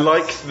good? I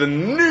like the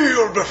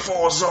kneel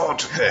before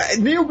Zod.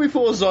 Kneel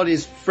before Zod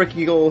is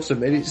freaking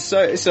awesome, and it's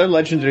so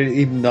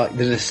legendary. Even like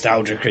the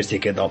nostalgia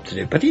critic adopted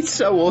it, but it's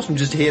so awesome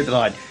just to hear the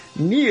line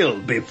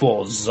 "Kneel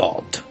before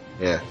Zod."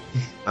 Yeah,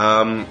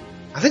 I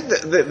think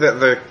that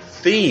the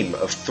theme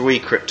of 3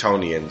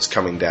 Kryptonians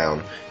coming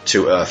down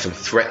to Earth and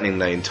threatening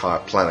the entire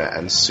planet,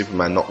 and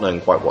Superman not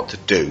knowing quite what to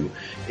do,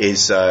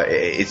 is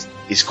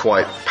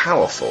quite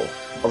powerful.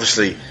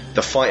 Obviously,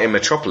 the fight in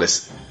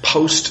Metropolis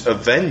post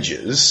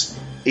Avengers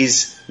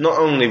is not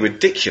only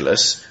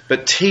ridiculous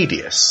but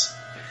tedious.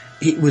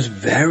 It was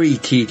very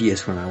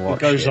tedious when I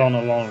watched it. It goes on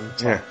a long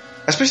time. Yeah.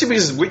 Especially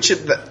because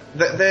Richard,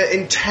 they're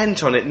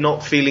intent on it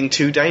not feeling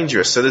too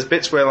dangerous. So there's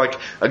bits where, like,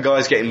 a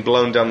guy's getting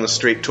blown down the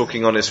street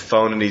talking on his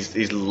phone and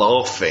he's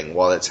laughing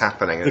while it's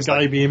happening. The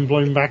guy being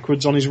blown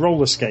backwards on his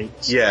roller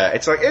skates. Yeah,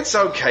 it's like, it's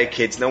okay,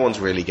 kids, no one's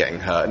really getting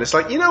hurt. And it's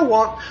like, you know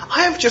what?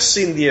 I have just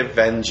seen the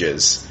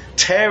Avengers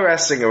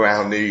tear-assing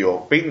around New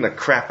York, beating the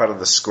crap out of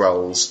the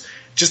Skrulls.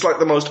 Just like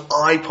the most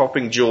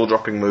eye-popping,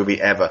 jaw-dropping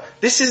movie ever.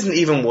 This isn't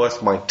even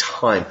worth my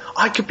time.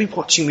 I could be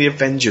watching the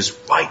Avengers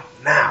right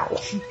now.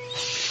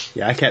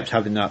 Yeah, I kept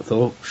having that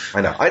thought.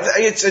 I know.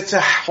 It's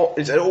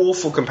an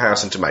awful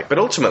comparison to make, but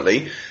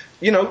ultimately,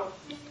 you know,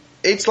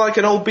 it's like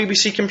an old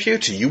BBC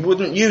computer. You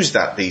wouldn't use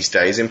that these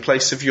days in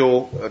place of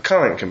your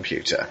current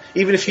computer,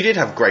 even if you did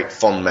have great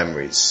fond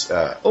memories.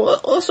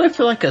 Also, I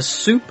feel like a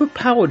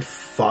super-powered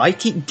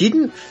fight. It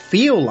didn't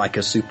feel like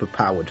a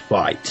super-powered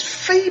fight. It's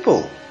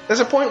feeble. There's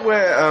a point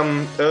where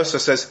Ursa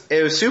says,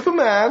 "It was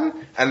Superman,"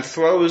 and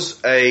throws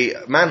a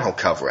manhole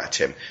cover at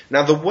him.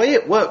 Now, the way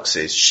it works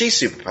is, she's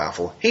super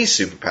powerful, he's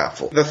super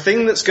powerful. The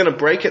thing that's going to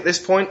break at this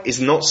point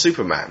is not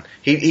Superman.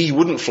 He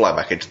wouldn't fly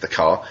back into the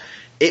car.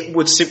 It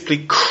would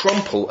simply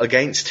crumple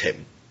against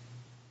him.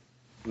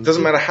 It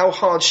doesn't matter how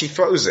hard she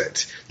throws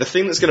it. The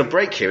thing that's going to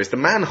break here is the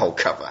manhole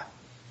cover.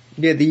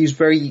 Yeah, they use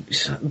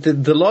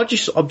the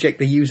largest object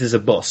they use is a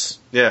bus.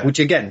 Yeah. Which,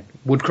 again,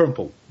 would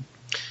crumple.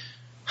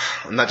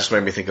 And that just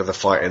made me think of the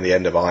fight in the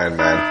end of Iron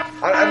Man.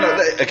 I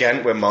know,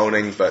 again, we're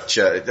moaning, but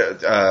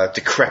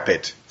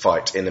decrepit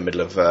fight in the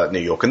middle of New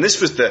York. And this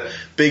was the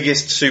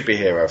biggest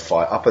superhero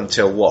fight up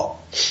until what?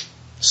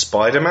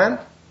 Spider-Man?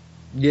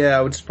 Yeah,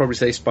 I would probably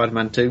say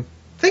Spider-Man 2.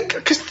 Think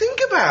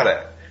about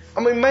it.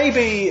 I mean,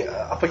 maybe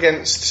up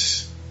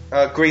against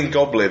Green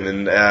Goblin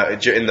in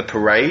the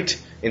parade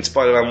in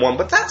Spider-Man 1,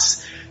 but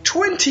that's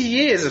 20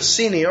 years of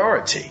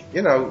seniority.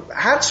 You know,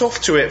 hats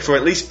off to it for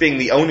at least being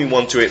the only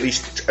one to at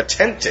least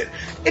attempt it.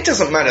 It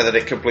doesn't matter that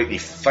it completely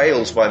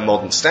fails by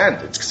modern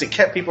standards, because it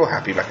kept people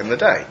happy back in the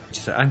day.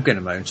 So I'm going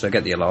to moan, so I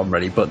get the alarm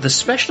ready, but the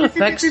special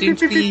effects seem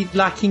to be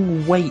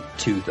lacking weight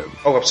to them.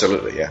 Oh,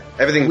 absolutely, yeah.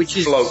 Everything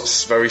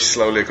floats very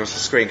slowly across the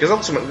screen, because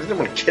ultimately they don't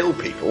want to kill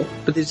people.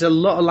 But there's a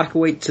lot of lack of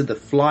weight to the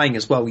flying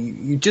as well.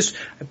 You just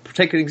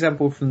take an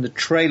example from the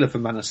trailer for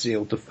Man of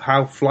Steel,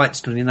 how flight's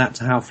done in that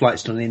to how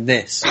flight's done in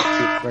this.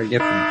 It's very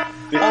different.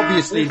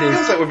 Obviously, it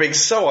feels like we're being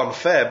so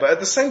unfair, but at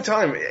the same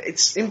time,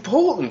 it's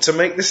important to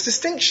make this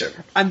distinction.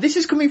 And this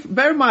is coming from,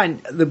 bear in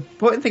mind, the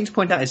important thing to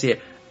point out is here,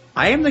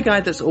 I am the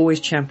guy that's always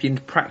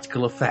championed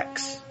practical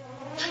effects.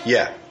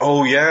 Yeah.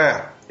 Oh,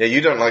 yeah. Yeah,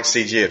 you don't like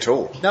CG at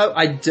all. No,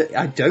 I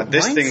don't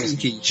this mind thing's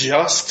CG.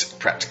 Just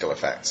practical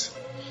effects.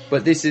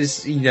 But this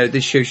is,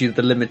 this shows you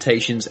the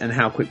limitations and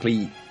how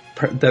quickly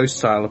those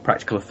style of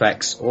practical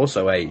effects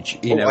also age.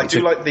 I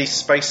do like the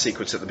space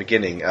sequence at the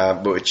beginning,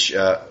 which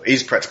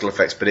is practical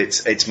effects, but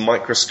it's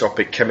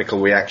microscopic chemical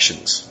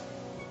reactions.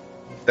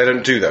 They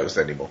don't do those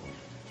anymore.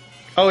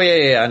 Oh,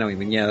 yeah, I know what you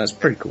mean. Yeah, that's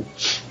pretty cool.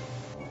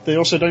 They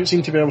also don't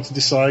seem to be able to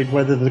decide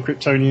whether the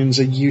Kryptonians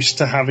are used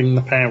to having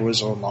the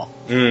powers or not.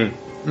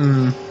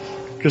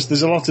 Because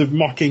there's a lot of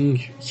mocking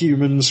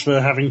humans for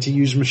having to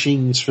use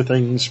machines for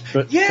things,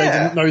 but they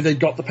didn't know they'd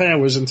got the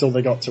powers until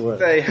they got to Earth.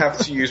 They have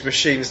to use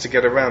machines to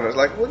get around. It's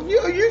like, well,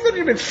 you've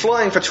only been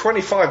flying for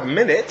 25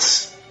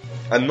 minutes,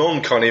 and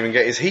Non can't even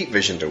get his heat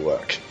vision to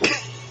work.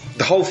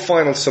 The whole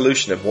final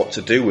solution of what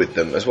to do with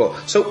them as well.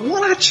 So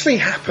what actually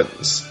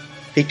happens?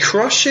 He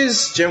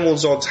crushes General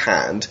Zod's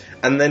hand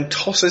and then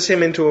tosses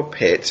him into a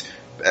pit,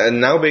 and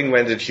now being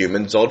rendered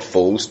human, Zod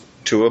falls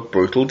to a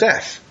brutal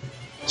death.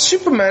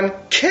 Superman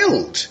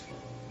killed.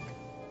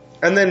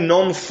 And then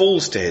Non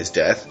falls to his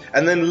death,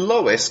 and then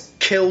Lois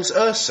kills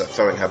Ursa,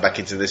 throwing her back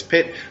into this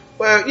pit.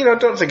 Well,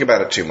 don't think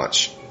about it too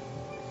much.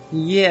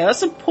 Yeah,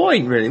 that's the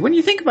point, really. When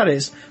you think about it,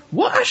 it's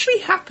what actually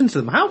happens to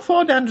them? How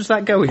far down does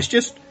that go? It's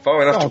just...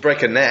 far enough to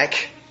break a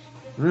neck.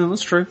 Yeah,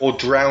 that's true. Or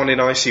drown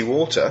in icy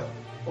water.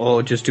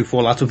 Or just to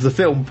fall out of the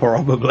film,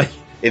 probably.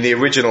 In the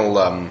original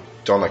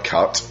Donner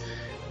cut,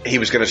 he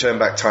was going to turn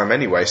back time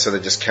anyway, so they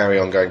just carry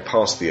on going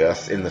past the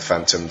Earth in the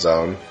Phantom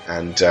Zone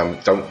and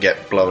don't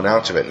get blown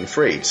out of it and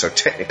freed. So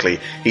technically,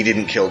 he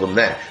didn't kill them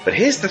there. But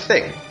here's the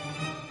thing.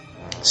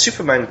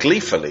 Superman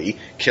gleefully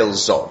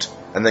kills Zod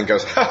and then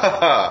goes, ha ha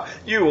ha,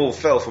 you all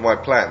fell for my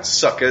plan,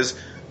 suckers.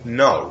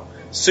 No.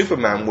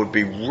 Superman would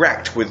be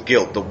racked with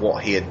guilt that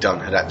what he had done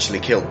had actually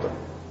killed them.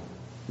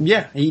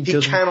 Yeah, he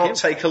cannot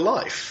take a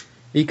life.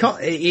 He can't.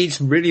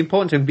 It's really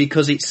important to him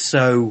because it's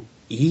so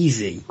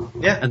easy.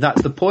 Yeah. And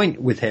that's the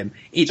point with him.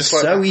 It's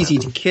like so easy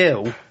to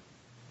kill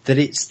that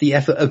it's the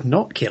effort of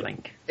not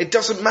killing. It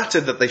doesn't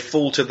matter that they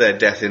fall to their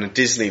death in a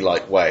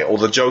Disney-like way, or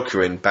the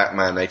Joker in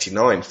Batman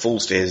 89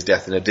 falls to his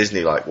death in a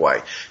Disney-like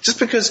way. Just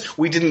because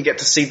we didn't get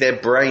to see their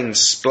brains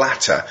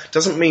splatter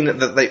doesn't mean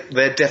that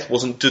their death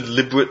wasn't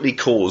deliberately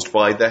caused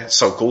by their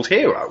so-called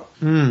hero.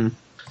 Mm.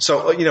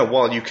 So,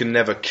 while you can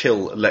never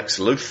kill Lex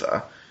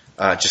Luthor,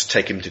 just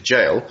take him to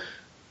jail,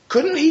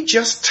 couldn't he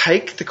just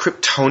take the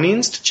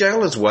Kryptonians to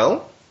jail as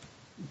well?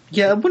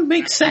 Yeah, it wouldn't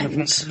make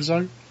sense.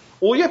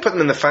 Or put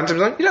them in the Phantom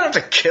Zone. You don't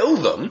have to kill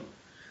them.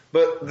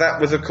 But that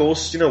was, of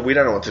course, we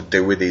don't know what to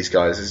do with these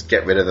guys. Just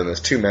get rid of them. There's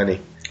too many.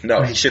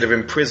 No, he should have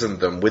imprisoned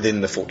them within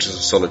the Fortress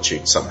of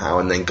Solitude somehow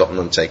and then gotten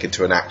them taken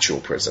to an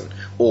actual prison.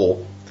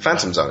 Or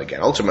Phantom Zone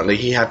again. Ultimately,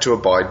 he had to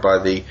abide by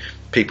the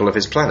people of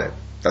his planet.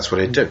 That's what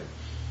he'd do.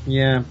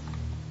 Yeah.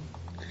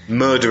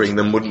 Murdering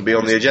them wouldn't be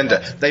on the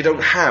agenda. They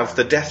don't have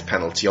the death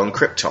penalty on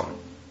Krypton.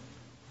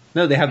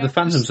 No, they have the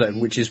Phantom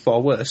Zone, which is far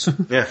worse.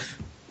 Yeah.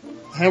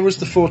 How was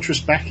the fortress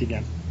back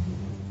again?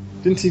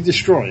 Didn't he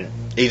destroy it?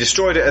 He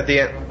destroyed it at the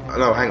end...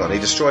 No, hang on. He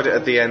destroyed it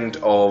at the end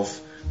of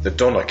the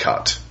Donner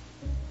Cut.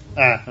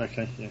 Ah,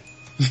 okay, yeah.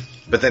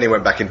 But then he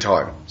went back in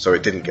time, so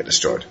it didn't get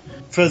destroyed.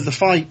 For the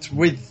fight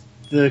with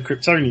the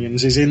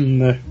Kryptonians is in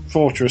the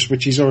fortress,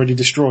 which he's already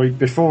destroyed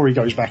before he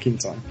goes back in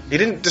time. He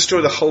didn't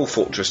destroy the whole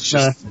fortress,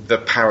 just the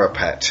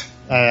parapet.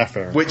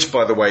 Fair. Which,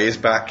 by the way, is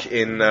back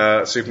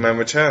in Superman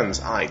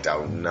Returns. I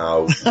don't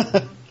know.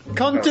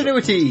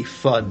 Continuity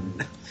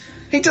fun.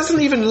 He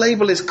doesn't even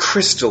label his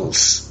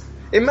crystals.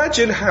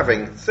 Imagine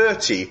having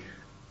 30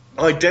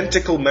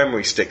 identical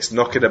memory sticks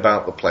knocking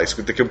about the place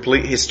with the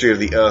complete history of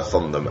the Earth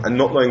on them and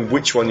not knowing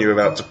which one you're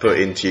about to put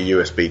into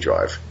your USB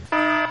drive.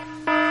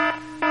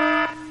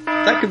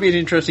 That could be an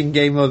interesting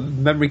game of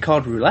memory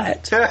card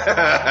roulette.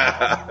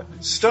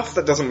 Stuff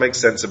that doesn't make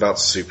sense about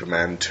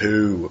Superman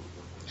 2.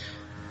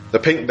 The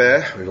Pink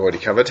Bear, we've already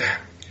covered.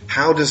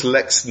 How does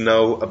Lex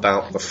know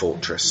about the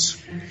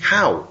fortress?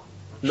 How?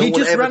 No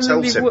one ever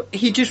tells him.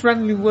 He just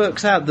randomly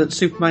works out that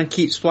Superman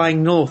keeps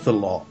flying north a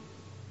lot.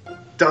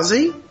 Does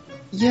he?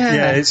 Yeah.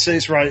 Yeah,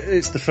 it's right.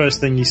 It's the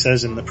first thing he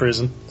says in the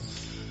prison.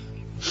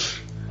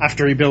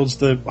 After he builds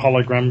the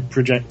hologram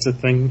projector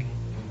thing.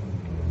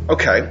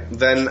 Okay,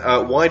 then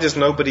why does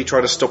nobody try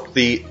to stop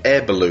the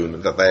air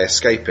balloon that they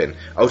escape in?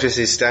 Otis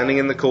is standing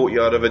in the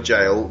courtyard of a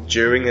jail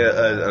during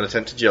an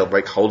attempted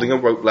jailbreak, holding a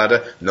rope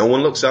ladder. No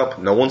one looks up,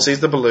 no one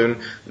sees the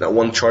balloon, no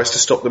one tries to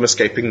stop them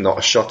escaping, not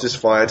a shot is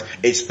fired.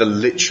 It's the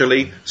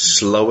literally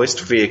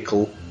slowest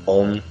vehicle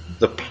on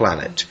the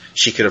planet.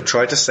 She could have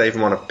tried to save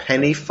him on a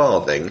penny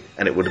farthing,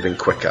 and it would have been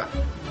quicker.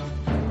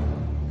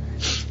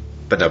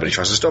 But nobody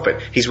tries to stop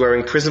it. He's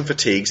wearing prison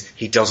fatigues.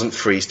 He doesn't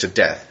freeze to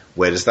death.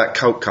 Where does that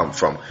coat come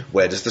from?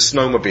 Where does the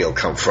snowmobile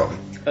come from?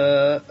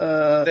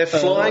 They're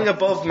flying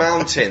above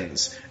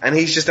mountains, and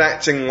he's just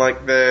acting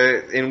like they're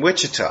in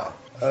Wichita.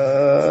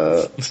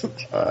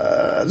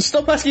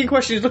 Stop asking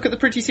questions. Look at the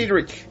pretty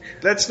scenery.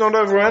 Let's not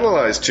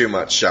overanalyze too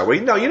much, shall we?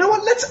 No, you know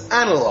what? Let's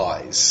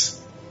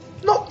analyze.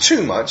 Not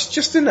too much,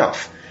 just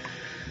enough.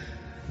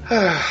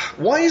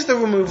 Why is the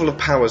removal of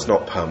powers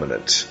not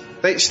permanent?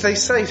 They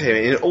say here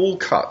in all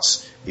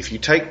cuts, if you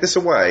take this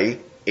away,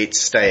 it's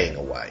staying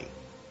away.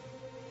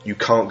 You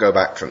can't go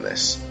back from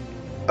this.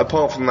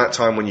 Apart from that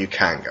time when you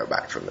can go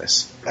back from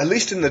this. At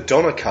least in the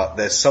Donner cut,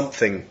 there's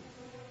something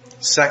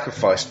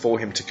sacrificed for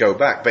him to go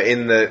back. But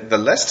in the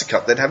Lester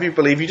cut, they'd have you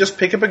believe you just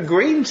pick up a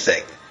green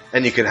thing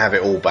and you can have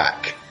it all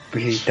back.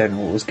 Really don't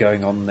know what was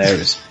going on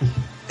there.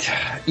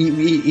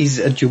 He's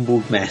a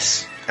jumbled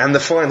mess. And the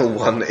final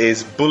one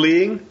is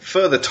bullying,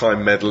 further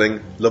time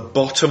meddling,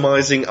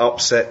 lobotomizing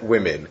upset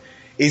women.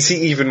 Is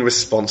he even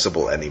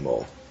responsible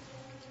anymore?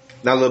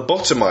 Now,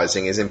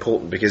 lobotomizing is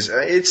important because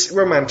it's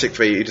romantic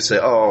for you to say,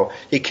 oh,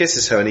 he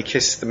kisses her and he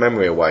kisses the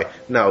memory away.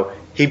 No,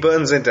 he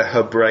burns into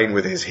her brain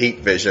with his heat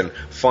vision,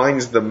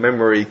 finds the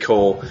memory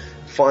core,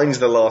 finds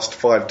the last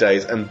 5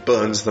 days and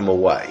burns them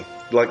away.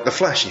 Like the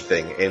flashy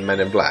thing in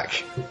Men in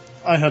Black.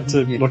 I had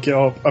to look it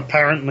up.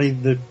 Apparently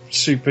the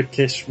Super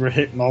Kiss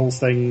Rohypnol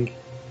thing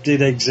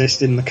did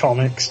exist in the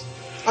comics.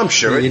 I'm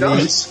sure it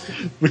does.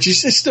 Which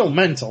is still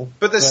mental.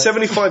 But there's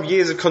 75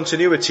 years of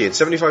continuity and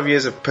 75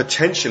 years of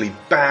potentially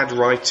bad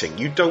writing.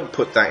 You don't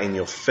put that in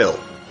your film.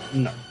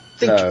 No.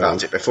 Think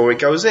about it before it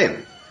goes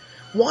in.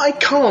 Why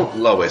can't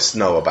Lois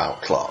know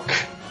about Clark?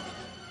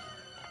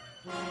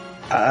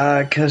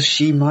 'Cause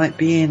she might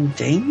be in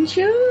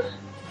danger?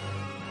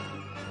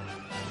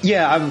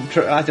 Yeah,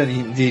 I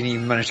didn't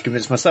even manage to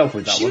convince myself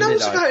with that She one.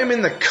 knows about him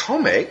in the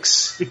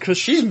comics. Because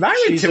she's married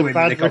she's to him a in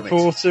bad the comics.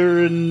 reporter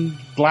and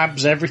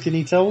blabs everything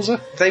he tells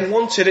her. They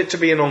wanted it to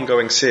be an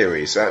ongoing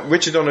series.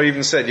 Richard Donner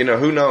even said,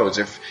 who knows,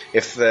 if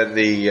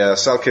the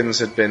Salkinds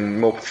had been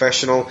more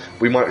professional,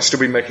 we might still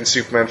be making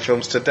Superman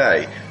films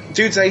today.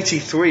 Dude's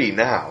 83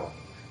 now.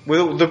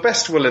 With the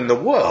best will in the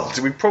world,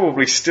 we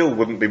probably still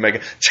wouldn't be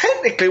making...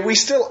 Technically, we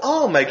still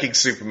are making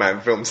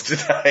Superman films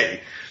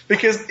today.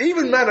 Because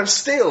even Man of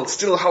Steel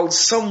still holds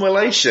some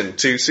relation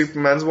to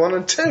Superman's 1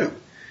 and 2.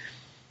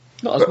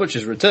 Not as much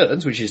as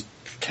Returns, which is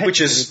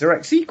a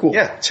direct sequel.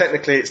 Yeah,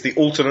 technically it's the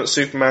alternate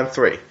Superman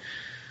 3.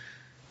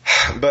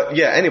 But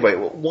yeah, anyway,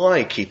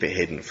 why keep it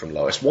hidden from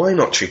Lois? Why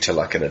not treat her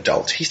like an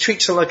adult? He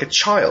treats her like a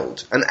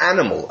child, an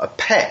animal, a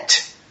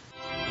pet.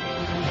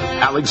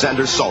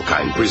 Alexander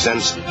Salkind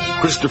presents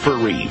Christopher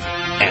Reeve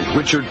and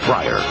Richard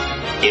Pryor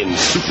in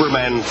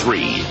Superman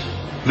 3.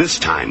 This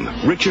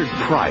time, Richard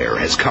Pryor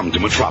has come to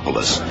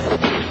Metropolis.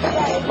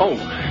 Oh,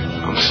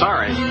 I'm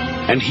sorry.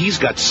 And he's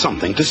got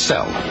something to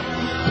sell.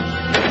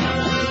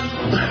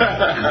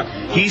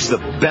 He's the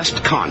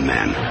best con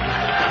man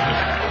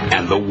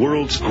and the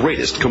world's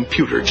greatest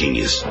computer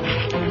genius.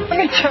 Let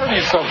me tell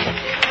you something.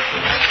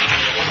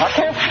 I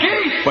can't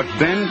ski. But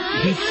then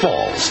he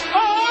falls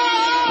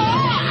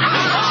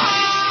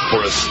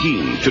for a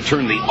scheme to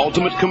turn the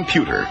ultimate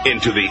computer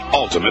into the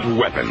ultimate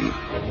weapon.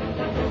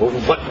 Well,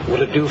 what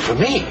will it do for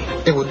me?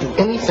 It will do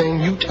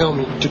anything you tell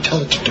me to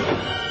tell it to do.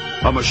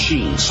 A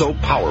machine so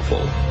powerful,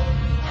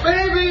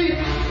 Baby!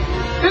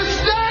 It's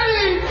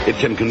Daddy! it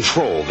can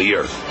control the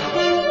Earth.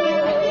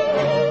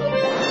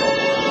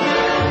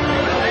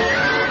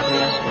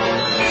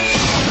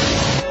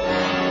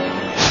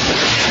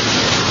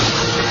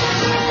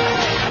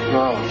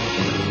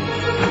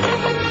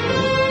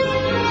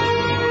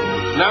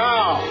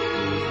 Now,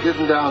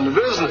 getting down to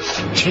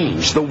business.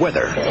 Change the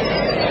weather.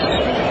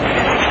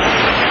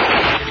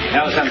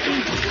 Now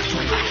something.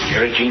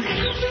 You're a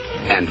genius.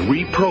 And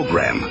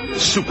reprogram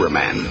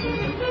Superman.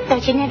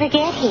 But you never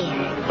get here.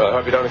 Well, I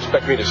hope you don't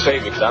expect me to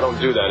save you, because I don't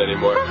do that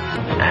anymore.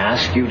 I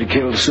asked you to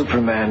kill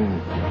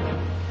Superman,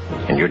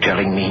 and you're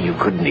telling me you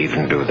couldn't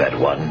even do that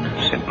one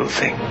simple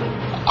thing.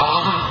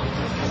 All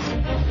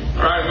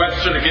right,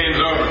 Webster, the game's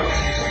over.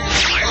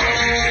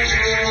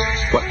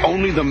 But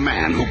only the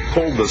man who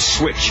pulled the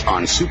switch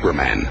on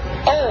Superman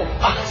Oh,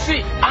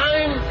 see,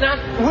 I'm not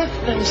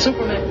with them,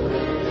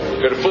 Superman.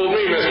 Could have fooled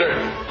me, mister.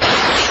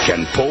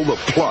 can pull the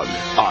plug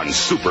on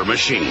Super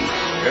Machine.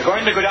 You're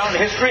going to go down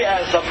in history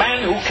as the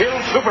man who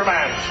killed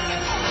Superman.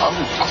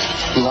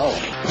 No.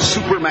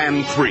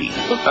 Superman 3.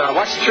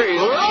 Watch the trees.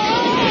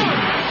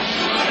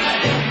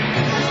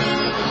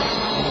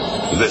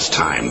 This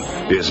time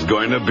is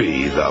going to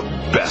be the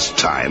best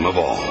time of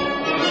all.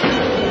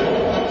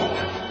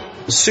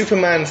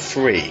 Superman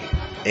 3.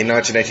 In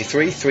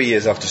 1983, 3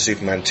 years after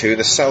Superman 2,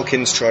 the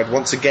Salkinds tried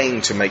once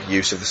again to make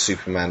use of the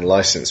Superman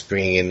license,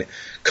 bringing in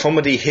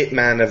comedy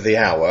hitman of the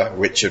hour,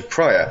 Richard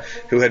Pryor,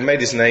 who had made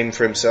his name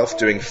for himself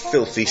doing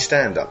filthy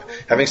stand-up.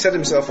 Having set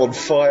himself on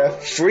fire,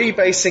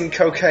 freebasing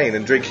cocaine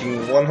and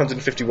drinking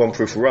 151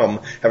 proof rum,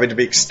 having to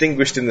be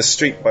extinguished in the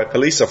street by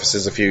police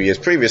officers a few years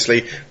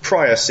previously,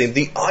 Pryor seemed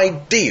the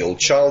ideal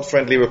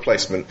child-friendly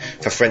replacement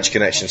for French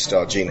Connection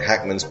star Gene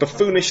Hackman's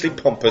buffoonishly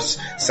pompous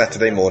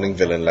Saturday morning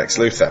villain Lex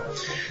Luthor.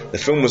 The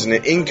film was an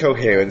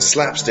incoherent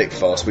slapstick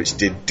farce which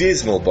did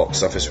dismal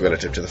box office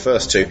relative to the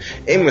first two.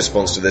 In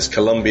response to this,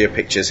 Columbia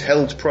Pictures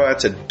held Pryor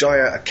to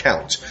dire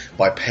account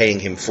by paying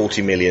him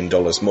 $40 million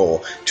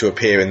more to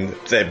appear in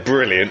their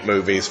brilliant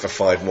movies for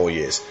 5 more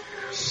years.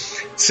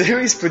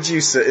 Series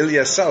producer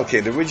Ilya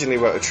Salkind originally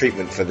wrote a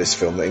treatment for this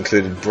film that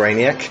included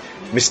Brainiac,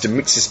 Mr.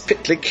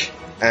 Mxyzptlk,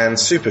 and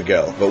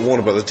Supergirl, but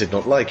Warner Brothers did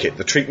not like it.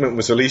 The treatment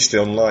was released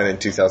online in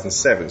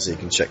 2007, so you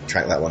can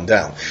track that one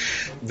down.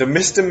 The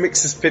Mr.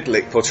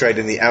 Mxyzptlk portrayed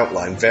in the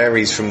outline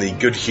varies from the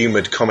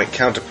good-humoured comic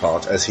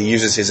counterpart, as he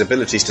uses his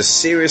abilities to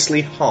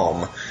seriously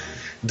harm.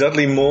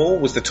 Dudley Moore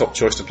was the top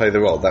choice to play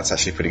the role. That's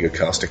actually pretty good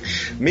casting.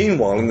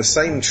 Meanwhile, in the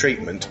same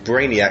treatment,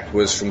 Brainiac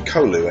was from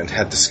Kolu and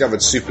had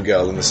discovered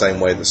Supergirl in the same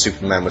way that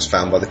Superman was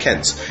found by the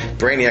Kents.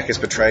 Brainiac is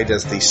portrayed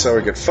as the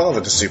surrogate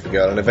father to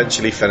Supergirl and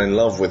eventually fell in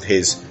love with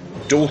his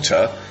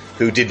daughter,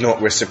 who did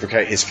not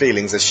reciprocate his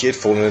feelings as she had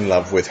fallen in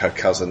love with her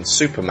cousin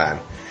Superman.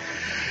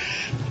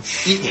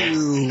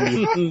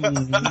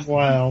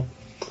 Wow.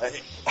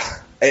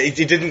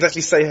 He didn't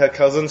actually say her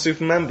cousin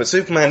Superman, but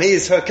Superman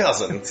is her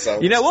cousin.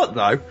 So you know what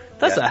though?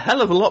 That's a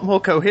hell of a lot more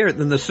coherent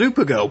than the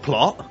Supergirl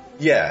plot.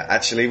 Yeah,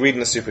 actually, reading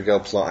the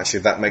Supergirl plot,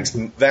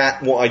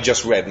 what I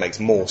just read makes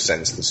more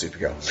sense than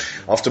Supergirl.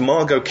 After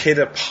Margot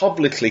Kidder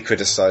publicly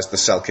criticised the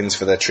Salkinds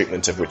for their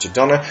treatment of Richard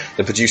Donner,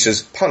 the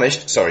producers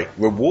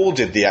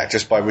rewarded the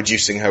actress by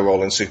reducing her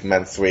role in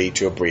Superman 3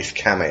 to a brief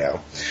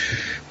cameo.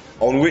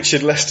 On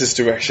Richard Lester's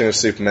direction of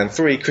Superman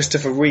 3,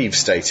 Christopher Reeve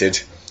stated,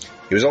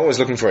 "He was always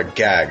looking for a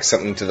gag,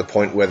 something to the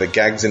point where the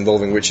gags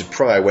involving Richard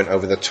Pryor went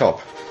over the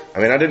top. I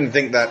mean, I didn't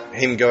think that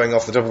him going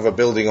off the top of a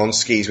building on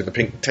skis with a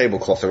pink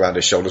tablecloth around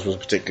his shoulders was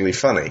particularly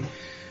funny."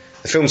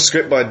 The film's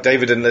script by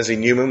David and Leslie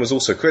Newman was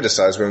also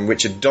criticised when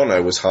Richard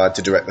Donner was hired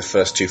to direct the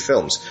first 2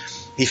 films.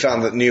 He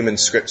found that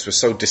Newman's scripts were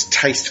so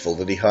distasteful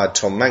that he hired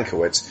Tom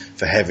Mankiewicz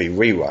for heavy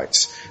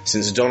rewrites.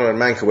 Since Donner and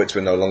Mankiewicz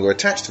were no longer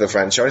attached to the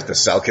franchise, the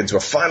Salkinds were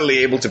finally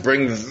able to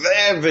bring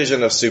their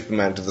vision of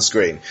Superman to the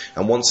screen,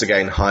 and once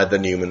again hired the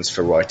Newmans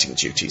for writing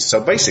duties.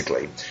 So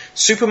basically,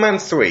 Superman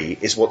 3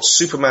 is what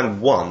Superman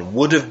 1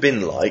 would have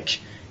been like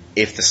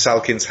if the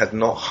Salkinds had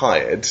not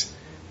hired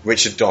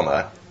Richard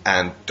Donner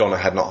and Donner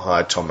had not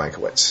hired Tom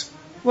Mankiewicz.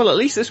 Well, at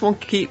least this one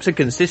keeps a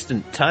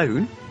consistent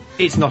tone.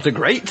 It's not a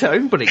great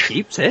tone, but it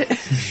keeps it.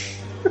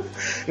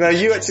 Now,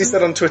 you actually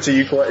said on Twitter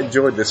you quite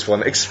enjoyed this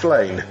one.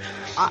 Explain.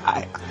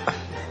 I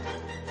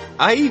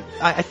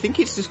think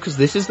it's just because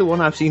this is the one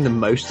I've seen the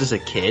most as a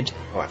kid,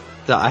 right,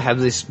 that I have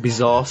this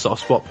bizarre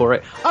soft spot for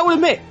it. I will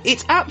admit,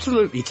 it's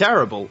absolutely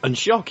terrible and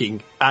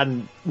shocking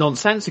and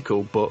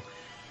nonsensical, but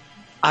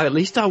at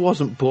least I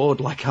wasn't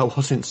bored like I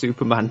was in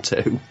Superman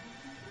 2.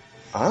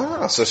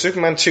 Ah, so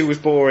Superman 2 was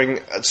boring.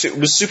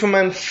 Was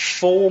Superman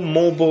 4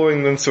 more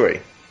boring than 3?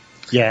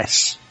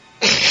 Yes.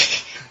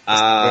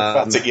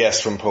 Emphatic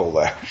yes from Paul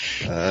there.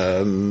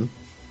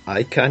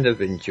 I kind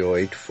of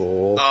enjoyed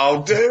 4.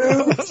 Oh,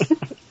 dude!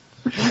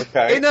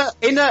 Okay.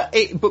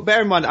 But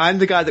bear in mind, I'm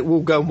the guy that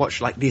will go and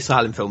watch like the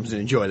Asylum films and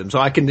enjoy them, so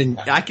I can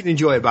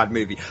enjoy a bad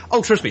movie.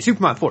 Oh, trust me,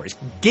 Superman 4 is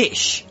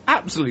gish,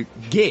 absolute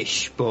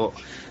gish, but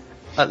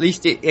at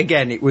least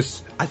it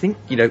was. I think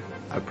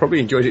I probably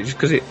enjoyed it just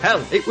because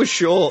it was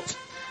short.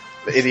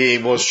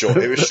 It was short.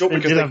 It was short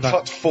because they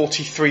cut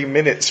 43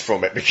 minutes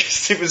from it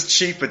because it was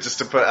cheaper just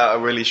to put out a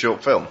really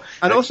short film.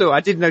 And also,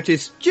 I did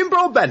notice Jim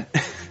Broadbent.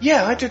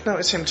 Yeah, I did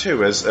notice him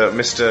too as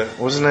Mr. What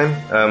was his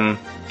name?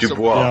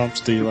 Dubois. The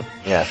arms dealer.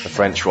 Yeah, the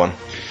French one.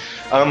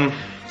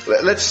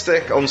 Let's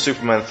stick on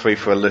Superman 3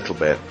 for a little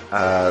bit.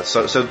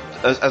 So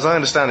as I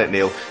understand it,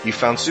 Neil, you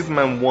found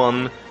Superman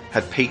 1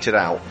 had petered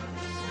out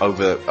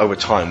over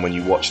time when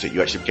you watched it.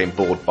 You actually became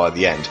bored by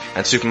the end.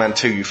 And Superman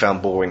 2 you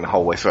found boring the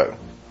whole way through.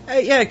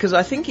 Yeah, because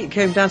I think it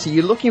came down to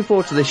you're looking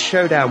forward to this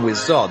showdown with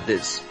Zod.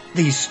 It's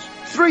these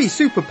 3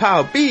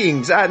 superpower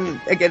beings and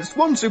against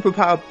 1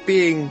 superpower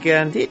being,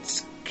 and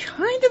it's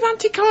kind of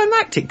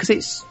anticlimactic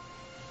because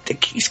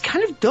it's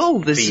kind of dull.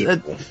 There's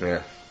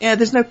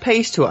there's no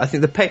pace to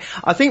it.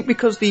 I think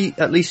because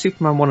at least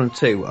Superman 1 and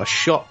 2 are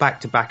shot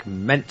back to back,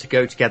 meant to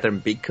go together,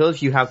 and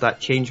because you have that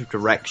change of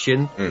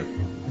direction,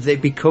 they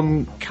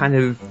become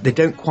they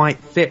don't quite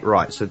fit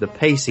right. So the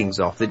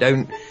pacing's off.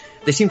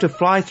 They seem to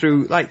fly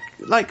through, like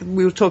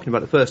we were talking about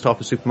the first half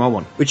of Superman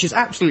 1, which is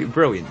absolutely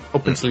brilliant,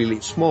 up until he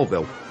leaves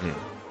Smallville.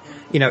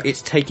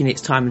 It's taking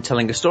its time and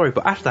telling a story,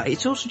 but after that,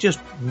 it also just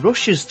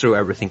rushes through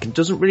everything and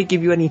doesn't really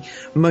give you any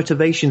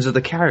motivations of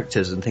the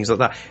characters and things like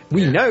that.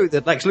 We know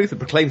that Lex Luthor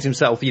proclaims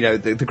himself,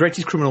 the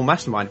greatest criminal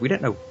mastermind. We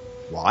don't know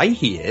why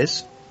he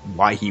is,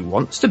 why he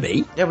wants to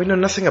be. Yeah, we know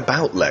nothing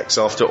about Lex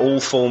after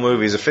all 4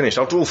 movies are finished,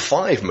 after all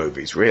 5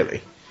 movies,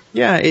 really.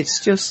 Yeah,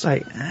 it's just I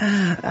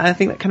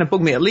think that kind of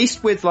bugged me, at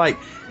least with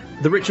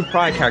the Richard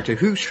Pryor character,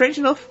 who, strange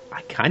enough, I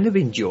kind of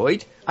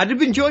enjoyed. I'd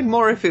have enjoyed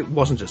more if it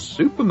wasn't a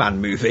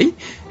Superman movie,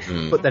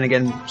 but then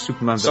again,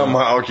 Superman... Some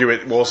might argue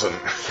it wasn't.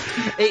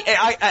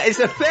 It's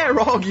a fair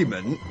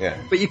argument,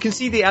 but you can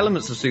see the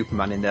elements of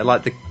Superman in there,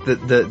 like his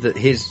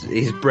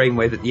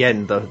brainwave at the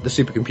end, the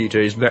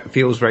supercomputer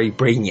feels very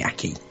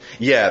brainiac-y.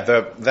 Yeah,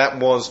 that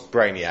was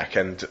Brainiac,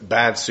 and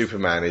bad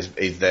Superman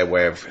is their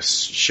way of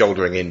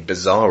shouldering in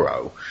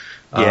Bizarro.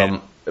 Yeah.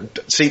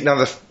 See,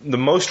 now the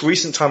most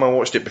recent time I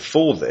watched it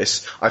before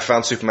this, I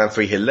found Superman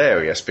 3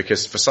 hilarious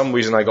because for some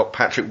reason I got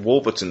Patrick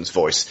Warburton's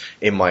voice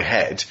in my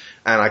head,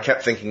 and I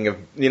kept thinking of,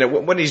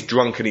 when he's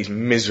drunk and he's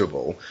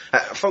miserable.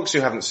 Folks who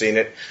haven't seen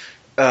it,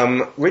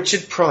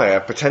 Richard Pryor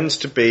pretends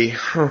to be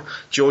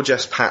George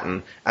S.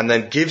 Patton and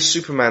then gives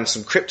Superman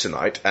some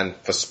kryptonite, and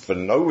for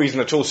no reason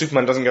at all,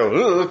 Superman doesn't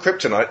go,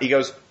 kryptonite, he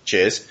goes,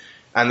 cheers,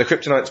 and the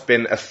kryptonite's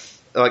been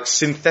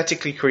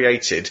synthetically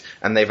created,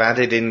 and they've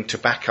added in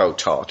tobacco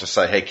tar to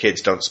say, hey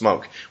kids, don't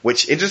smoke,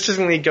 which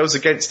interestingly goes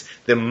against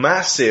the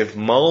massive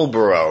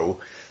Marlboro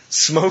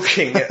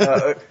smoking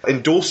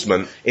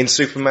endorsement in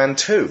Superman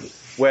 2,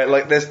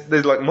 where there's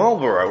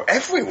Marlboro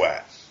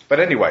everywhere.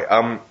 But anyway,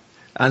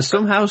 and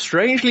somehow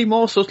strangely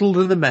more subtle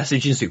than the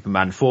message in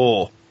Superman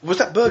 4. Was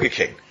that Burger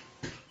King?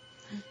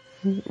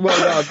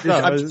 Well,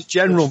 the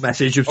general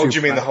message of Superman. Oh, do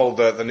you mean the whole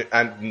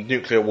and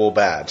nuclear war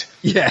bad?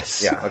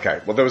 Yes. Yeah,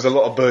 okay. Well, there was a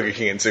lot of Burger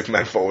King in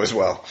Superman 4 as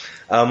well.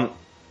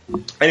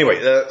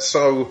 Anyway,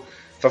 so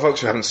for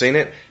folks who haven't seen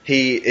it,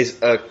 he is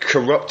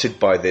corrupted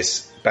by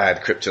this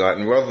bad kryptonite,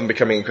 and rather than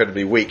becoming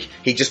incredibly weak,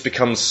 he just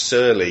becomes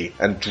surly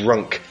and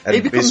drunk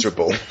and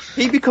miserable.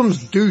 He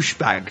becomes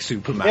douchebag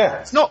Superman.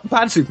 Yeah. It's not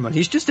bad Superman,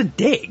 he's just a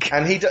dick.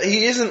 And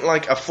he isn't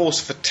like a force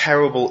for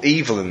terrible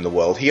evil in the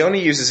world. He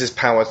only uses his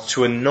power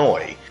to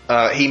annoy.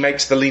 He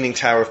makes the Leaning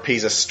Tower of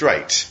Pisa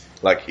straight.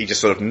 He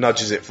just sort of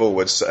nudges it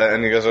forwards,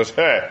 and he goes,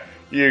 hey,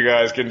 you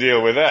guys can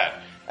deal with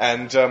that.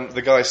 And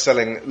the guys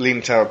selling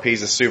Leaning Tower of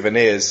Pisa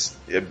souvenirs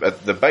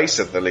at the base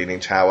of the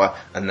Leaning Tower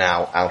are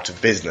now out of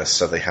business,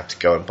 so they have to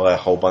go and buy a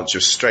whole bunch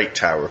of straight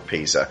Tower of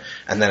Pisa.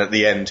 And then at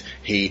the end,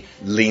 he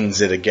leans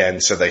it again,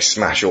 so they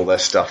smash all their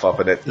stuff up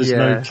in it. There's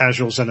no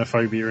casual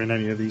xenophobia in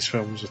any of these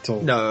films at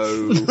all.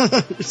 No.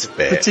 It's a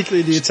bit.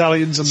 Particularly the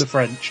Italians and the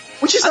French.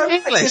 Which is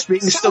English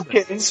being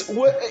Salkins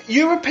were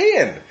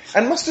European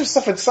and must have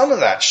suffered some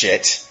of that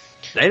shit.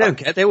 They don't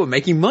care. They were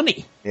making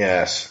money.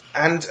 Yes.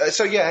 And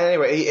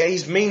anyway,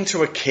 he's mean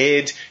to a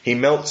kid. He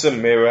melts a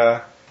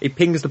mirror. He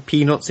pings the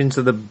peanuts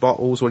into the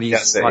bottles when he's...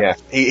 That's it, yeah.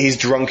 He's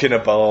drunk in a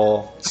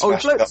bar. Oh,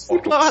 he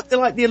blew out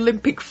the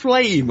Olympic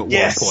flame at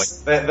one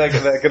point. They're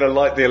going to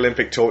light the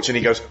Olympic torch, and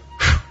he goes...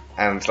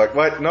 And it's like,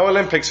 wait, no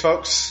Olympics,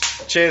 folks.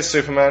 Cheers,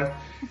 Superman.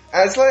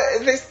 And it's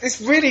like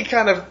this really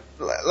kind of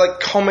like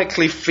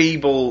comically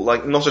feeble,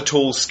 like not at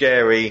all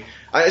scary.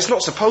 It's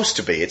not supposed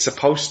to be. It's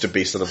supposed to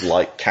be sort of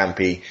like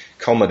campy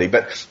comedy.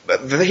 But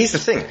here's the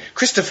thing: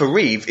 Christopher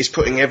Reeve is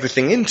putting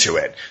everything into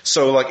it.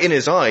 So, like in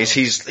his eyes,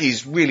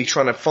 he's really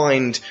trying to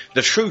find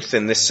the truth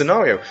in this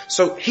scenario.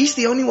 So he's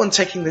the only one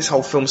taking this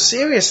whole film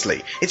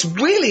seriously. It's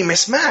really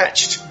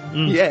mismatched.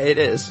 Yeah, it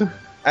is.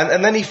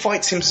 And then he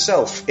fights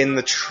himself in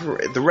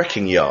the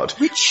wrecking yard,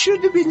 which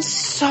should have been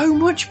so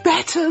much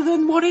better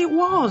than what it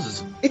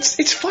was.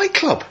 It's Fight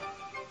Club.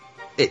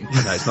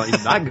 It's not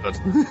even that good.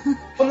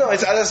 Well, no,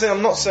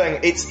 I'm not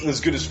saying it's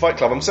as good as Fight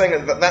Club. I'm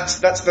saying that's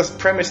the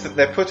premise that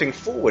they're putting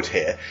forward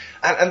here.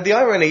 And the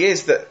irony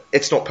is that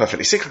it's not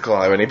perfectly cyclical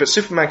irony, but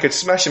Superman could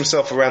smash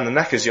himself around the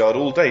Knacker's yard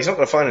all day. He's not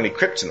going to find any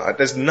kryptonite.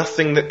 There's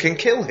nothing that can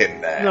kill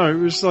him there. No, it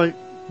was like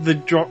the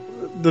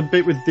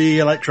bit with the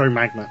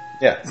electromagnet.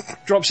 Yeah.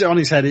 Drops it on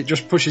his head, it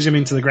just pushes him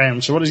into the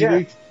ground. So what does he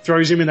do?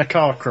 Throws him in a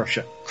car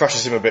crusher.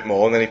 Crushes him a bit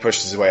more, and then he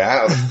pushes his way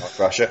out of the car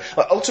crusher.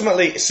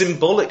 Ultimately,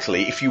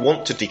 symbolically, if you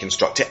want to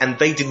deconstruct it, and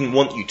they didn't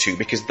want you to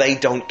because they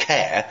don't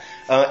care,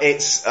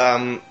 it's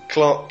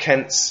Clark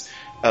Kent's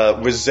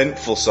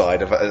resentful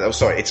side of...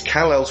 it's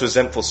Kal-El's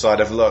resentful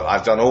side of, look,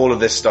 I've done all of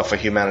this stuff for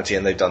humanity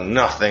and they've done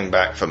nothing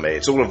back for me.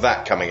 It's all of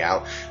that coming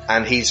out,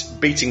 and he's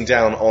beating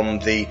down on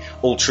the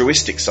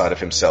altruistic side of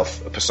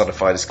himself,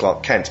 personified as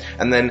Clark Kent.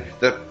 And then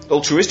the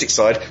altruistic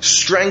side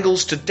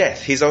strangles to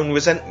death his own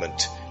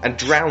resentment and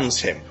drowns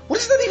him. What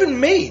does that even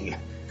mean?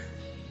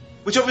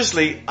 Which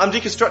obviously, I'm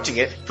deconstructing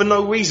it for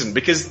no reason,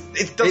 because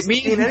it doesn't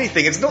mean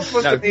anything. It's not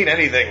supposed to mean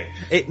anything.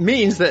 It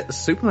means that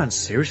Superman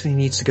seriously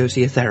needs to go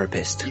see a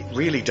therapist. It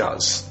really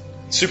does.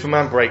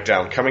 Superman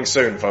Breakdown, coming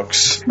soon,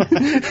 folks.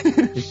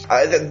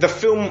 The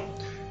film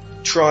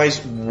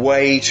tries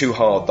way too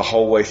hard the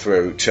whole way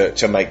through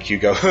to make you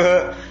go,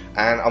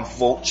 and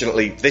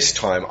unfortunately, this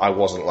time I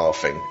wasn't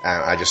laughing,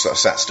 and I just sort of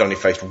sat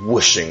stony-faced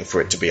wishing for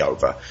it to be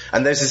over.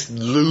 And there's this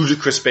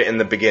ludicrous bit in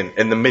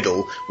the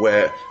middle,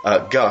 where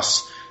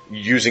Gus,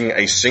 using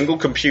a single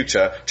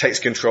computer, takes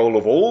control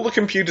of all the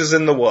computers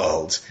in the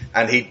world,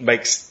 and he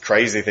makes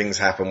crazy things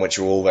happen, which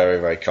are all very,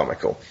 very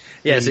comical.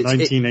 Yes, in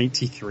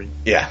 1983.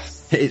 Yeah.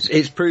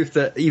 It's proof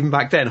that even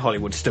back then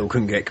Hollywood still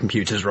couldn't get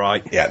computers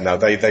right. Yeah, no,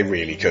 they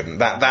really couldn't.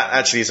 That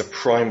actually is a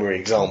primary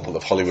example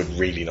of Hollywood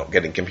really not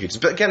getting computers.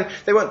 But again,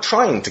 they weren't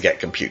trying to get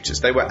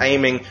computers. They were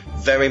aiming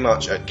very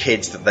much at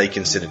kids that they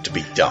considered to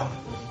be dumb.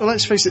 Well,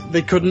 let's face it,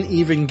 they couldn't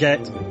even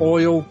get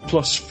oil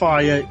plus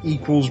fire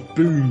equals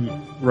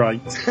boom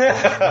right.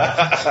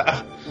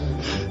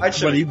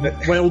 Actually, when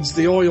he welds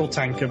the oil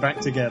tanker back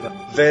together.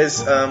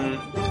 There's,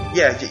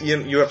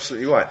 you're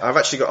absolutely right. I've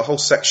actually got a whole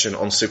section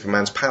on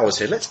Superman's powers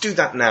here. Let's do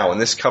that now, and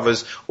this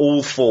covers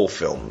all 4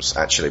 films,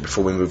 actually,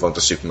 before we move on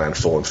to Superman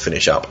 4 and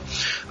finish up.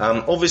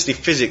 Obviously,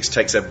 physics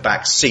takes a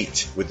back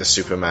seat with the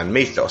Superman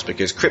mythos,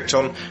 because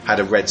Krypton had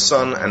a red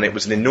sun, and it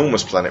was an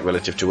enormous planet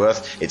relative to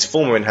Earth. Its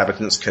former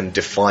inhabitants can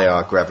defy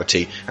our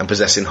gravity and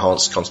possess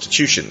enhanced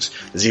constitutions.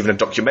 There's even a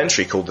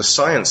documentary called The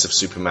Science of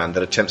Superman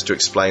that attempts to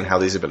explain how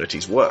these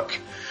abilities work.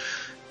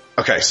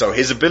 Okay, so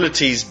his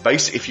abilities,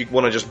 if you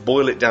want to just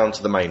boil it down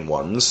to the main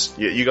ones,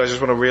 you guys just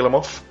want to reel them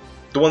off?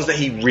 The ones that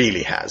he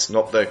really has,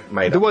 not the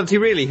made-up. The ones he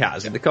really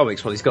has in the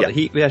comics. Well, he's got the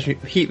heat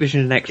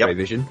vision and X-ray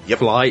vision,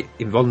 flight,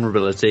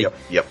 invulnerability,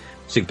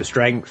 super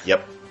strength,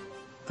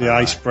 the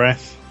ice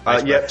breath.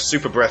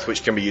 Super breath,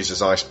 which can be used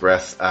as ice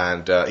breath,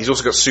 and he's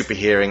also got super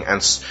hearing,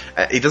 and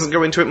he doesn't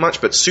go into it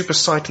much, but super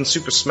sight and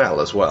super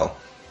smell as well.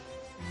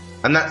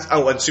 And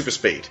and super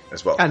speed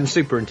as well. And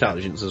super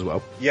intelligence as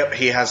well. Yep,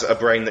 he has a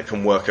brain that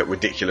can work at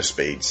ridiculous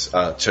speeds,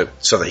 so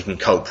that he can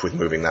cope with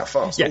moving that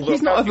fast. Yeah,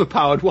 he's not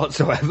overpowered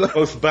whatsoever.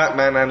 Both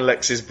Batman and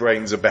Lex's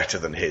brains are better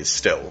than his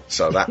still,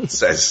 so that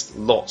says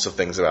lots of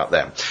things about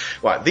them.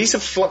 Right, these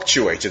have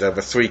fluctuated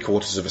over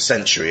 3/4 of a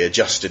century,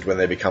 adjusted when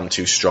they become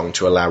too strong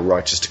to allow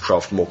writers to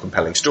craft more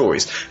compelling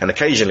stories, and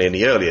occasionally in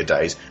the earlier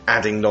days,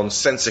 adding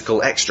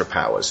nonsensical extra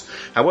powers.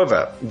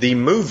 However, the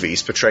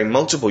movies portray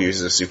multiple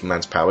uses of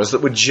Superman's powers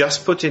that were just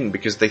put in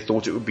because they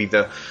thought it would be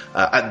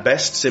at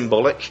best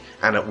symbolic,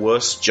 and at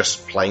worst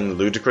just plain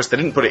ludicrous. They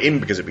didn't put it in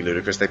because it would be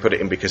ludicrous, they put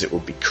it in because it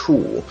would be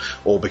cool,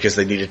 or because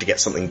they needed to get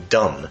something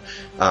done.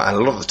 And a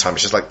lot of the time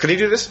it's just like, could he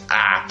do this?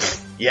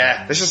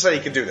 Yeah, let's just say he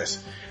can do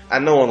this.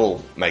 And no one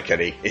will make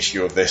any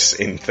issue of this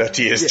in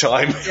 30 years'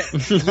 time.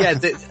 Yeah,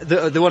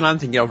 the one I'm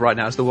thinking of right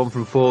now is the one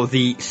from 4,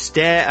 the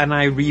stare and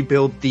I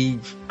rebuild the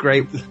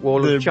Great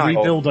Wall of China. The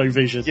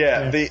rebuild-o-vision.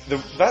 Yeah,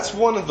 that's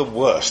one of the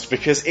worst,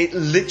 because it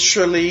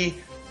literally...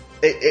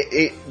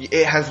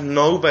 It has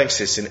no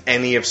basis in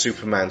any of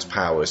Superman's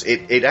powers.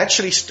 It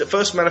actually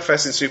first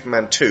manifests in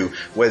Superman 2,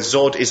 where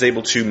Zod is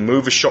able to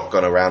move a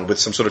shotgun around with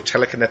some sort of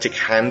telekinetic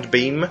hand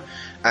beam,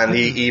 and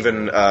he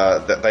even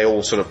that they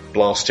all sort of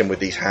blast him with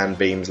these hand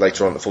beams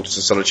later on in the Fortress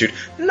of Solitude.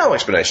 No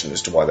explanation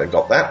as to why they've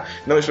got that.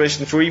 No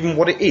explanation for even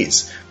what it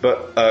is.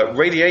 But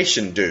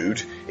Radiation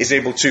Dude is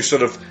able to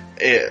sort of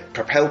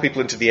propel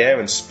people into the air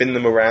and spin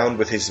them around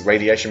with his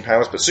radiation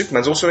powers, but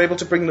Superman's also able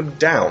to bring them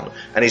down,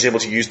 and he's able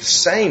to use the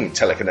same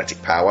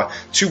telekinetic power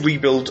to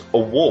rebuild a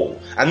wall.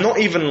 And not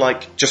even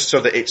like just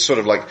so that it's sort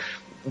of like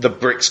the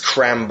bricks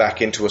cram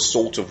back into a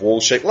sort of wall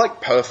shape,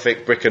 like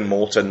perfect brick and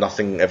mortar,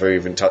 nothing ever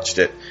even touched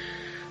it.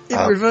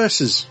 It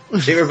reverses.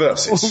 It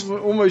reverses.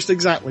 Almost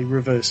exactly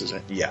reverses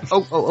it. Yeah.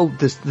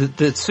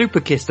 The super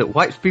kiss that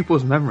wipes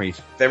people's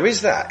memories. There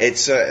is that.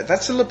 It's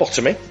that's a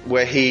lobotomy,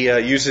 where he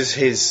uses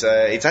his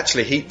it's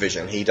actually heat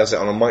vision. He does it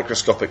on a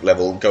microscopic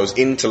level, goes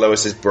into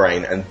Lois's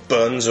brain and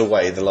burns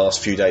away the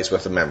last few days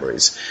worth of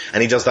memories.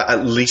 And he does that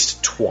at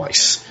least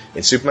twice.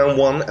 In Superman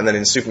 1 and then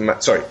in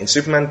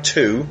Superman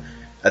 2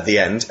 at the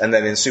end, and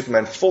then in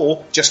Superman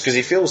 4 just because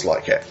he feels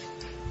like it.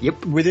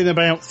 Yep. Within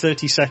about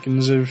 30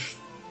 seconds of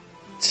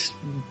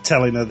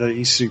telling her that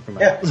he's Superman.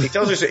 Yeah, he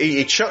tells her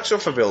he chucks her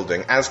off a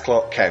building as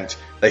Clark Kent.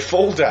 They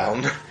fall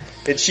down,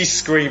 and she's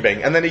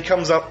screaming, and then he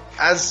comes up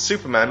as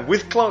Superman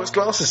with Clark's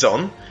glasses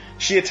on.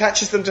 She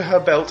attaches them to her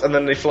belt, and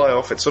then they fly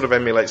off. It sort of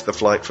emulates the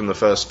flight from the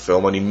first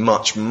film, only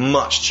much,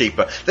 much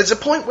cheaper. There's a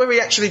point where he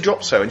actually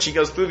drops her, and she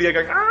goes through the air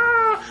going, ah!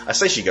 I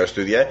say she goes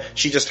through the air.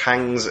 She just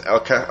hangs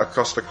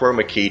across the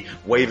chroma key,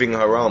 waving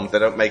her arms. They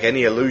don't make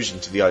any allusion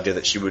to the idea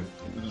that she would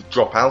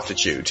drop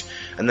altitude.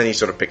 And then he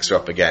sort of picks her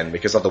up again,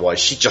 because otherwise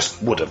she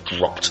just would have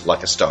dropped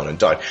like a stone and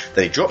died.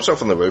 Then he drops her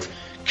from the roof,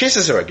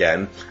 kisses her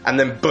again, and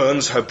then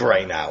burns her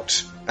brain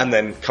out. And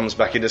then comes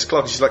back in as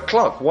Clark. She's like,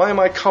 Clark, why am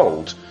I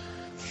cold?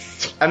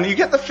 And you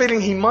get the feeling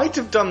he might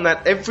have done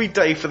that every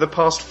day for the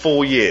past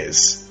 4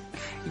 years.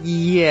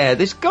 Yeah,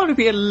 there's got to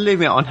be a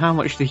limit on how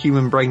much the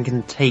human brain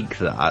can take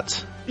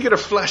that. You get a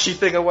flashy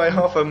thing away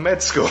half a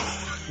med school.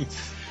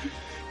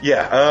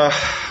 Yeah,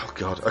 oh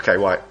god, okay,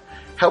 right.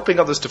 Helping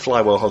others to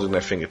fly while holding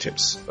their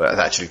fingertips.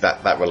 Actually,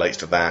 that relates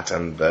to that,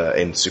 and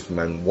in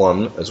Superman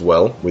 1 as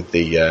well, with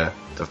the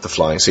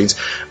flying scenes.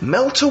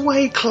 Melt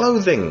away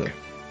clothing.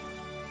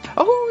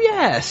 Oh,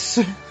 yes!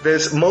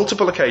 There's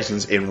multiple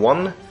occasions. In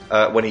 1,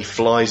 when he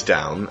flies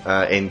down.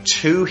 In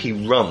 2, he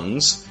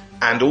runs.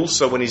 And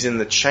also when he's in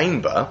the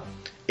chamber.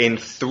 In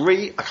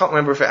 3, I can't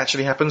remember if it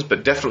actually happens,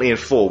 but definitely in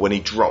 4, when he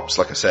drops,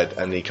 like I said,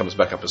 and he comes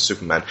back up as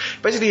Superman.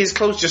 Basically, his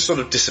clothes just sort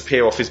of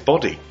disappear off his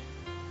body.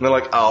 And they're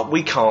like, oh,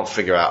 we can't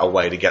figure out a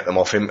way to get them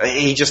off him.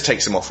 He just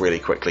takes them off really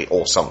quickly,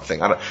 or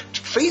something. I don't.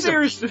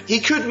 Seriously, he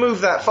could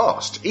move that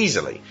fast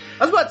easily.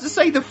 I was about to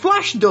say the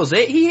Flash does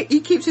it.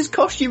 He keeps his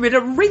costume in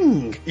a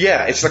ring.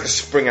 Yeah, it's like a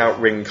spring-out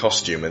ring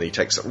costume, and he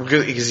takes it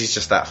because he's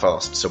just that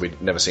fast. So we'd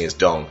never see his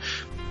dong.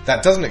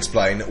 That doesn't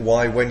explain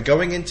why, when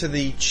going into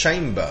the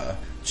chamber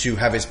to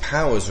have his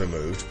powers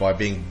removed by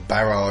being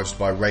barraged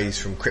by rays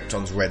from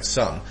Krypton's red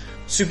sun,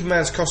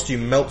 Superman's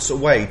costume melts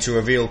away to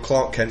reveal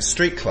Clark Kent's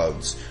street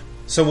clothes.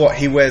 So what,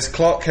 he wears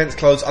Clark Kent's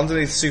clothes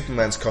underneath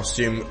Superman's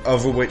costume,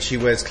 over which he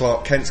wears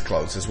Clark Kent's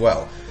clothes as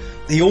well.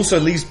 He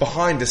also leaves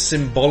behind a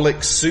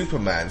symbolic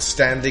Superman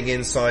standing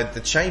inside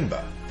the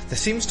chamber. There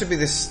seems to be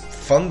this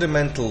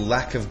fundamental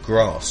lack of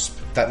grasp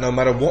that no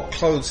matter what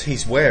clothes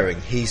he's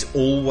wearing, he's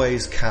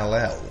always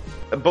Kal-El.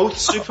 Both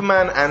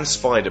Superman and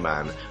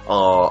Spider-Man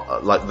are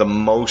like the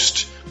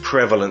most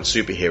prevalent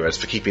superheroes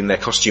for keeping their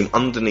costume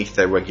underneath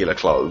their regular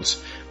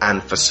clothes,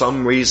 and for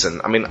some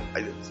reason, I mean,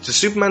 do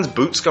Superman's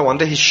boots go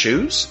under his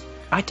shoes?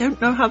 I don't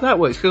know how that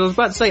works, because I was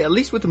about to say, at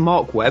least with the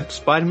Mark Webb,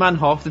 Spider-Man,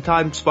 half the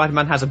time,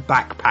 Spider-Man has a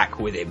backpack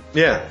with him.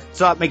 Yeah.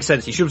 So that makes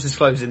sense. He shoves his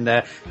clothes in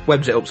there,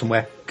 webs it up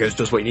somewhere, goes,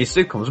 does what he needs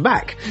to do, comes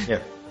back.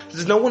 Yeah.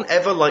 Does no one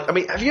ever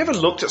have you ever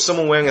looked at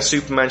someone wearing a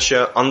Superman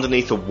shirt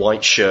underneath a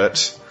white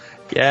shirt?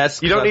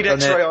 Yes. You don't need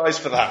X-ray eyes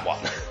for that one.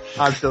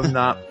 I've done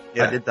that.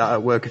 Yeah. I did that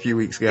at work a few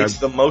weeks ago. It's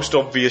the most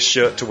obvious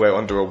shirt to wear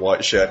under a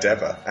white shirt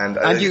ever.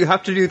 And you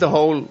have to do the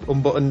whole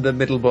unbutton the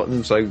middle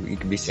button so you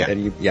can be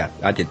seen. Yeah,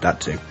 I did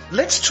that too.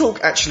 Let's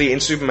talk actually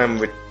in Superman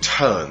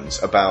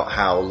Returns about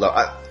how...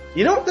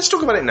 you know what? Let's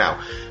talk about it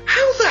now.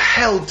 How the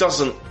hell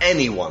doesn't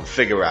anyone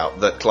figure out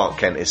that Clark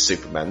Kent is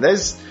Superman?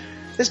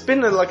 There's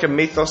been a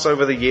mythos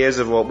over the years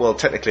of, well,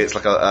 technically it's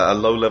like a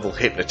low-level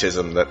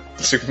hypnotism that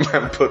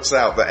Superman puts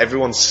out that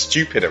everyone's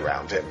stupid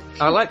around him.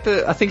 I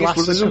think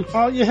glasses and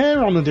part your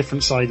hair on a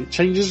different side. It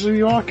changes who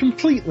you are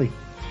completely.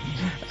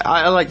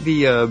 I like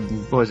the,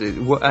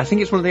 I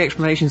think it's one of the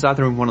explanations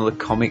either in one of the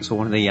comics or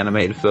one of the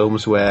animated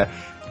films where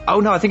Oh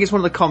no, I think it's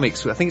one of the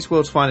comics. I think it's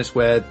World's Finest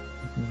where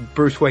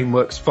Bruce Wayne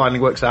finally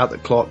works out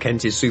that Clark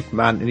Kent is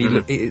Superman,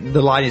 and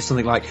the line is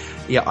something like,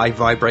 "Yeah, I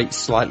vibrate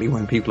slightly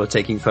when people are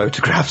taking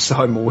photographs, so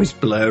I'm always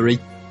blurry."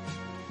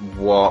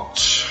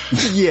 What?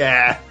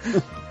 Yeah.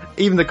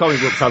 Even the comic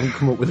books haven't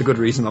come up with a good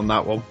reason on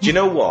that one. Do you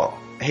know what?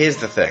 Here's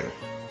the thing.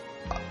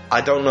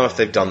 I don't know if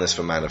they've done this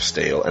for Man of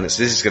Steel, and this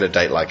is going to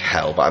date like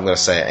hell, but I'm going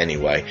to say it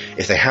anyway.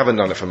 If they haven't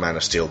done it for Man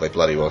of Steel, they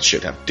bloody well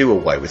should have. Do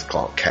away with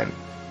Clark Kent.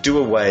 Do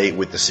away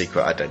with the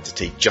secret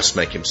identity. Just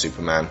make him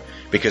Superman.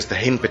 Because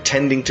him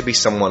pretending to be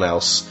someone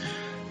else,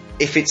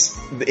 if it's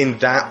in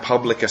that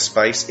public a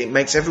space, it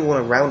makes everyone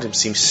around him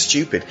seem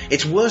stupid.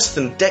 It's worse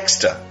than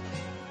Dexter.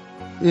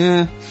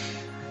 Yeah.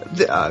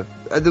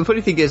 The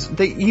funny thing is,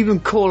 they even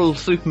call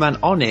Superman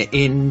on it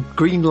in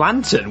Green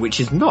Lantern,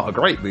 which is not a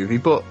great movie,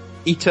 but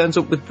he turns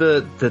up with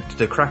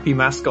the crappy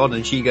mask on,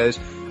 and she goes,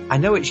 "I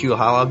know it's you,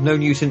 Hal. I've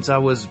known you since I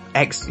was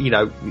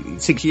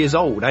 6 years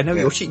old. I know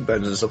your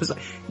cheekbones and stuff." It's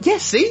like,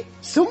 yes, see?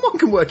 Someone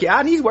can work it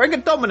out, and he's wearing a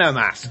domino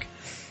mask.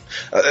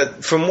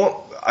 From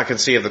what I can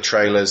see of the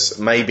trailers,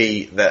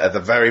 maybe at the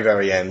very,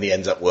 very end he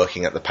ends up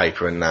working at the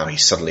paper and now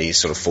he's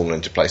sort of fallen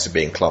into place of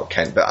being Clark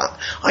Kent. But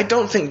I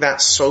don't think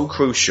that's so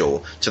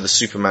crucial to the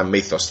Superman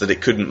mythos that it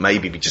couldn't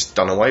maybe be just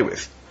done away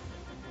with.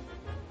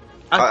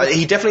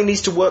 He definitely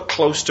needs to work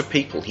close to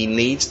people. He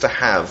needs to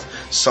have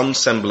some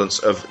semblance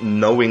of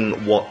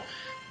knowing what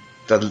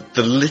the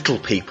little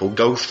people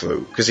go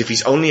through. Because if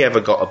he's only ever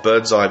got a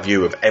bird's eye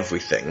view of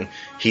everything,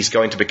 he's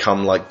going to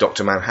become like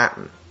Dr.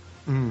 Manhattan.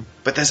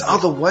 But there's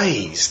other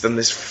ways than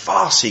this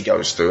farce he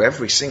goes through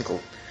every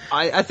single...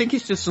 I think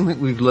it's just something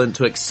we've learned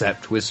to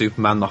accept with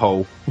Superman, the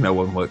whole no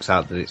one works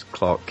out that it's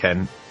Clark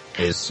Kent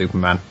is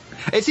Superman.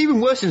 It's even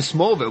worse in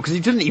Smallville because he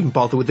doesn't even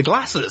bother with the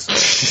glasses.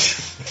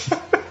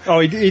 Oh,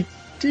 he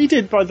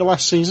did by the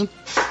last season.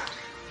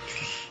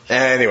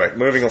 Anyway,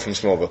 moving on from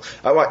Smallville.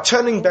 Right,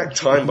 turning back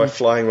time by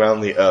flying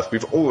around the Earth.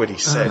 We've already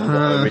said what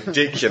a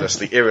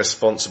ridiculously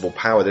irresponsible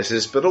power this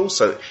is, but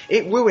also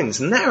it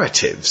ruins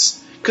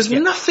narratives. Because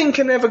nothing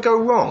can ever go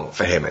wrong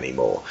for him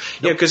anymore.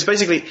 You know, because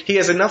basically he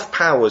has enough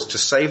powers to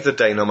save the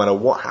day no matter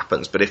what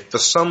happens. But if for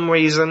some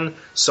reason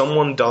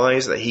someone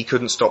dies that he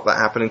couldn't stop that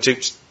happening to,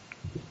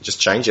 just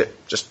change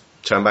it. Just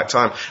turn back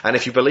time. And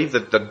if you believe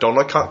that the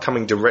Donner cut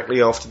coming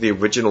directly after the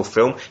original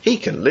film, he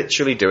can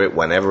literally do it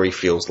whenever he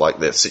feels like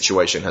the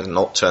situation has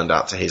not turned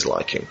out to his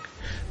liking.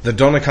 The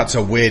Donner cut's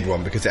a weird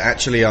one because it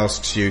actually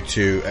asks you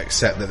to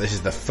accept that this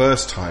is the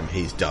first time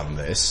he's done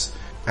this.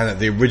 And that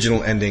the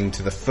original ending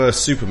to the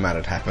first Superman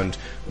had happened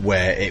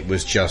where it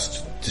was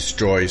just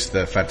destroys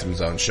the Phantom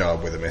Zone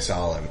shard with a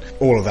missile and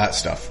all of that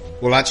stuff.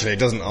 Well, actually, it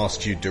doesn't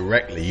ask you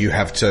directly. You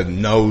have to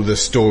know the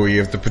story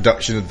of the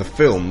production of the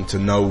film to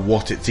know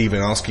what it's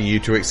even asking you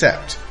to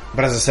accept.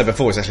 But as I said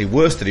before, it's actually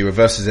worse that he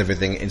reverses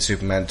everything in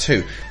Superman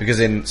 2. Because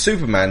in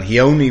Superman,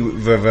 he only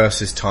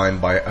reverses time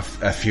by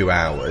a few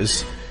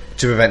hours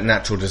to prevent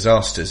natural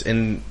disasters.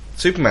 In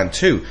Superman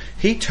 2,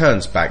 he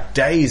turns back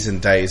days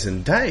and days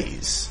and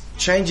days.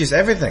 Changes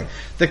everything.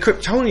 The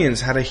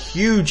Kryptonians had a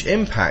huge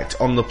impact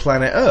on the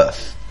planet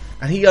Earth,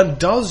 and he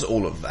undoes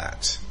all of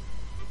that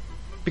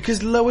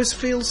because Lois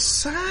feels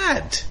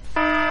sad.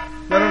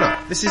 No.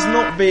 This is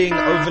not being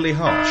overly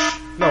harsh.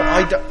 No,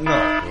 I don't.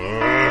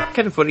 No.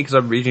 Kind of funny because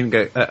I'm reading in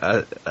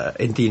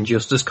the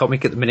Injustice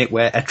comic at the minute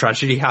where a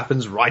tragedy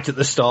happens right at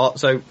the start.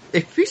 So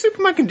if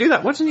Superman can do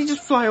that, why doesn't he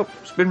just fly up,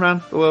 spin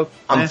around the world?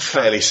 I'm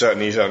fairly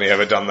certain he's only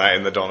ever done that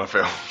in the Donner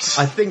films.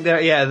 I think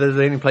they're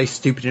the only place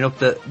stupid enough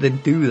that they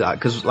do that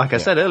because, like I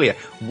said earlier,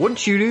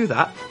 once you do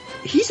that,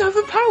 he's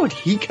overpowered.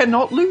 He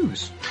cannot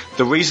lose.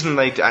 The reason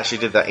they actually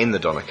did that in the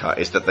Donner cut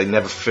is that they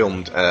never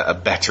filmed a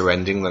better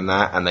ending than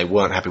that, and they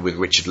weren't happy with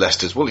Richard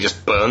Lester's. Well, he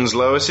just burns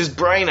Lois's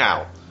brain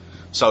out.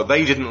 So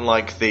they didn't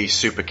like the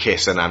super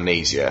kiss and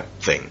amnesia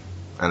thing,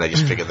 and they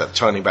just figured that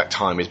turning back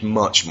time is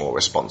much more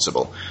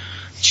responsible.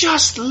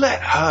 Just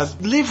let her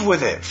live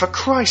with it, for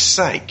Christ's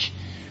sake.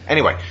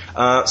 Anyway,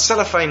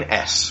 Cellophane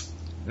S.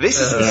 This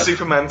is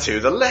Superman 2,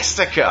 the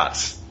Lester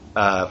cut.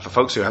 For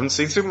folks who haven't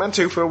seen Superman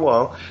 2 for a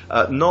while,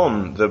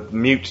 Non, the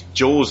mute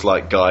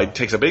Jaws-like guy,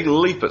 takes a big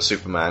leap at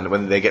Superman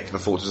when they get to the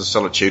Fortress of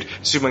Solitude.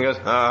 Superman goes,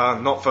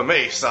 not for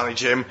me, Sonny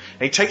Jim.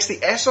 And he takes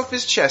the S off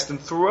his chest and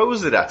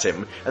throws it at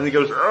him, and he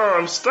goes,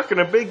 I'm stuck in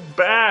a big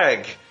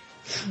bag.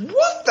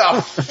 What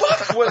the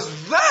fuck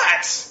was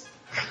that?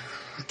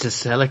 To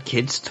sell a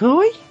kid's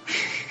toy?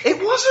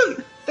 It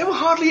wasn't. There were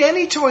hardly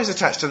any toys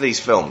attached to these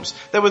films.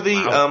 There were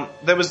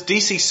there was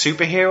DC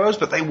superheroes,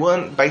 but they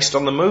weren't based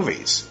on the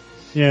movies.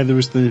 Yeah, there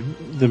was the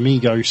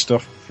Mego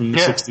stuff from the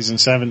 60s and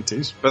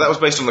 70s. But that was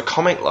based on the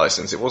comic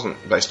license. It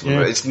wasn't based on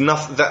the... It's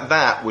nothing...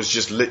 That was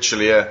just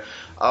literally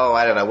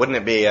I don't know, wouldn't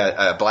it be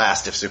a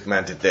blast if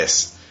Superman did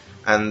this?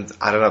 And,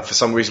 I don't know, for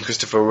some reason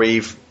Christopher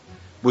Reeve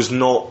was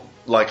not,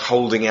 like,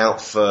 holding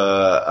out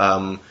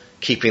for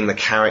keeping the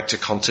character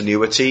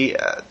continuity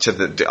to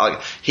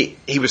the...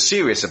 he was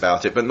serious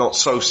about it, but not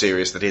so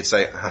serious that he'd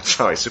say, I'm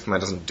sorry, Superman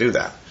doesn't do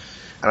that.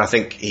 And I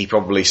think he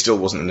probably still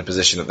wasn't in a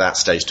position at that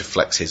stage to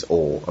flex his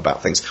awe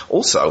about things.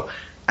 Also,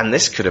 And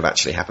this could have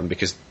actually happened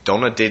because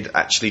Donna did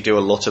actually do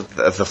a lot of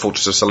the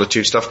Fortress of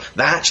Solitude stuff.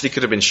 That actually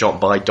could have been shot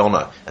by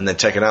Donna and then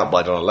taken out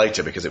by Donna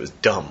later because it was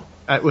dumb.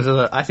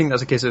 I think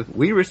that's a case of,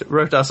 we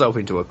wrote ourselves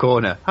into a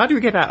corner. How do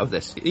we get out of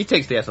this? He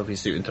takes the S off his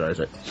suit and throws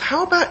it.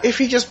 How about if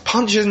he just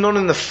punches Non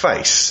in the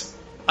face?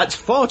 That's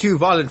far too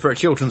violent for a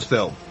children's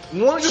film.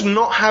 Why just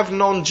not have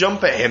Non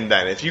jump at him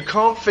then, if you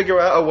can't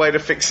figure out a way to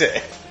fix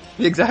it?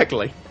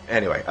 Exactly.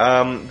 Anyway,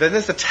 then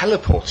there's the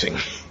teleporting.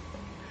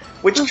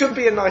 Which could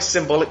be a nice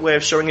symbolic way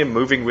of showing him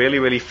moving really,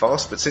 really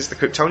fast, but since the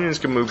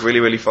Kryptonians can move really,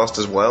 really fast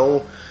as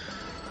well...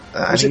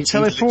 is it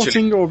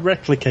teleporting or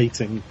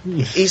replicating?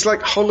 He's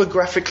like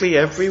holographically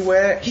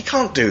everywhere. He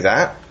can't do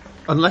that.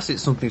 Unless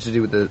it's something to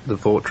do with the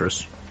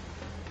fortress.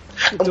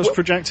 It does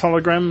project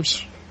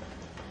holograms?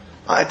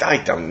 I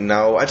don't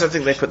know. I don't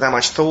think they put that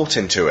much thought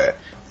into it.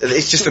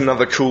 It's just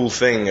another cool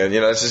thing, and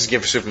let's just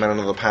give Superman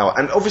another power.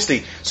 And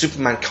obviously,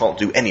 Superman can't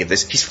do any of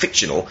this. He's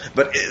fictional,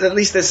 but at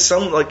least there's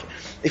some,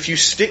 if you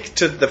stick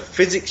to the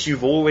physics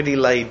you've already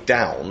laid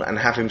down and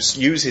have him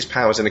use his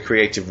powers in a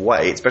creative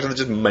way, it's better than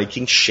just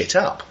making shit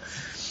up.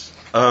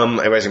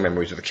 Erasing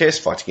memories with a kiss,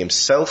 fighting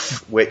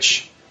himself,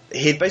 which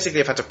he'd basically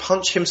have had to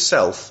punch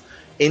himself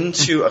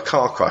into a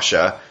car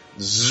crusher,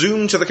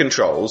 zoom to the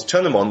controls,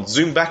 turn them on,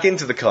 zoom back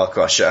into the car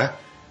crusher,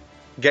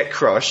 get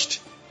crushed,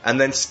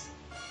 and then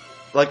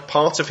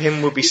part of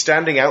him would be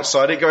standing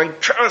outside it going,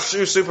 "Curse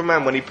you,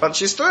 Superman," when he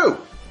punches through.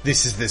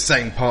 This is the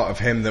same part of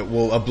him that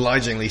will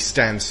obligingly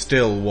stand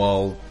still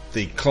while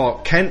the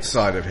Clark Kent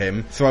side of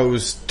him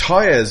throws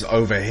tyres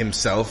over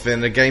himself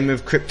in a game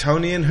of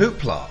Kryptonian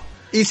hoopla.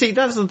 You see,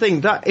 that's the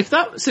thing. That if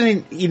that's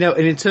an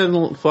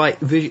internal fight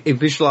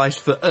visualized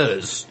for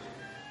us,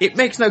 it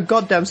makes no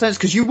goddamn sense,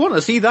 because you want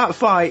to see that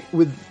fight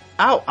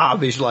without our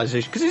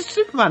visualization, because it's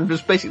Superman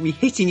just basically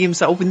hitting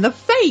himself in the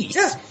face.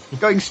 Yeah.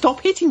 Going,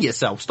 stop hitting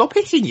yourself.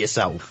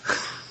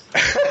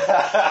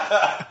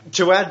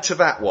 To add to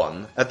that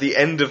one, at the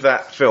end of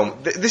that film,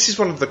 this is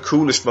one of the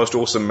coolest, most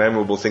awesome,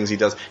 memorable things he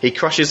does. He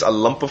crushes a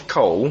lump of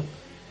coal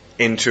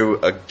into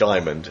a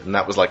diamond, and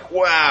that was like,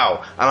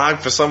 wow! And I,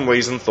 for some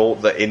reason,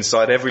 thought that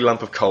inside every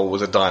lump of coal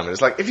was a diamond.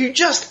 It's like, if you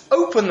just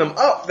open them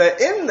up, they're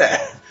in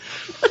there!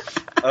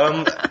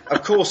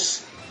 Of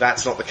course,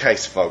 that's not the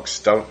case, folks.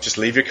 Don't just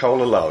leave your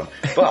coal alone.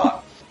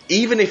 But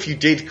even if you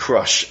did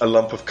crush a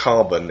lump of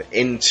carbon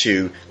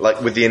into,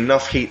 with the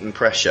enough heat and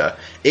pressure,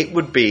 it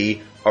would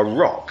be a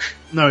rock.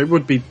 No, it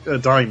would be a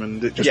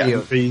diamond. It just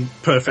wouldn't be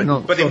perfect.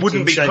 But it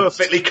wouldn't be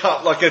perfectly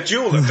cut like a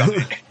jeweler done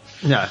it.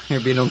 No, it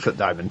would be an uncut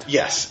diamond.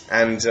 Yes,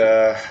 and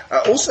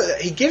also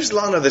he gives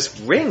Lana this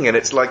ring, and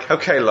it's like,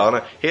 okay,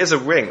 Lana, here's a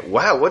ring.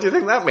 Wow, what do you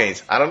think that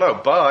means? I don't know,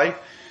 bye.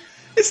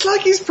 It's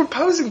like he's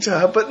proposing to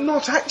her, but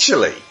not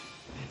actually.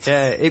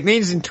 Yeah, it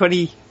means in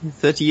 20,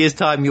 30 years'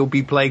 time you'll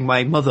be playing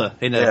my mother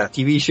in a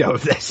TV show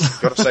of this.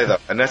 Gotta say though,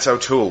 Annette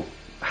O'Toole,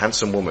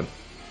 handsome woman.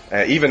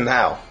 Even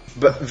now.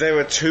 But there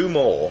are two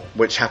more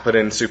which happen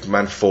in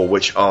Superman 4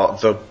 which are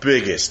the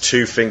biggest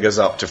two fingers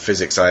up to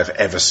physics I have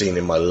ever seen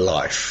in my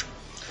life.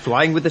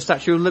 Flying with the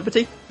Statue of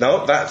Liberty?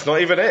 No, that's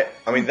not even it.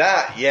 I mean,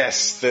 that,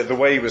 yes, the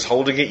way he was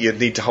holding it, you'd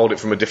need to hold it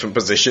from a different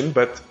position,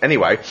 but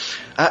anyway.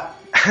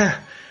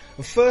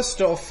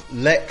 First off,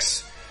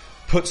 Lex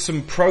put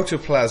some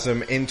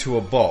protoplasm into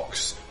a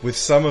box with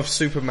some of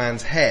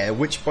Superman's hair,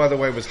 which, by the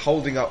way, was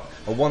holding up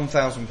a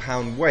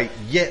 1,000-pound weight,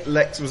 yet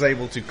Lex was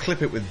able to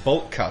clip it with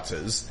bolt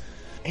cutters.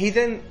 He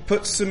then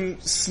put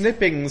some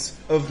snippings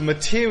of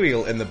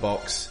material in the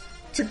box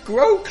to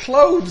grow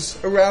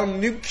clothes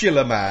around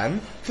Nuclear Man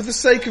for the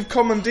sake of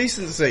common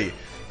decency.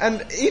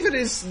 And even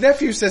his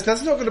nephew says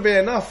that's not going to be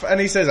enough, and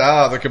he says,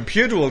 the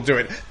computer will do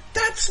it.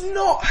 That's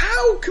not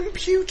how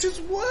computers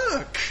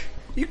work.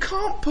 You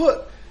can't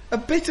put a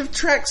bit of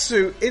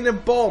tracksuit in a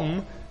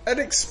bomb and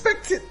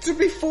expect it to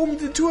be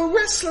formed into a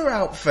wrestler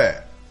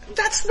outfit.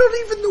 That's not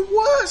even the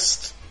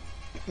worst.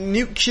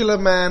 Nuclear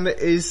Man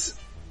is...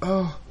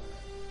 Oh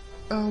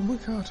my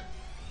god.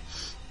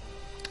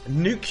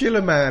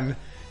 Nuclear Man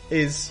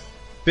is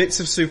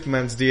bits of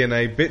Superman's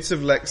DNA, bits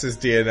of Lex's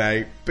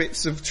DNA,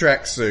 bits of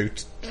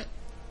tracksuit,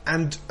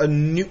 and a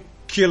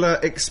nuclear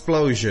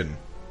explosion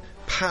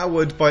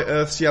powered by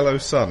Earth's yellow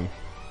sun.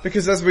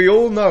 Because as we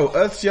all know,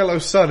 Earth's yellow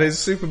sun is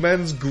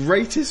Superman's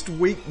greatest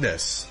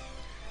weakness.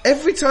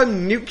 Every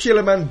time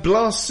Nuclear Man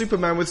blasts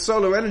Superman with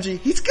solar energy,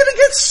 he's gonna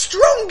get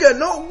stronger,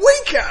 not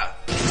weaker!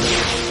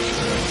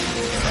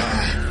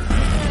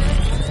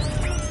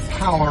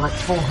 Power at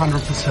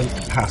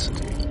 400%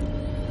 capacity.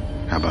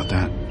 How about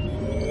that?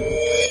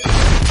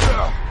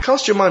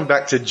 Cast your mind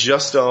back to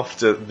just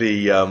after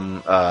the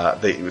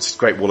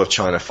Great Wall of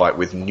China fight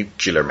with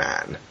Nuclear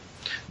Man.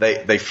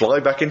 They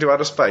fly back into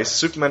outer space.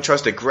 Superman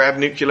tries to grab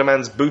Nuclear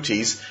Man's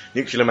booties.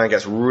 Nuclear Man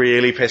gets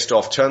really pissed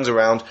off, turns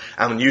around,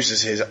 and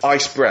uses his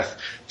ice breath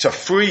to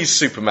freeze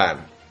Superman.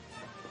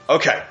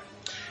 Okay.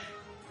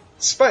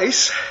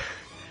 Space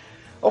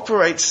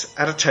operates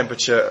at a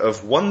temperature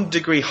of 1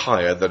 degree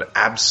higher than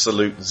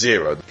absolute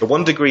zero. The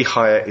 1 degree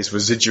higher is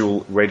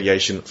residual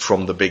radiation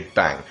from the Big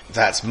Bang.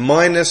 That's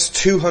minus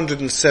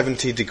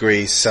 270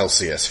 degrees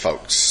Celsius,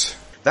 folks.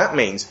 That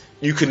means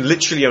you can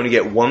literally only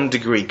get 1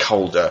 degree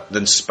colder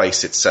than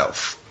space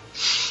itself.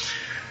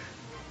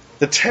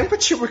 The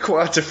temperature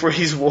required to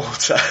freeze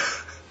water,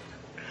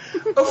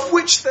 of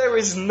which there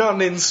is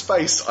none in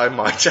space, I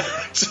might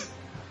add.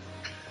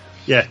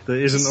 Yeah, that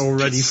isn't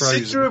already frozen.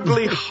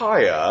 Considerably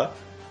higher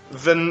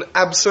than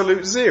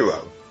absolute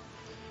zero.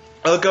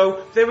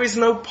 Ergo, there is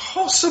no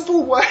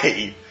possible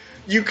way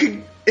you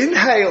could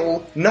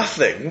inhale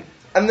nothing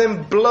and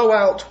then blow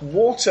out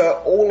water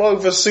all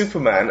over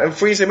Superman and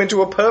freeze him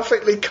into a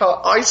perfectly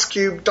cut ice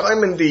cube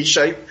diamond-y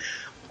shape.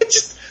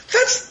 That's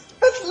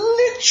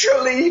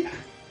literally...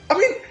 I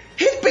mean,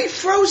 he'd be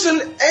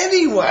frozen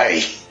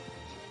anyway.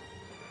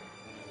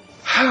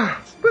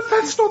 But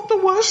that's not the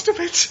worst of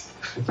it.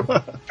 That's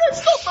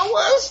not the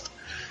worst.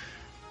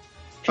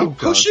 He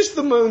pushes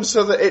the moon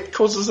so that it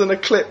causes an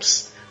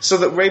eclipse, so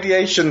that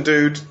radiation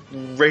dude,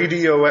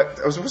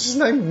 what's his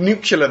name?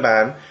 Nuclear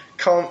Man,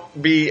 can't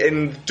be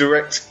in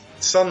direct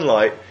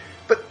sunlight.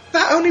 But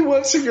that only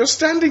works if you're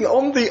standing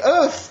on the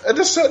Earth at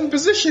a certain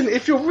position.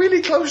 If you're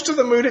really close to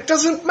the moon, it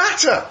doesn't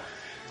matter.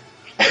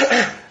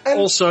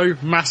 Also,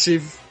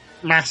 massive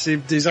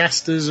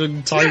disasters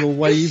and tidal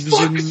waves.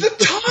 Fuck the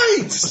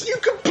tides! You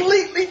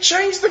completely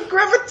changed the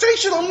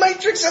gravitational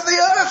matrix of the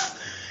Earth!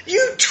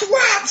 You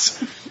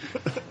twat!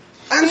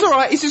 And it's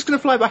alright, he's just going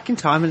to fly back in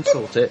time and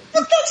sort it.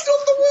 But that's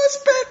not the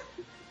worst bit!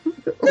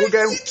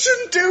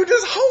 The dude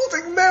is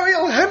holding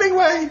Mariel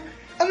Hemingway!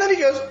 And then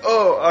he goes,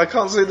 oh, I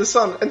can't see the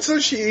sun. And so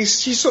she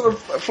sort of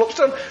flops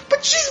down,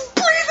 but she's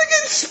breathing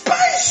in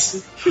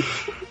space!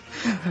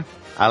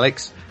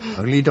 Alex,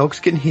 only dogs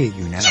can hear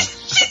you now.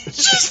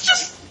 She's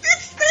just...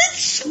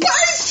 It's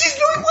space! She's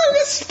not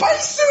wearing a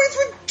spacesuit! It's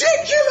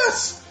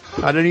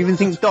ridiculous! I don't even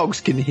think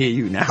dogs can hear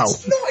you now.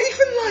 It's not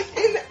even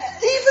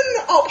even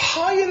up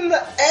high in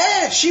the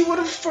air, she would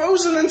have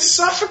frozen and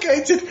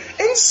suffocated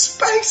in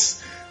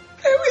space.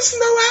 There is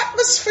no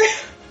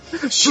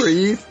atmosphere.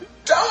 Breathe.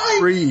 Die.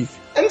 Breathe.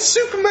 And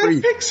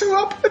Superman picks her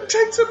up and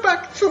takes her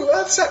back through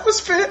Earth's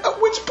atmosphere,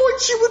 at which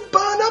point she would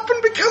burn up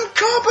and become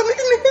carbon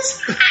in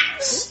his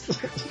hands.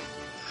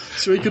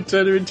 So he could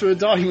turn her into a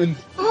diamond.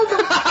 Oh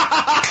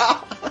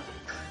my...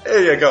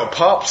 There you go,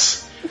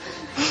 Pops.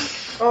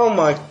 Oh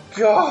my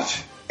god.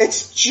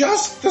 It's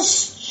just the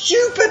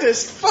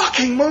stupidest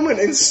fucking moment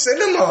in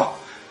cinema.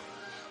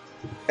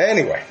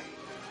 Anyway.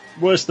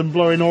 Worse than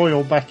blowing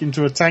oil back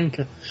into a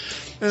tanker.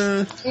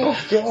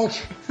 Oh god.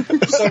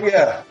 So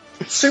yeah,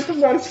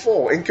 Superman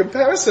 4, in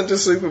comparison to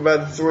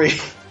Superman 3,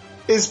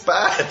 is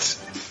bad.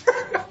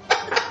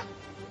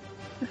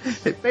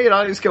 It made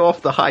Alex go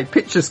off the high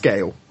picture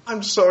scale.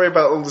 I'm sorry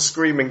about all the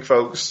screaming,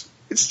 folks.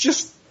 It's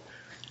just...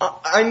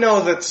 I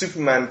know that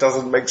Superman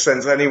doesn't make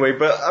sense anyway,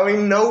 but, I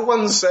mean, no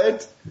one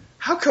said,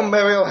 how come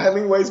Mariel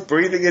Hemingway's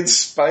breathing in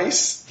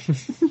space?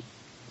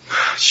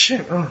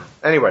 Shit. Oh.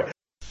 Anyway.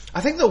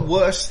 I think the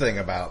worst thing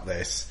about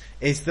this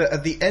is that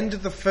at the end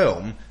of the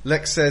film,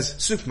 Lex says,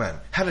 Superman,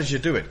 how did you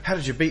do it? How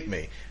did you beat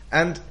me?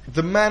 And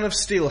the Man of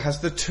Steel has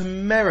the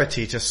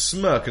temerity to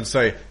smirk and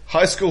say,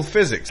 high school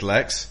physics,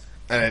 Lex.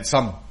 And it's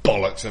some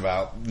bollocks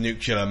about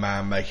Nuclear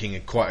Man making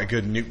quite a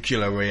good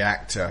nuclear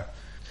reactor.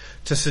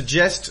 To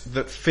suggest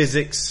that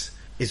physics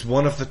is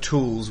one of the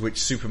tools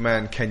which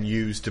Superman can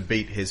use to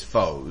beat his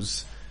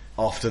foes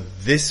after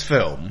this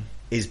film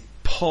is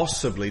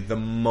possibly the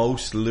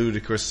most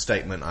ludicrous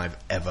statement I've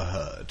ever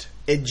heard.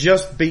 It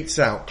just beats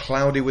out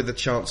Cloudy with a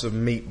Chance of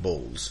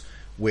Meatballs,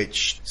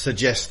 which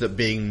suggests that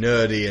being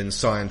nerdy and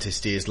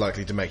scientisty is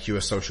likely to make you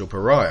a social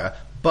pariah,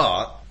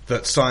 but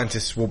that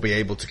scientists will be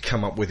able to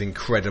come up with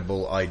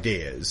incredible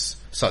ideas,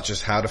 such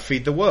as how to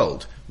feed the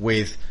world,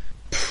 with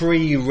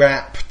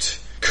pre-wrapped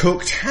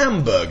cooked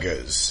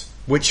hamburgers,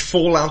 which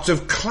fall out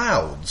of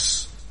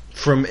clouds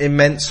from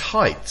immense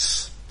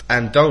heights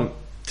and don't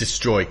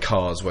destroy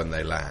cars when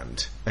they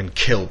land and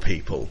kill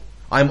people.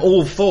 I'm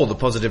all for the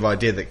positive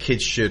idea that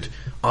kids should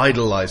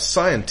idolize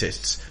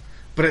scientists,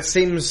 but it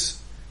seems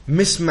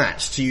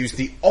mismatched to use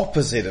the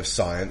opposite of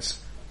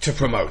science to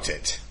promote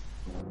it.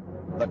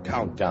 The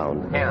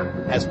countdown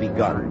has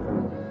begun.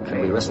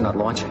 Can we risk not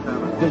launching?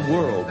 The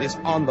world is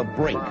on the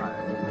brink.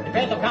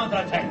 Prepare to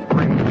counterattack.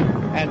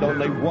 And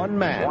only one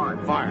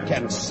man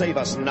can save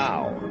us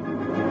now.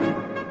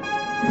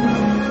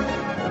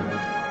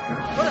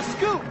 What a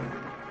scoop!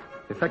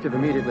 Effective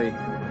immediately,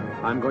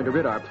 I'm going to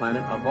rid our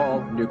planet of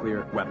all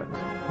nuclear weapons.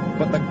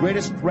 But the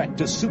greatest threat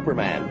to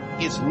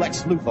Superman is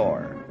Lex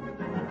Luthor.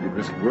 You'd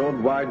risk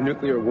worldwide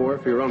nuclear war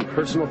for your own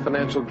personal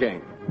financial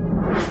gain.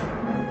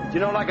 Do you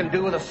know what I can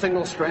do with a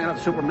single strand of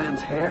Superman's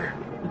hair?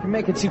 You can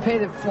make a toupee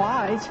that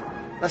flies.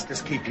 Let's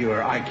just keep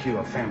your IQ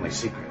a family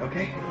secret,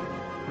 okay?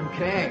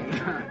 Okay.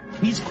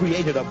 He's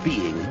created a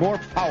being more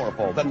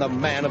powerful than the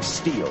Man of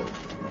Steel.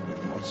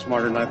 Well,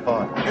 smarter than I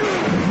thought.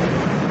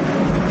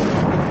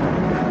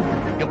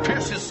 You'll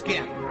pierce his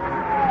skin.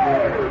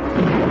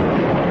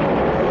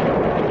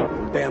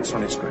 Dance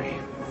on his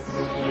grave.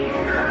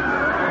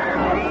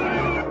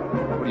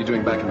 What are you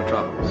doing back in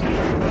Metropolis?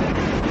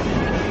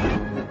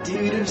 The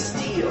dude of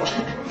steel.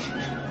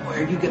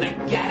 Where are you gonna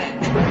get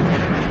it?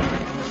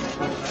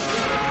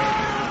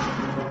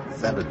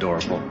 Send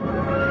adorable.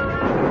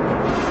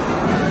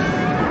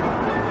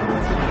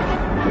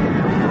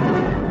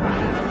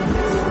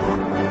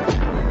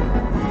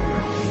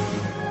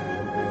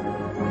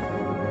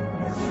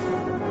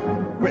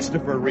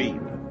 Christopher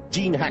Reeve,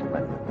 Gene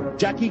Hackman,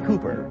 Jackie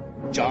Cooper,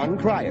 John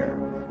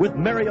Cryer, with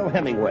Mariel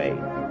Hemingway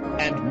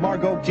and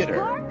Margot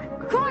Kidder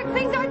Clark,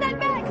 things aren't that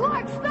bad.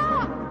 Clark,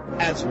 stop!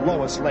 as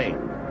Lois Lane.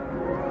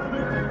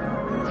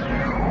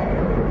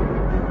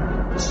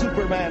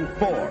 Superman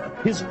 4,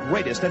 his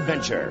greatest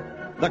adventure,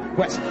 The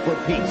Quest for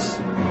Peace.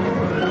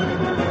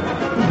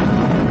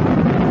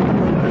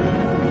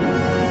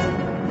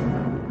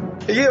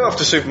 A year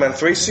after Superman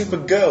 3,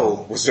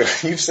 Supergirl was...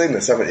 You've seen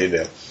this, haven't you,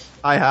 Neil?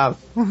 I have.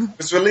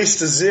 Was released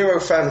to zero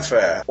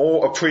fanfare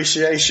or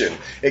appreciation.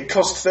 It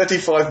cost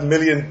 $35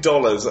 million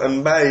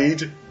and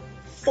made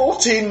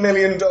 $14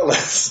 million.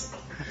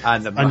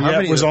 And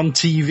yet it was on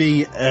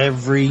TV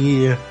every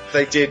year.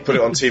 They did put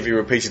it on TV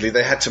repeatedly.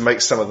 They had to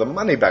make some of the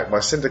money back by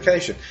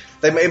syndication.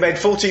 They made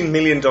 $14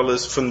 million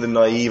from the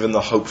naive and the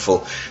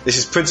hopeful. This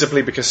is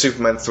principally because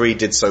Superman 3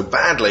 did so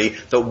badly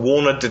that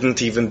Warner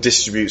didn't even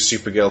distribute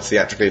Supergirl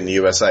theatrically in the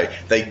USA.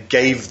 They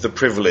gave the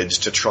privilege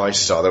to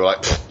TriStar. They were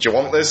like, do you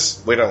want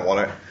this? We don't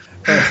want it.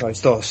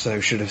 TriStar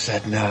so should have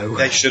said no.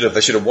 They should have.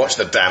 They should have watched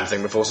the damn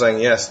thing before saying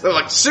yes. They were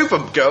like,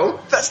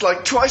 Supergirl? That's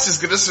like twice as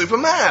good as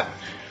Superman.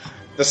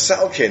 The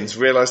Salkinds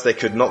realised they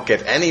could not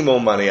get any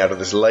more money out of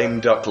this lame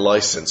duck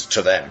licence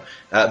to them,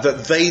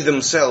 that they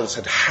themselves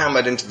had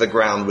hammered into the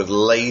ground with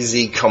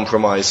lazy,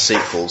 compromised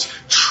sequels,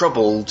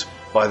 troubled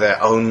by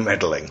their own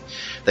meddling.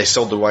 They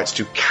sold the rights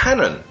to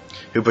Cannon,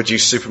 who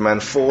produced Superman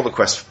 4, The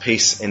Quest for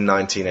Peace in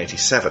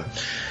 1987.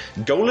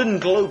 Golan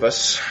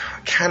Globus,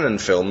 Cannon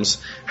Films,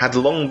 had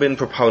long been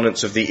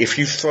proponents of the if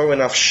you throw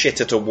enough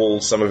shit at a wall,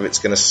 some of it's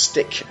going to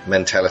stick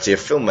mentality of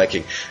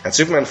filmmaking, and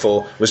Superman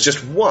 4 was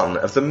just one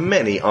of the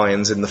many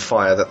irons in the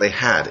fire that they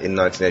had in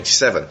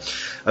 1987.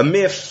 A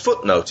mere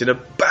footnote in a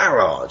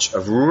barrage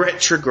of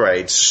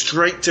retrograde,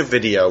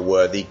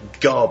 straight-to-video-worthy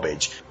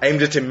garbage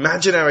aimed at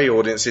imaginary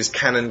audiences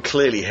Cannon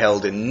clearly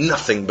held in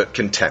nothing but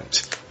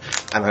contempt.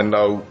 And I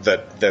know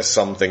that there's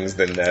some things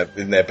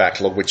in their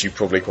backlog which you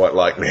probably quite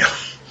like, Neil.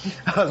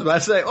 I was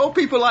about to say,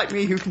 people like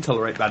me who can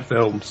tolerate bad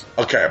films.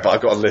 Okay, but I've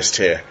got a list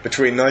here.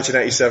 Between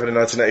 1987 and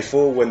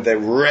 1984, when their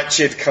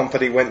wretched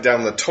company went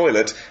down the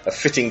toilet, a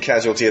fitting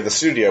casualty of the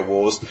studio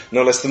wars,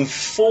 no less than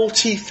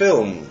 40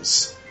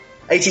 films,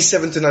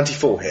 87 to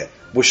 94 here,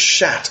 were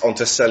shat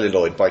onto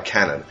celluloid by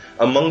Cannon.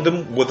 Among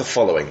them were the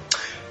following: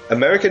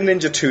 American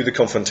Ninja 2, The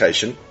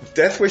Confrontation,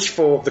 Death Wish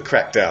 4, The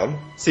Crackdown.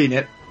 Seen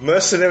it.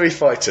 Mercenary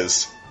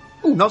Fighters.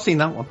 Ooh, not seen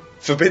that one.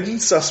 Forbidden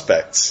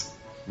Suspects.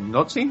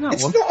 Not seen that one.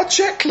 It's not a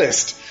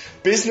checklist.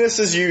 Business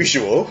as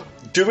Usual,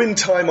 Doing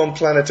Time on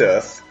Planet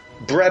Earth,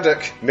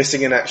 Braddock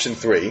Missing in Action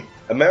 3,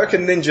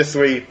 American Ninja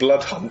 3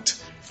 Blood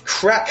Hunt,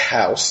 Crack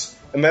House,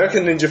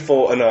 American Ninja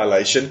 4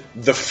 Annihilation,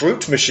 The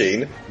Fruit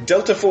Machine,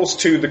 Delta Force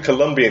 2 The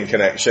Colombian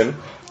Connection,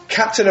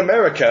 Captain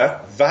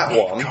America, that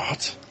one,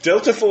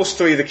 Delta Force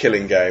 3 The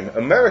Killing Game,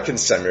 American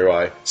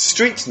Samurai,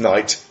 Street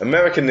Knight,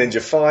 American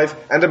Ninja 5,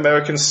 and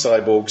American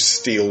Cyborg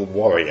Steel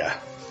Warrior.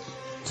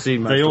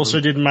 They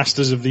also did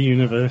Masters of the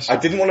Universe. I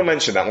didn't want to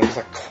mention that one because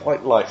I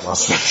quite like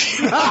Masters of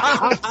the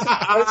Universe.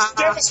 It's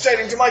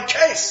devastating to my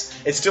case.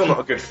 It's still not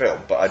a good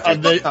film, but I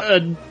did.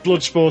 And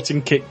Bloodsport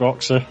and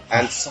Kickboxer.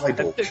 And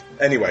Cyborg.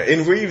 Anyway,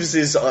 in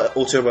Reeves'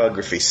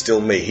 autobiography, Still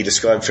Me, he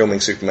described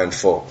filming Superman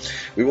 4.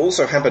 We were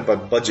also hampered by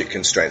budget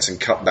constraints and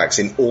cutbacks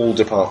in all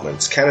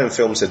departments. Cannon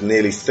Films had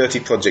nearly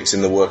 30 projects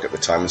in the work at the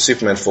time, and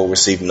Superman 4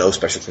 received no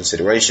special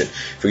consideration.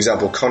 For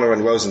example, Connor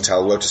and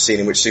Rosenthal wrote a scene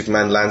in which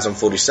Superman lands on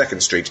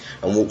 42nd Street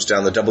and walks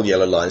down the double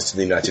yellow lines to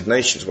the United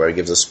Nations, where he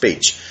gives a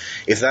speech.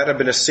 If that had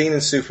been a scene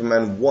in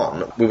Superman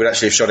 1, we would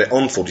actually have shot it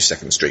on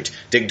 42nd Street.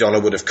 Dick Donner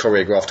would have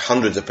choreographed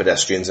hundreds of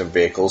pedestrians and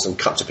vehicles and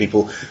cut to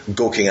people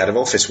gawking out of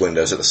office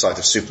windows at the sight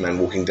of Superman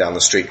walking down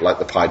the street like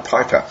the Pied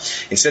Piper.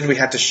 Instead, we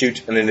had to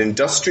shoot in an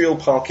industrial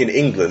park in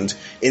England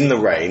in the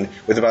rain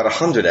with about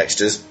 100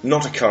 extras,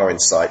 not a car in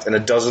sight, and a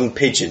dozen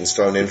pigeons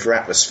thrown in for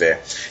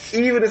atmosphere.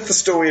 Even if the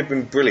story had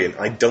been brilliant,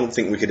 I don't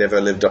think we could ever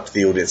have lived up to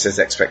the audience's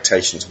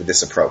expectations with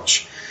this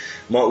approach.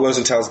 Mark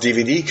Rosenthal's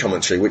DVD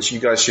commentary, which you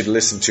guys should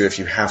listen to if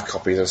you have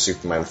copies of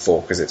Superman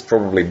 4, because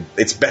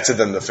it's better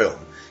than the film.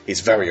 He's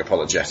very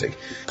apologetic.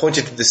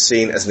 Pointed to this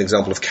scene as an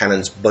example of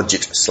Cannon's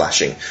budget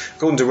slashing.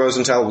 According to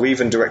Rosenthal,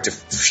 Reeve and director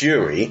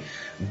Fury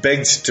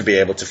begged to be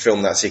able to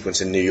film that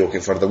sequence in New York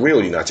in front of the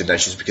real United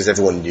Nations because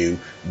everyone knew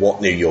what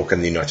New York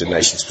and the United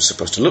Nations were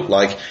supposed to look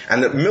like,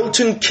 and that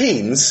Milton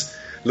Keynes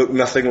looked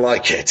nothing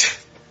like it.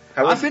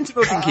 However, I've been to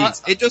Milton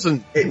Keynes. It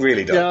doesn't. It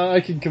really does. Yeah,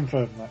 I can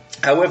confirm that.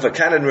 However,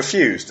 Cannon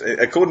refused.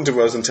 According to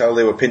Rosenthal,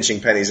 they were pinching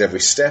pennies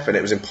every step, and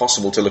it was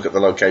impossible to look at the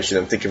location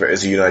and think of it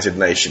as a United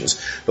Nations,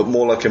 but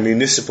more like a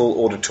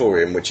municipal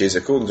auditorium, which is,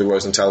 according to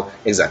Rosenthal,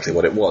 exactly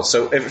what it was.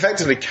 So,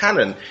 effectively,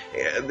 Cannon,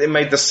 they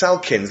made the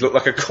Salkinds look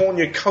like a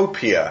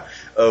cornucopia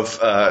of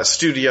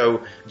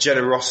studio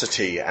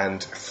generosity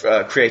and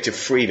creative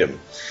freedom.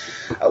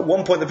 At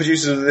one point, the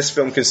producers of this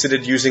film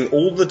considered using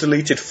all the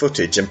deleted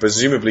footage and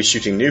presumably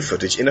shooting new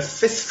footage in a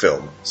fifth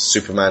film,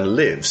 Superman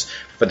Lives,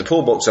 but the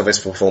poor box office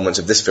performance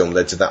of this film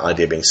led to that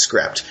idea being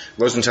scrapped.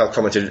 Rosenthal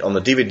commented on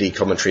the DVD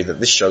commentary that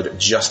this showed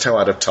just how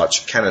out of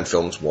touch Cannon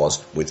Films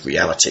was with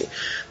reality.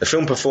 The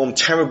film performed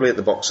terribly at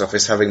the box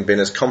office, having been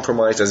as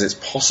compromised as it's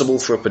possible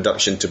for a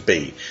production to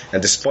be,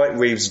 and despite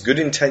Reeves' good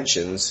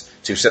intentions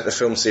to set the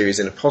film series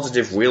in a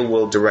positive,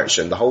 real-world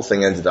direction, the whole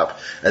thing ended up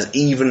as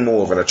even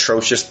more of an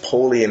atrocious,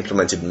 poorly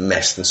implemented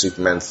mess than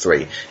Superman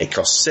 3. It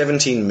cost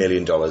 $17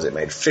 million, it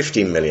made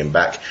 $15 million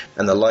back,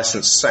 and the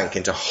license sank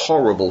into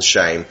horrible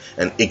shame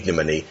and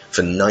ignominy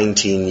for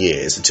 19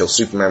 years until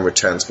Superman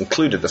Returns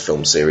concluded the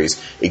film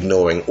series,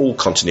 ignoring all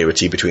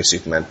continuity between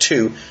Superman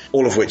 2,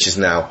 all of which is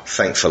now,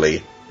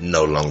 thankfully,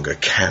 no longer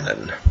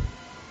canon.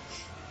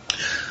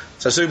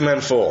 So Superman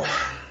 4.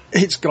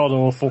 It's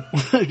god-awful.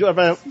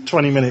 About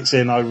 20 minutes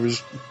in, I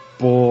was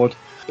bored.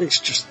 It's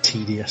just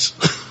tedious.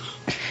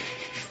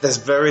 There's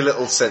very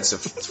little sense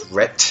of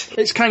threat.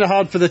 It's kind of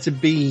hard for there to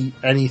be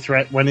any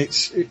threat when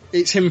it's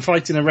him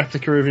fighting a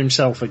replica of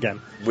himself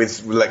again.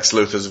 With Lex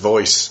Luthor's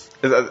voice.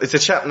 It's a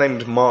chap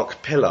named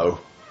Mark Pillow.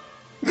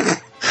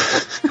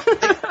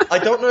 I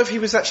don't know if he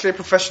was actually a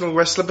professional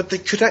wrestler, but they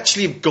could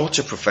actually have got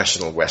a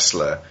professional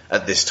wrestler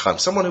at this time.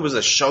 Someone who was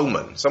a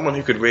showman. Someone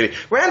who could really...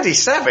 Randy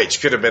Savage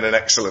could have been an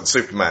excellent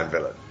Superman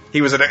villain. He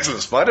was an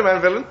excellent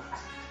Spider-Man villain.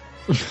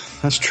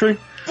 That's true.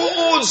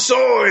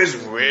 Bullseye is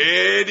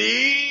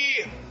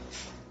ready!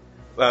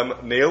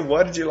 Neil,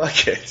 why did you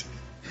like it?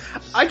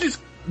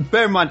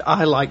 Bear in mind,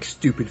 I like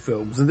stupid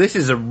films, and this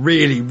is a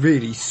really,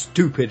 really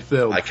stupid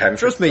film. I can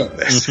trust me.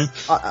 This.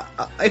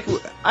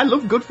 I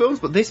love good films,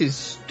 but this is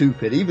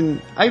stupid.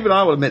 Even I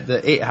will admit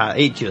that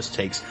it just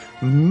takes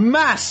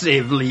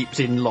massive leaps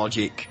in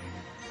logic.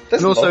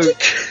 There's and also,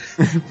 logic?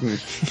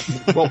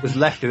 what was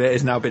left of it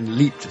has now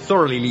been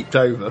thoroughly leaped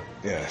over.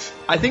 Yes.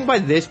 I think by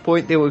this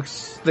point they were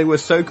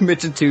so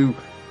committed to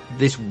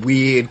this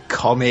weird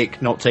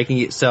comic, not taking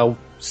itself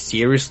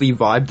seriously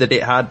vibe that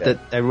it had, that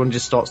everyone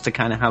just starts to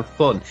kind of have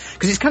fun.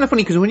 Because it's kind of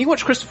funny, because when you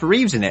watch Christopher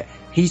Reeves in it,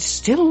 he's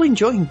still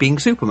enjoying being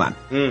Superman.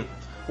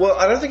 Well,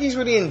 I don't think he's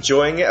really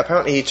enjoying it.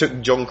 Apparently he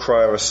took John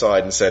Cryer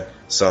aside and said,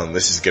 "Son,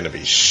 this is going to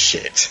be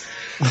shit."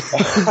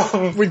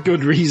 With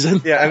good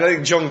reason. Yeah, and I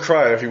think John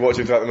Cryer, if you watch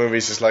him throughout the movie,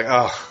 he's just like,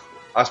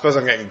 I suppose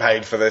I'm getting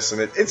paid for this,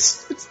 and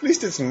it's at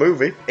least it's a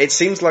movie. It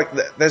seems like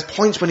there's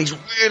points when he's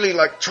really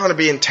like trying to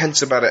be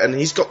intense about it, and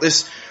he's got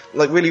this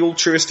like really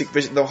altruistic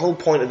vision. The whole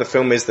point of the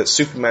film is that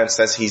Superman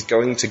says he's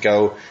going to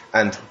go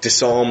and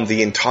disarm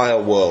the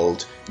entire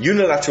world,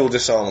 unilateral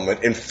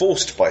disarmament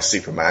enforced by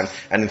Superman,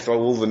 and then throw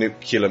all the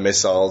nuclear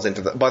missiles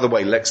into the... By the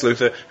way, Lex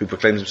Luthor, who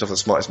proclaims himself the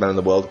smartest man in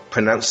the world,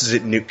 pronounces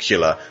it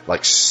nuclear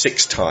like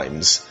 6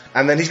 times.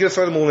 And then he's going to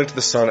throw them all into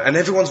the sun, and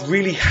everyone's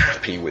really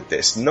happy with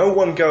this. No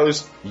one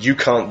goes, "You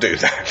can't do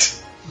that."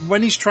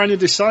 When he's trying to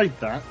decide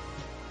that,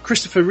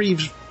 Christopher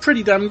Reeve's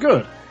pretty damn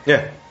good.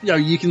 Yeah. You know,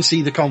 you can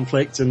see the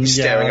conflict, and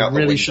staring out the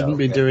really window, shouldn't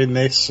be doing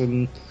this,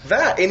 and...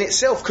 That in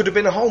itself could have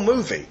been a whole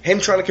movie.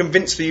 Him trying to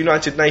convince the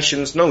United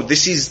Nations, no,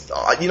 this is,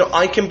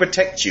 I can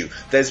protect you.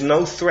 There's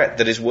no threat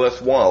that is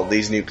worthwhile,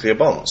 these nuclear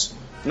bombs.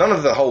 None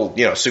of the whole,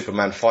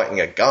 Superman fighting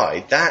a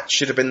guy. That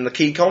should have been the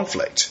key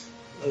conflict.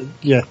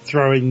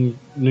 Throwing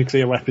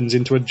nuclear weapons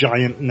into a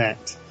giant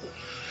net.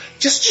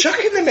 Just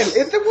chucking them in.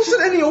 If there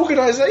wasn't any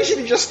organisation,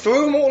 he just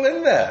threw them all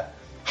in there,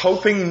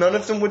 hoping none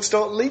of them would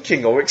start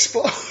leaking or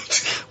explode.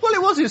 Well,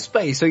 it was in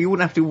space, so you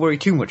wouldn't have to worry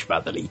too much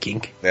about the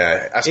leaking.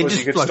 Yeah, I suppose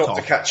you could stop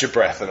to catch your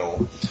breath and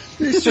all.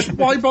 It's just,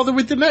 why bother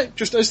with the net?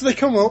 Just as they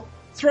come up,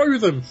 throw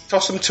them.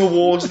 Toss them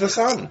towards the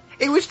sun.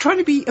 It was trying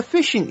to be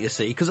efficient, you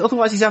see, because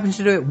otherwise he's having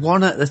to do it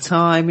one at a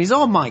time. His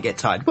arm might get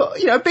tired. But,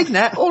 big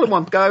net, all in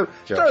one go,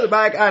 throw the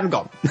bag, and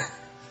gone.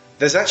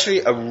 There's actually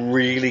a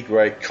really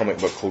great comic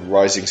book called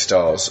Rising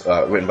Stars,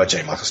 written by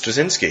J. Michael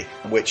Straczynski,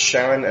 which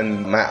Sharon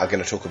and Matt are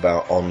going to talk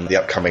about on the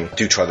upcoming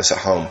Do Try This at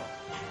Home,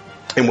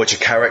 in which a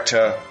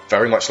character,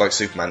 very much like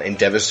Superman,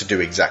 endeavours to do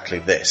exactly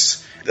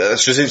this.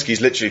 Straczynski's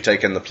literally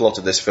taken the plot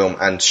of this film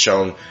and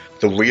shown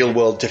the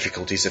real-world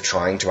difficulties of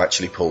trying to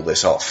actually pull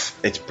this off.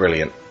 It's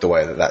brilliant, the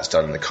way that that's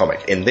done in the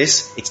comic. In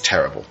this, it's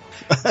terrible.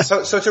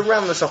 So to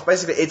round this off,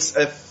 basically, it's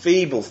a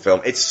feeble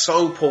film. It's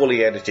so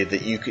poorly edited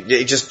that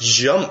it just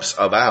jumps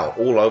about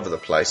all over the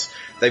place.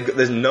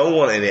 There's no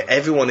one in it.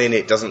 Everyone in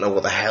it doesn't know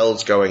what the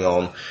hell's going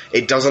on.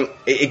 It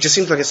just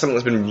seems like it's something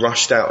that's been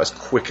rushed out as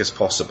quick as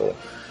possible.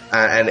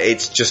 And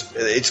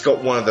it's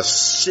got one of the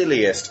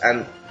silliest,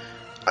 and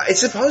I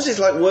suppose it's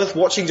like worth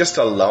watching just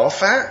to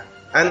laugh at.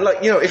 And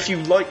if you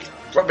like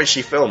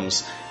rubbishy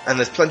films, and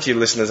there's plenty of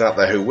listeners out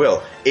there who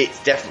will,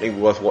 it's definitely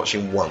worth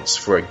watching once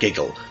for a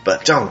giggle.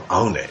 But don't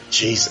own it.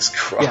 Jesus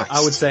Christ. Yeah,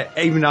 I would say,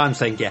 even I'm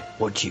saying,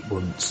 watch it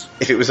once.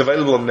 If it was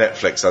available on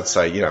Netflix, I'd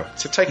say,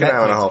 to take an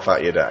hour and a half out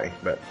of your day.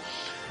 But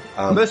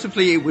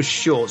mercifully, it was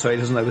short, so it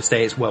doesn't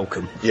overstay its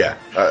welcome. Yeah,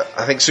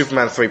 I think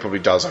Superman 3 probably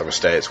does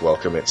overstay its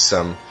welcome. It's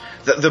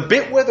the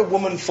bit where the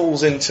woman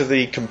falls into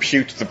the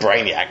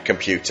Brainiac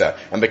computer,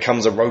 and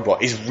becomes a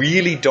robot is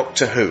really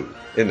Doctor Who,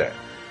 isn't it?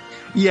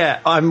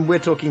 Yeah, we're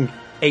talking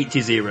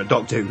 80s era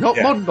Doctor Who, not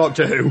modern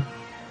Doctor Who.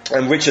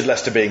 And Richard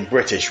Lester, being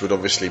British, would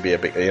obviously be a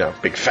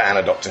big fan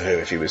of Doctor Who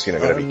if he was, going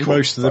to be cool.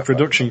 Most of the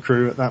production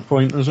crew at that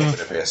point as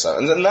well. So,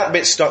 and then that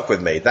bit stuck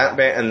with me. That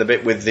bit and the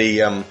bit with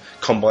the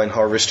combine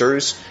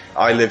harvesters.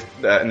 I lived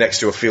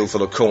next to a field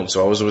full of corn,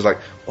 so I was always like,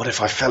 what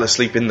if I fell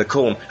asleep in the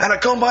corn and a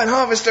combine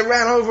harvester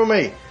ran over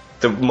me?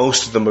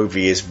 Most of the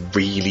movie is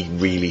really,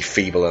 really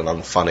feeble and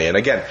unfunny. And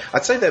again,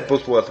 I'd say they're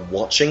both worth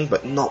watching,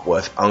 but not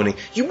worth owning.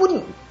 You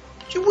wouldn't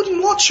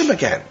watch them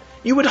again.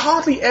 You would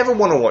hardly ever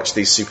want to watch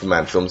these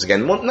Superman films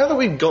again. Now that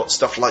we've got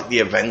stuff like the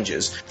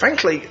Avengers,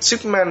 frankly,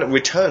 Superman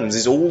Returns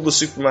is all the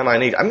Superman I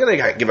need. I'm going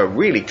to give a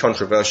really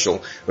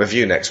controversial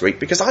review next week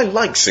because I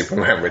like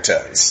Superman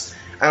Returns.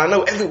 And I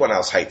know everyone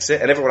else hates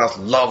it and everyone else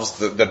loves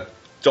the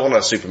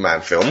Donner Superman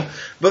film,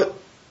 but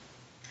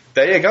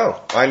there you go.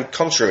 I'm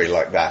contrary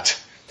like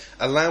that.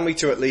 Allow me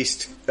to at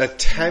least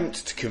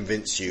attempt to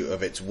convince you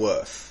of its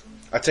worth.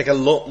 I take a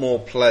lot more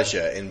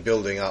pleasure in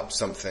building up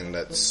something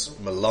that's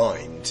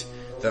maligned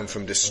than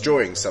from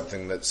destroying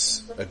something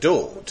that's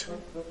adored.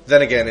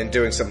 Then again, in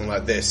doing something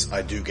like this,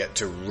 I do get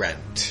to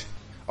rent.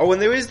 Oh,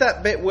 and there is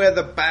that bit where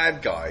the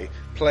bad guy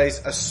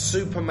plays a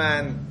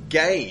Superman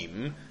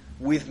game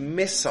with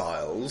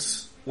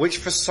missiles, which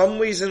for some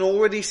reason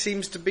already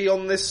seems to be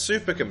on this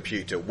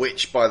supercomputer,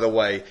 which, by the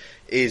way,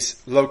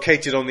 is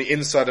located on the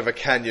inside of a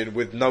canyon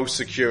with no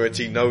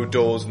security, no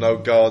doors, no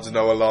guards,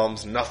 no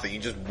alarms, nothing. You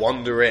just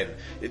wander in.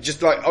 It's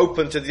just like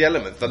open to the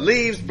elements. The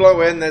leaves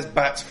blow in, there's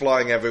bats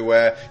flying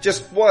everywhere,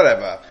 just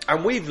whatever.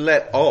 And we've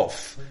let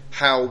off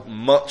how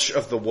much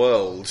of the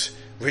world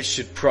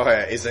Richard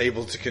Pryor is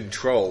able to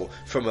control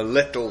from a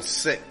little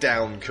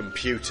sit-down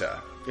computer.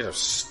 You know,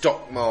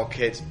 stock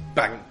markets,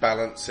 bank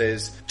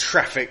balances,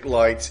 traffic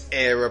lights,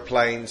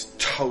 aeroplanes,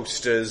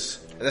 toasters.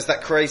 And there's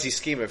that crazy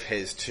scheme of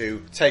his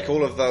to take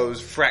all of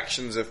those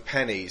fractions of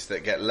pennies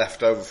that get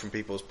left over from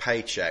people's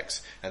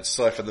paychecks and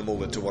siphon them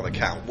all into one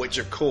account, which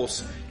of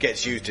course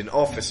gets used in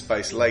Office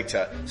Space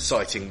later,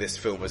 citing this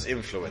film as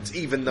influence,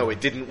 even though it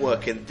didn't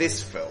work in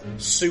this film.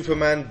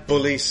 Superman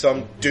bullies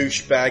some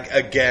douchebag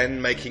again,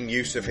 making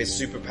use of his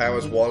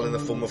superpowers while in the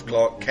form of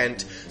Clark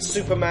Kent.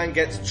 Superman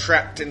gets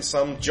trapped in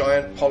some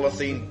giant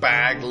polythene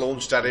bag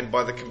launched at him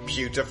by the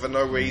computer for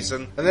no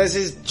reason. And there's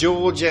his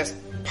George S.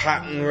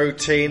 Patton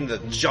routine, the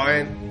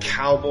giant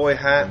cowboy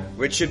hat,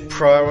 Richard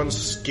Pryor on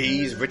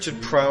skis,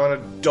 Richard Pryor on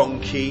a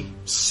donkey,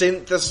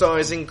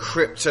 synthesizing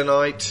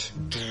kryptonite,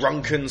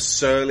 drunken,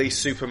 surly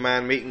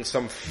Superman meeting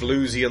some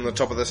floozy on the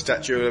top of the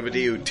Statue of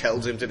Liberty who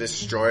tells him to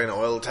destroy an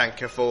oil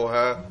tanker for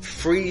her,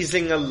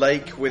 freezing a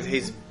lake with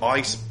his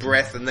ice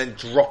breath and then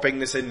dropping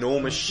this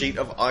enormous sheet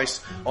of ice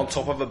on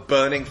top of a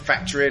burning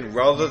factory, and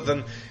rather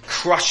than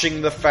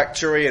crushing the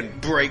factory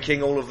and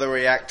breaking all of the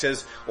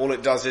reactors, all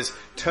it does is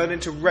turn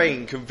into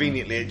rain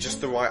conveniently at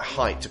just the right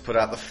height to put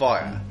out the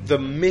fire. The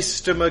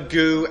Mr.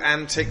 Magoo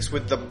antics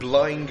with the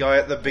blind guy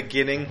at the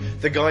beginning,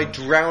 the guy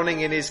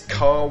drowning in his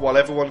car while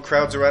everyone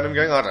crowds around him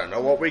going, I don't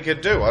know what we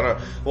could do.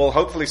 Well,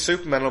 hopefully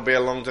Superman will be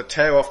along to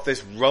tear off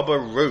this rubber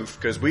roof,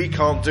 because we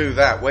can't do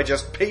that. We're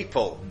just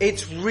people.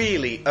 It's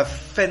really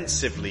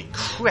offensively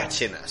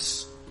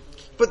cretinous.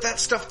 But that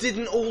stuff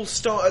didn't all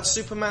start at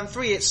Superman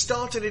 3. It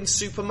started in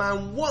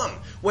Superman 1,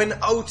 when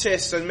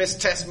Otis and Miss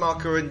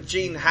Tessmacher and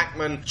Gene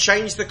Hackman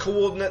changed the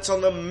coordinates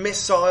on the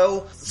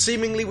missile,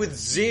 seemingly with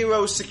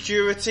zero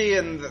security,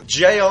 and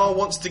JR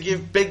wants to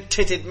give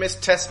big-titted Miss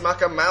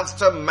Tessmacher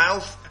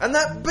mouth-to-mouth. And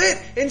that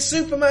bit in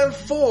Superman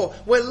 4,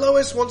 where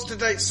Lois wants to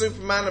date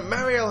Superman and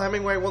Marielle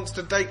Hemingway wants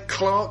to date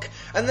Clark,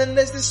 and then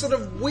there's this sort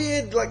of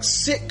weird, like,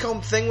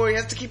 sitcom thing where he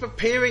has to keep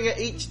appearing at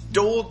each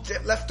door,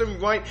 left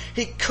and right.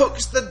 He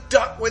cooks the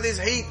duck with his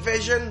heat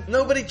vision.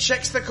 Nobody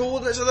checks the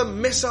coordinates of the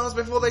missiles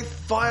before they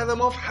fire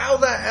them off. How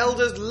the hell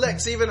does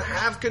Lex even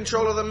have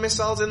control of the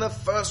missiles in the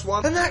first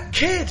one? And that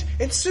kid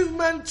in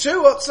Superman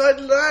 2 outside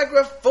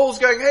Niagara Falls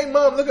going, hey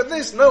mom, look at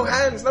this, no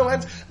hands, no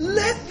hands.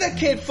 Let the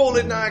kid fall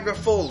in Niagara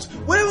Falls.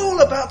 We're all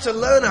about to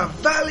learn a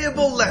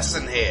valuable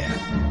lesson here.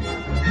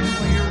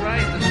 Well, you're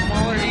right, the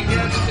smaller he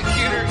gets, the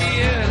cuter he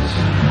is.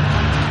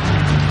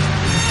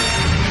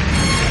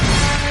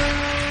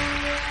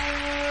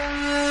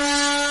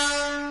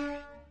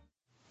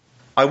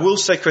 I will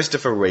say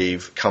Christopher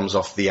Reeve comes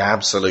off the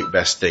absolute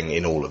best thing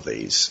in all of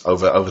these,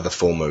 over the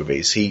 4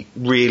 movies. He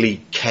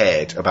really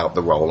cared about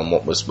the role and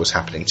what was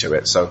happening to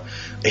it, so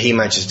he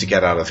manages to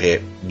get out of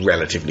here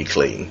relatively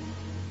clean.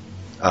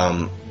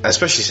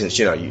 Especially since,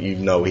 you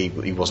know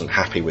he wasn't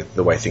happy with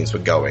the way things were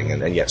going,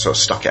 and yet sort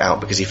of stuck it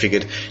out because he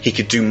figured he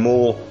could do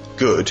more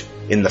good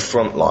in the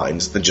front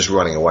lines than just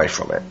running away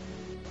from it.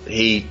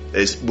 He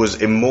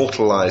was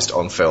immortalized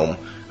on film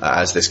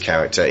as this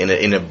character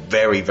in a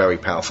very, very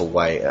powerful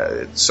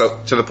way.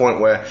 So to the point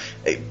where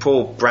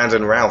poor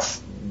Brandon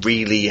Routh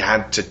really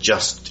had to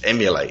just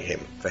emulate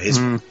him for his.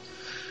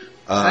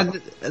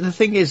 And the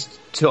thing is,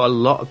 to a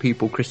lot of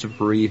people,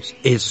 Christopher Reeves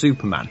is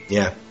Superman.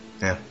 Yeah.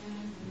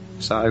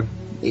 So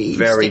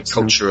very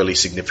culturally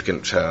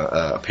significant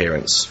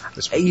appearance.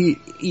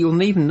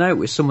 You'll even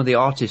notice some of the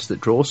artists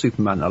that draw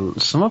Superman.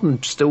 Some of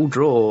them still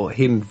draw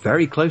him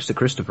very close to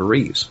Christopher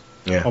Reeves.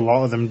 Yeah. A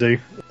lot of them do.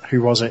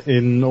 Who was it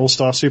in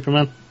All-Star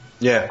Superman?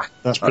 Yeah.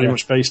 That's pretty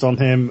much based on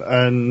him,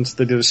 and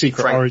they did a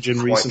Secret Frank Origin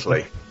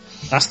recently. Whiteley.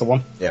 That's the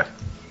one. Yeah.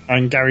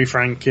 And Gary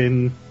Frank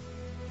in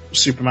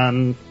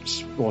Superman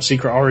or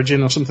Secret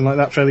Origin or something like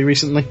that fairly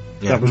recently.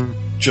 Yeah. That was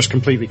just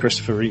completely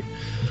Christopher Reeve.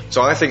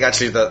 So I think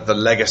actually the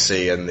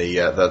legacy and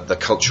the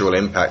cultural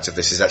impact of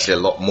this is actually a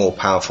lot more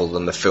powerful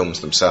than the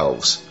films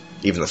themselves,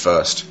 even the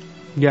first.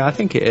 Yeah, I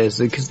think it is,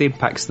 because the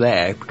impact's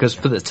there, because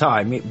for the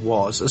time it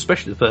was,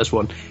 especially the first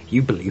one,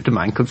 you believed a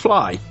man could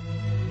fly.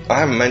 I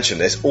haven't mentioned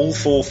this, all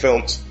 4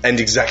 films end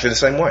exactly the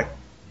same way.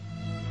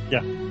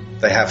 Yeah.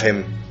 They have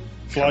him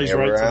flies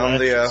right around to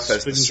the earth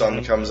as the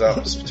sun comes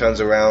up, turns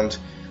around,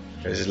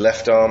 goes his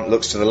left arm,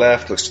 looks to the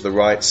left, looks to the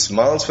right,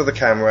 smiles for the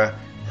camera,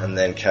 and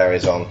then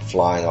carries on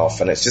flying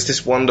off. And it's just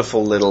this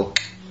wonderful little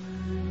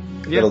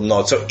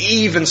nod. So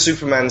even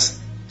Superman's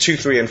 2,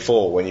 3, and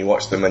 4, when you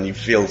watch them and you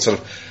feel sort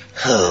of,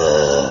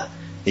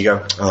 you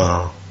go,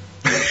 oh.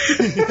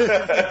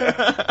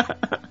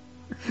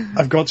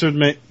 I've got to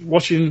admit,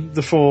 watching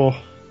the 4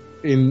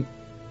 in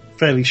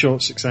fairly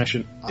short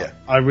succession,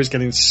 I was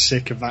getting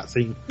sick of that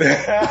theme.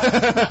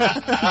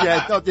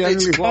 Yeah, not the only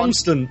it's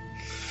constant.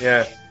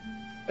 Yeah.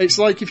 It's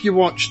like if you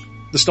watched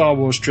the Star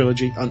Wars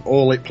trilogy and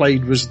all it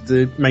played was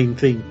the main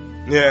theme.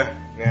 Yeah,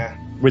 yeah.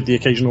 With the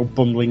occasional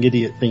bumbling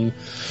idiot theme.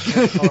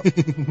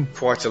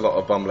 Quite a lot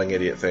of bumbling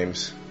idiot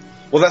themes.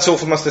 Well, that's all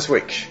from us this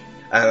week.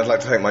 And I'd like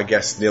to thank my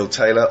guests Neil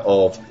Taylor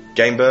of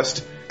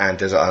Gameburst and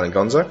Desert Island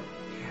Gonzo.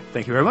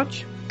 Thank you very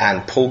much.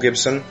 And Paul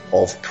Gibson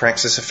of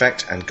Praxis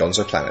Effect and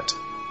Gonzo Planet.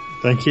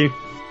 Thank you.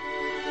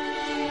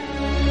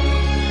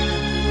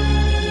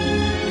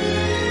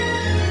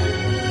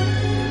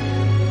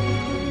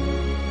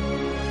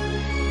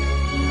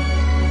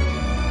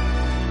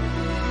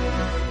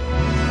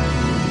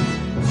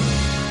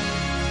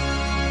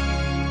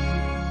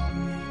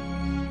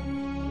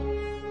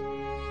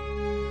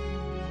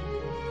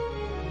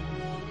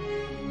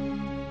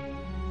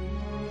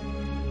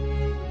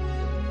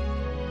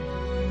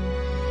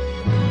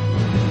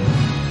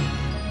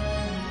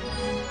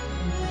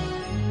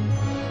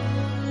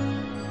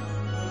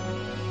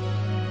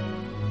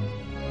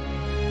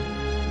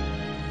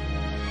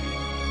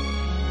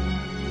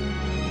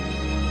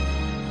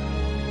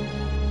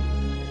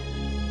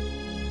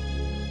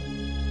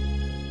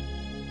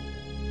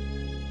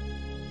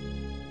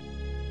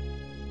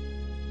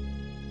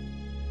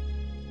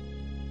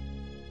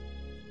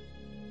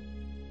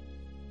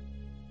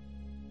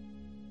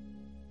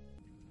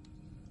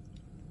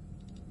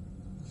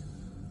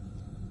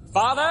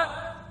 Father?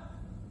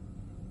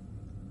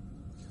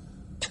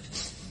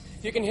 If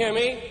you can hear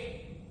me,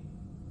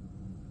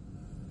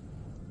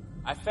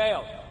 I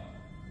failed.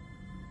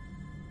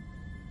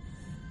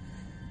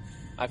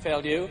 I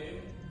failed you.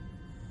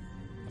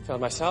 I failed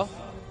myself.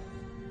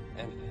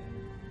 And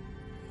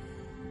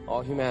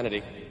all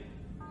humanity.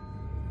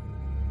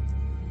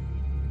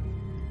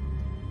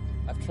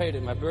 I've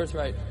traded my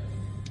birthright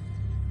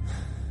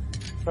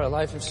for a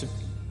life of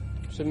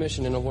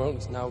submission in a world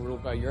that's now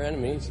ruled by your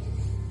enemies.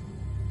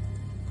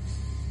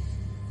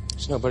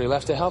 There's nobody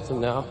left to help them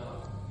now.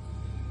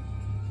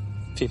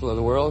 People of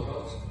the world.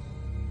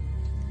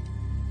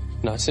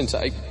 Not since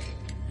I...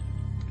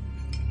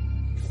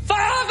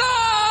 Father!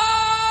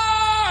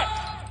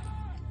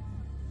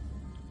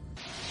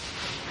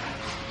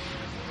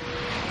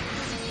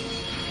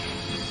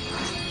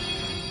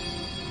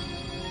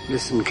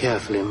 Listen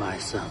carefully, my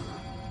son,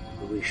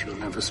 or we shall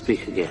never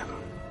speak again.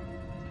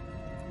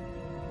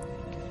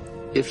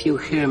 If you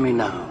hear me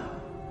now,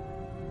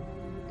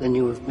 then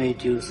you have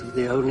made use of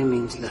the only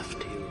means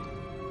left to you,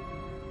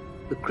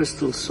 the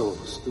crystal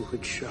source through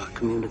which our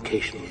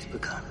communication was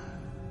begun.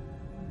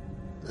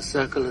 The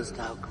circle is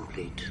now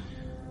complete.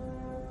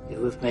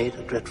 You have made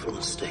a dreadful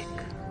mistake,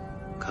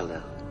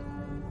 Kal-El.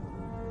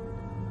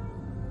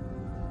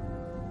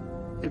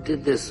 You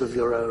did this of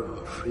your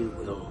own free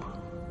will,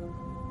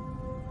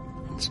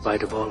 in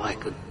spite of all I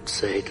could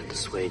say to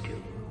dissuade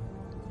you.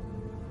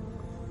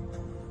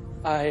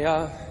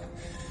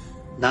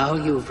 Now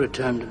you've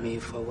returned to me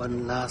for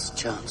one last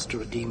chance to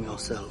redeem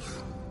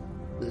yourself.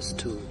 This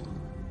too.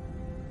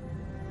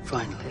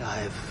 Finally,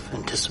 I've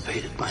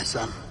anticipated my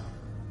son.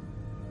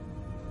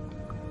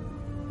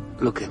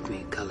 Look at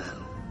me,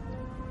 Kal-El.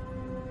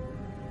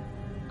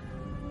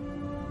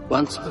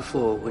 Once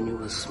before, when you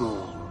were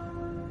small,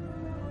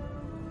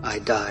 I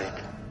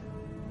died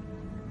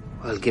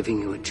while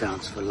giving you a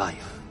chance for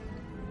life.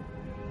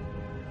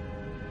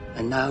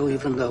 And now,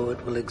 even though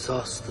it will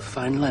exhaust the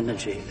final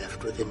energy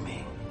left within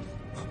me,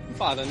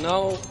 Father,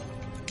 no.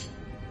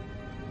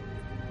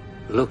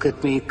 Look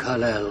at me,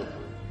 Kal-El.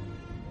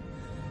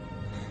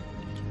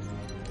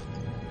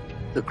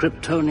 The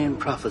Kryptonian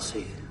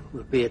prophecy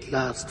will be at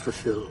last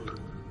fulfilled.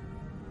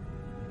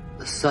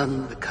 The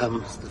son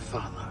becomes the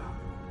father.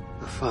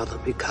 The father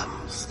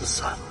becomes the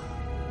son.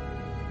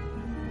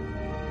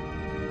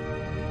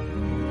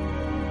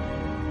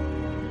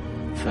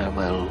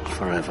 Farewell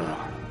forever,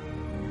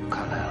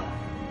 Kal-El.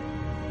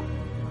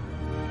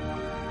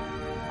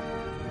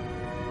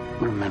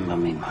 Remember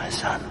me, my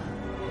son.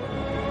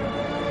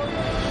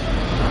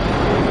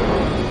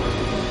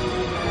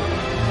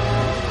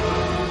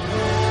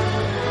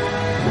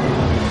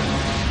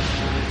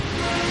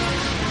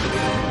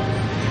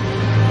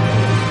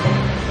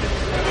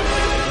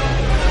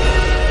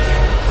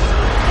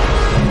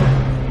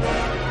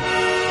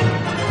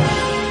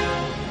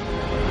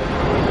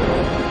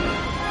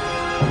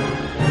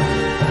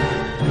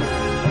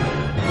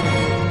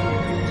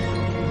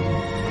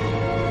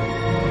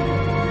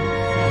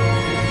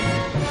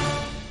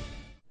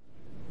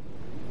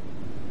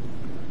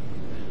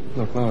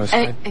 Look, Lois,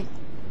 Hey.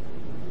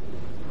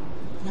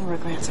 No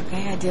regrets,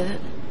 okay? I did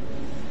it.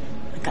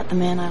 I got the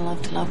man I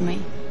love to love me.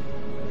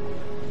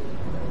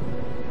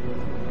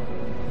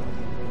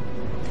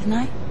 Didn't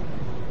I?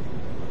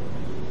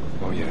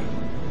 Oh, yeah.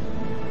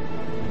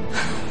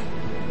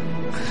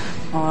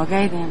 Oh,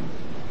 okay then.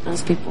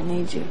 Those people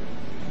need you.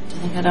 Do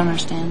you think I'd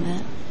understand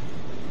that?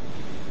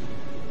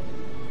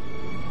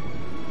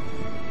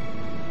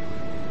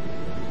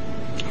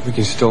 We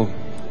can still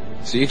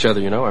see each other,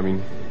 you know? I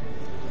mean,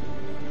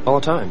 all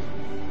the time.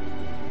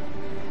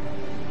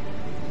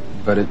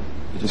 But it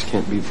just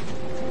can't be.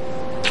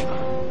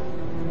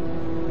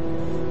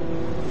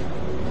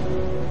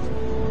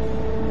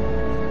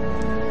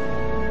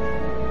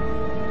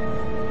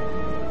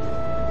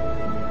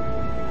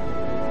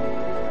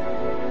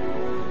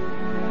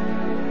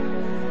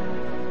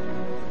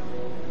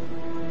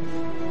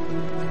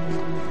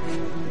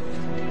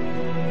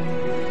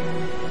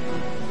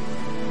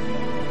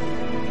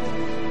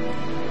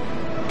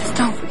 Just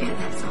don't forget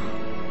that song.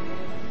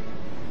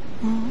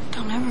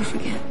 Don't ever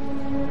forget.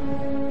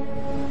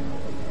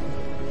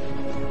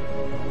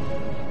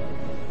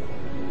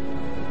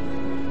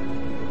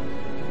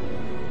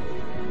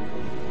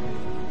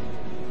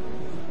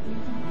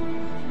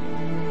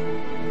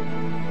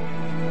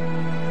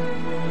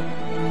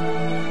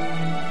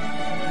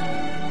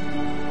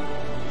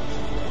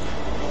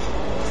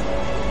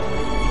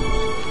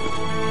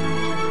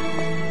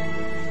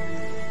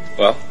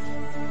 Well,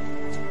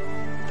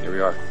 here we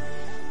are.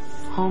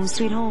 Home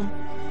sweet home.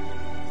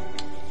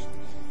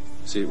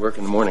 See you at work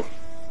in the morning.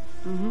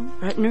 Mm-hmm.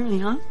 Bright and early,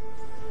 huh?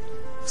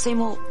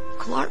 Same old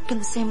Clark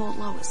and the same old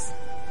Lois.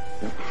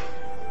 Yep.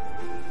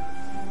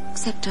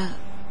 Except,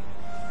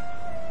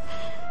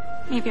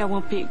 maybe I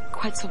won't be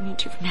quite so mean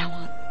to you from now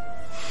on.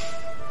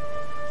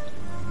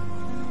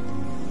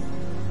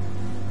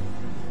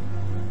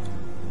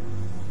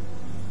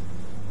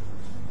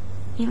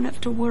 You don't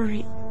have to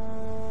worry.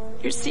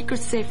 Your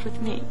secret's safe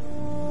with me.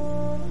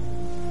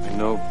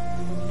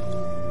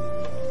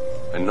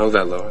 I know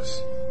that,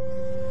 Lois.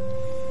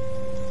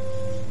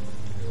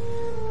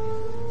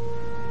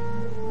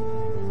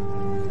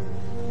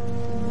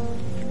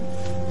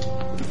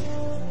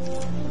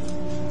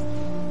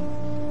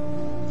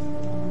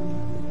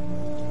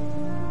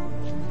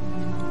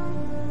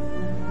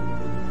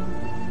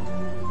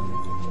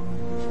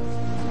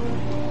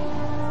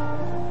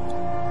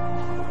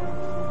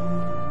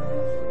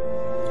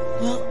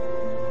 Well,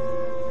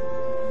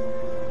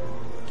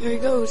 there he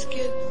goes,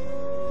 kid.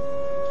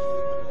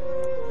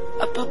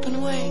 Up and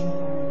away.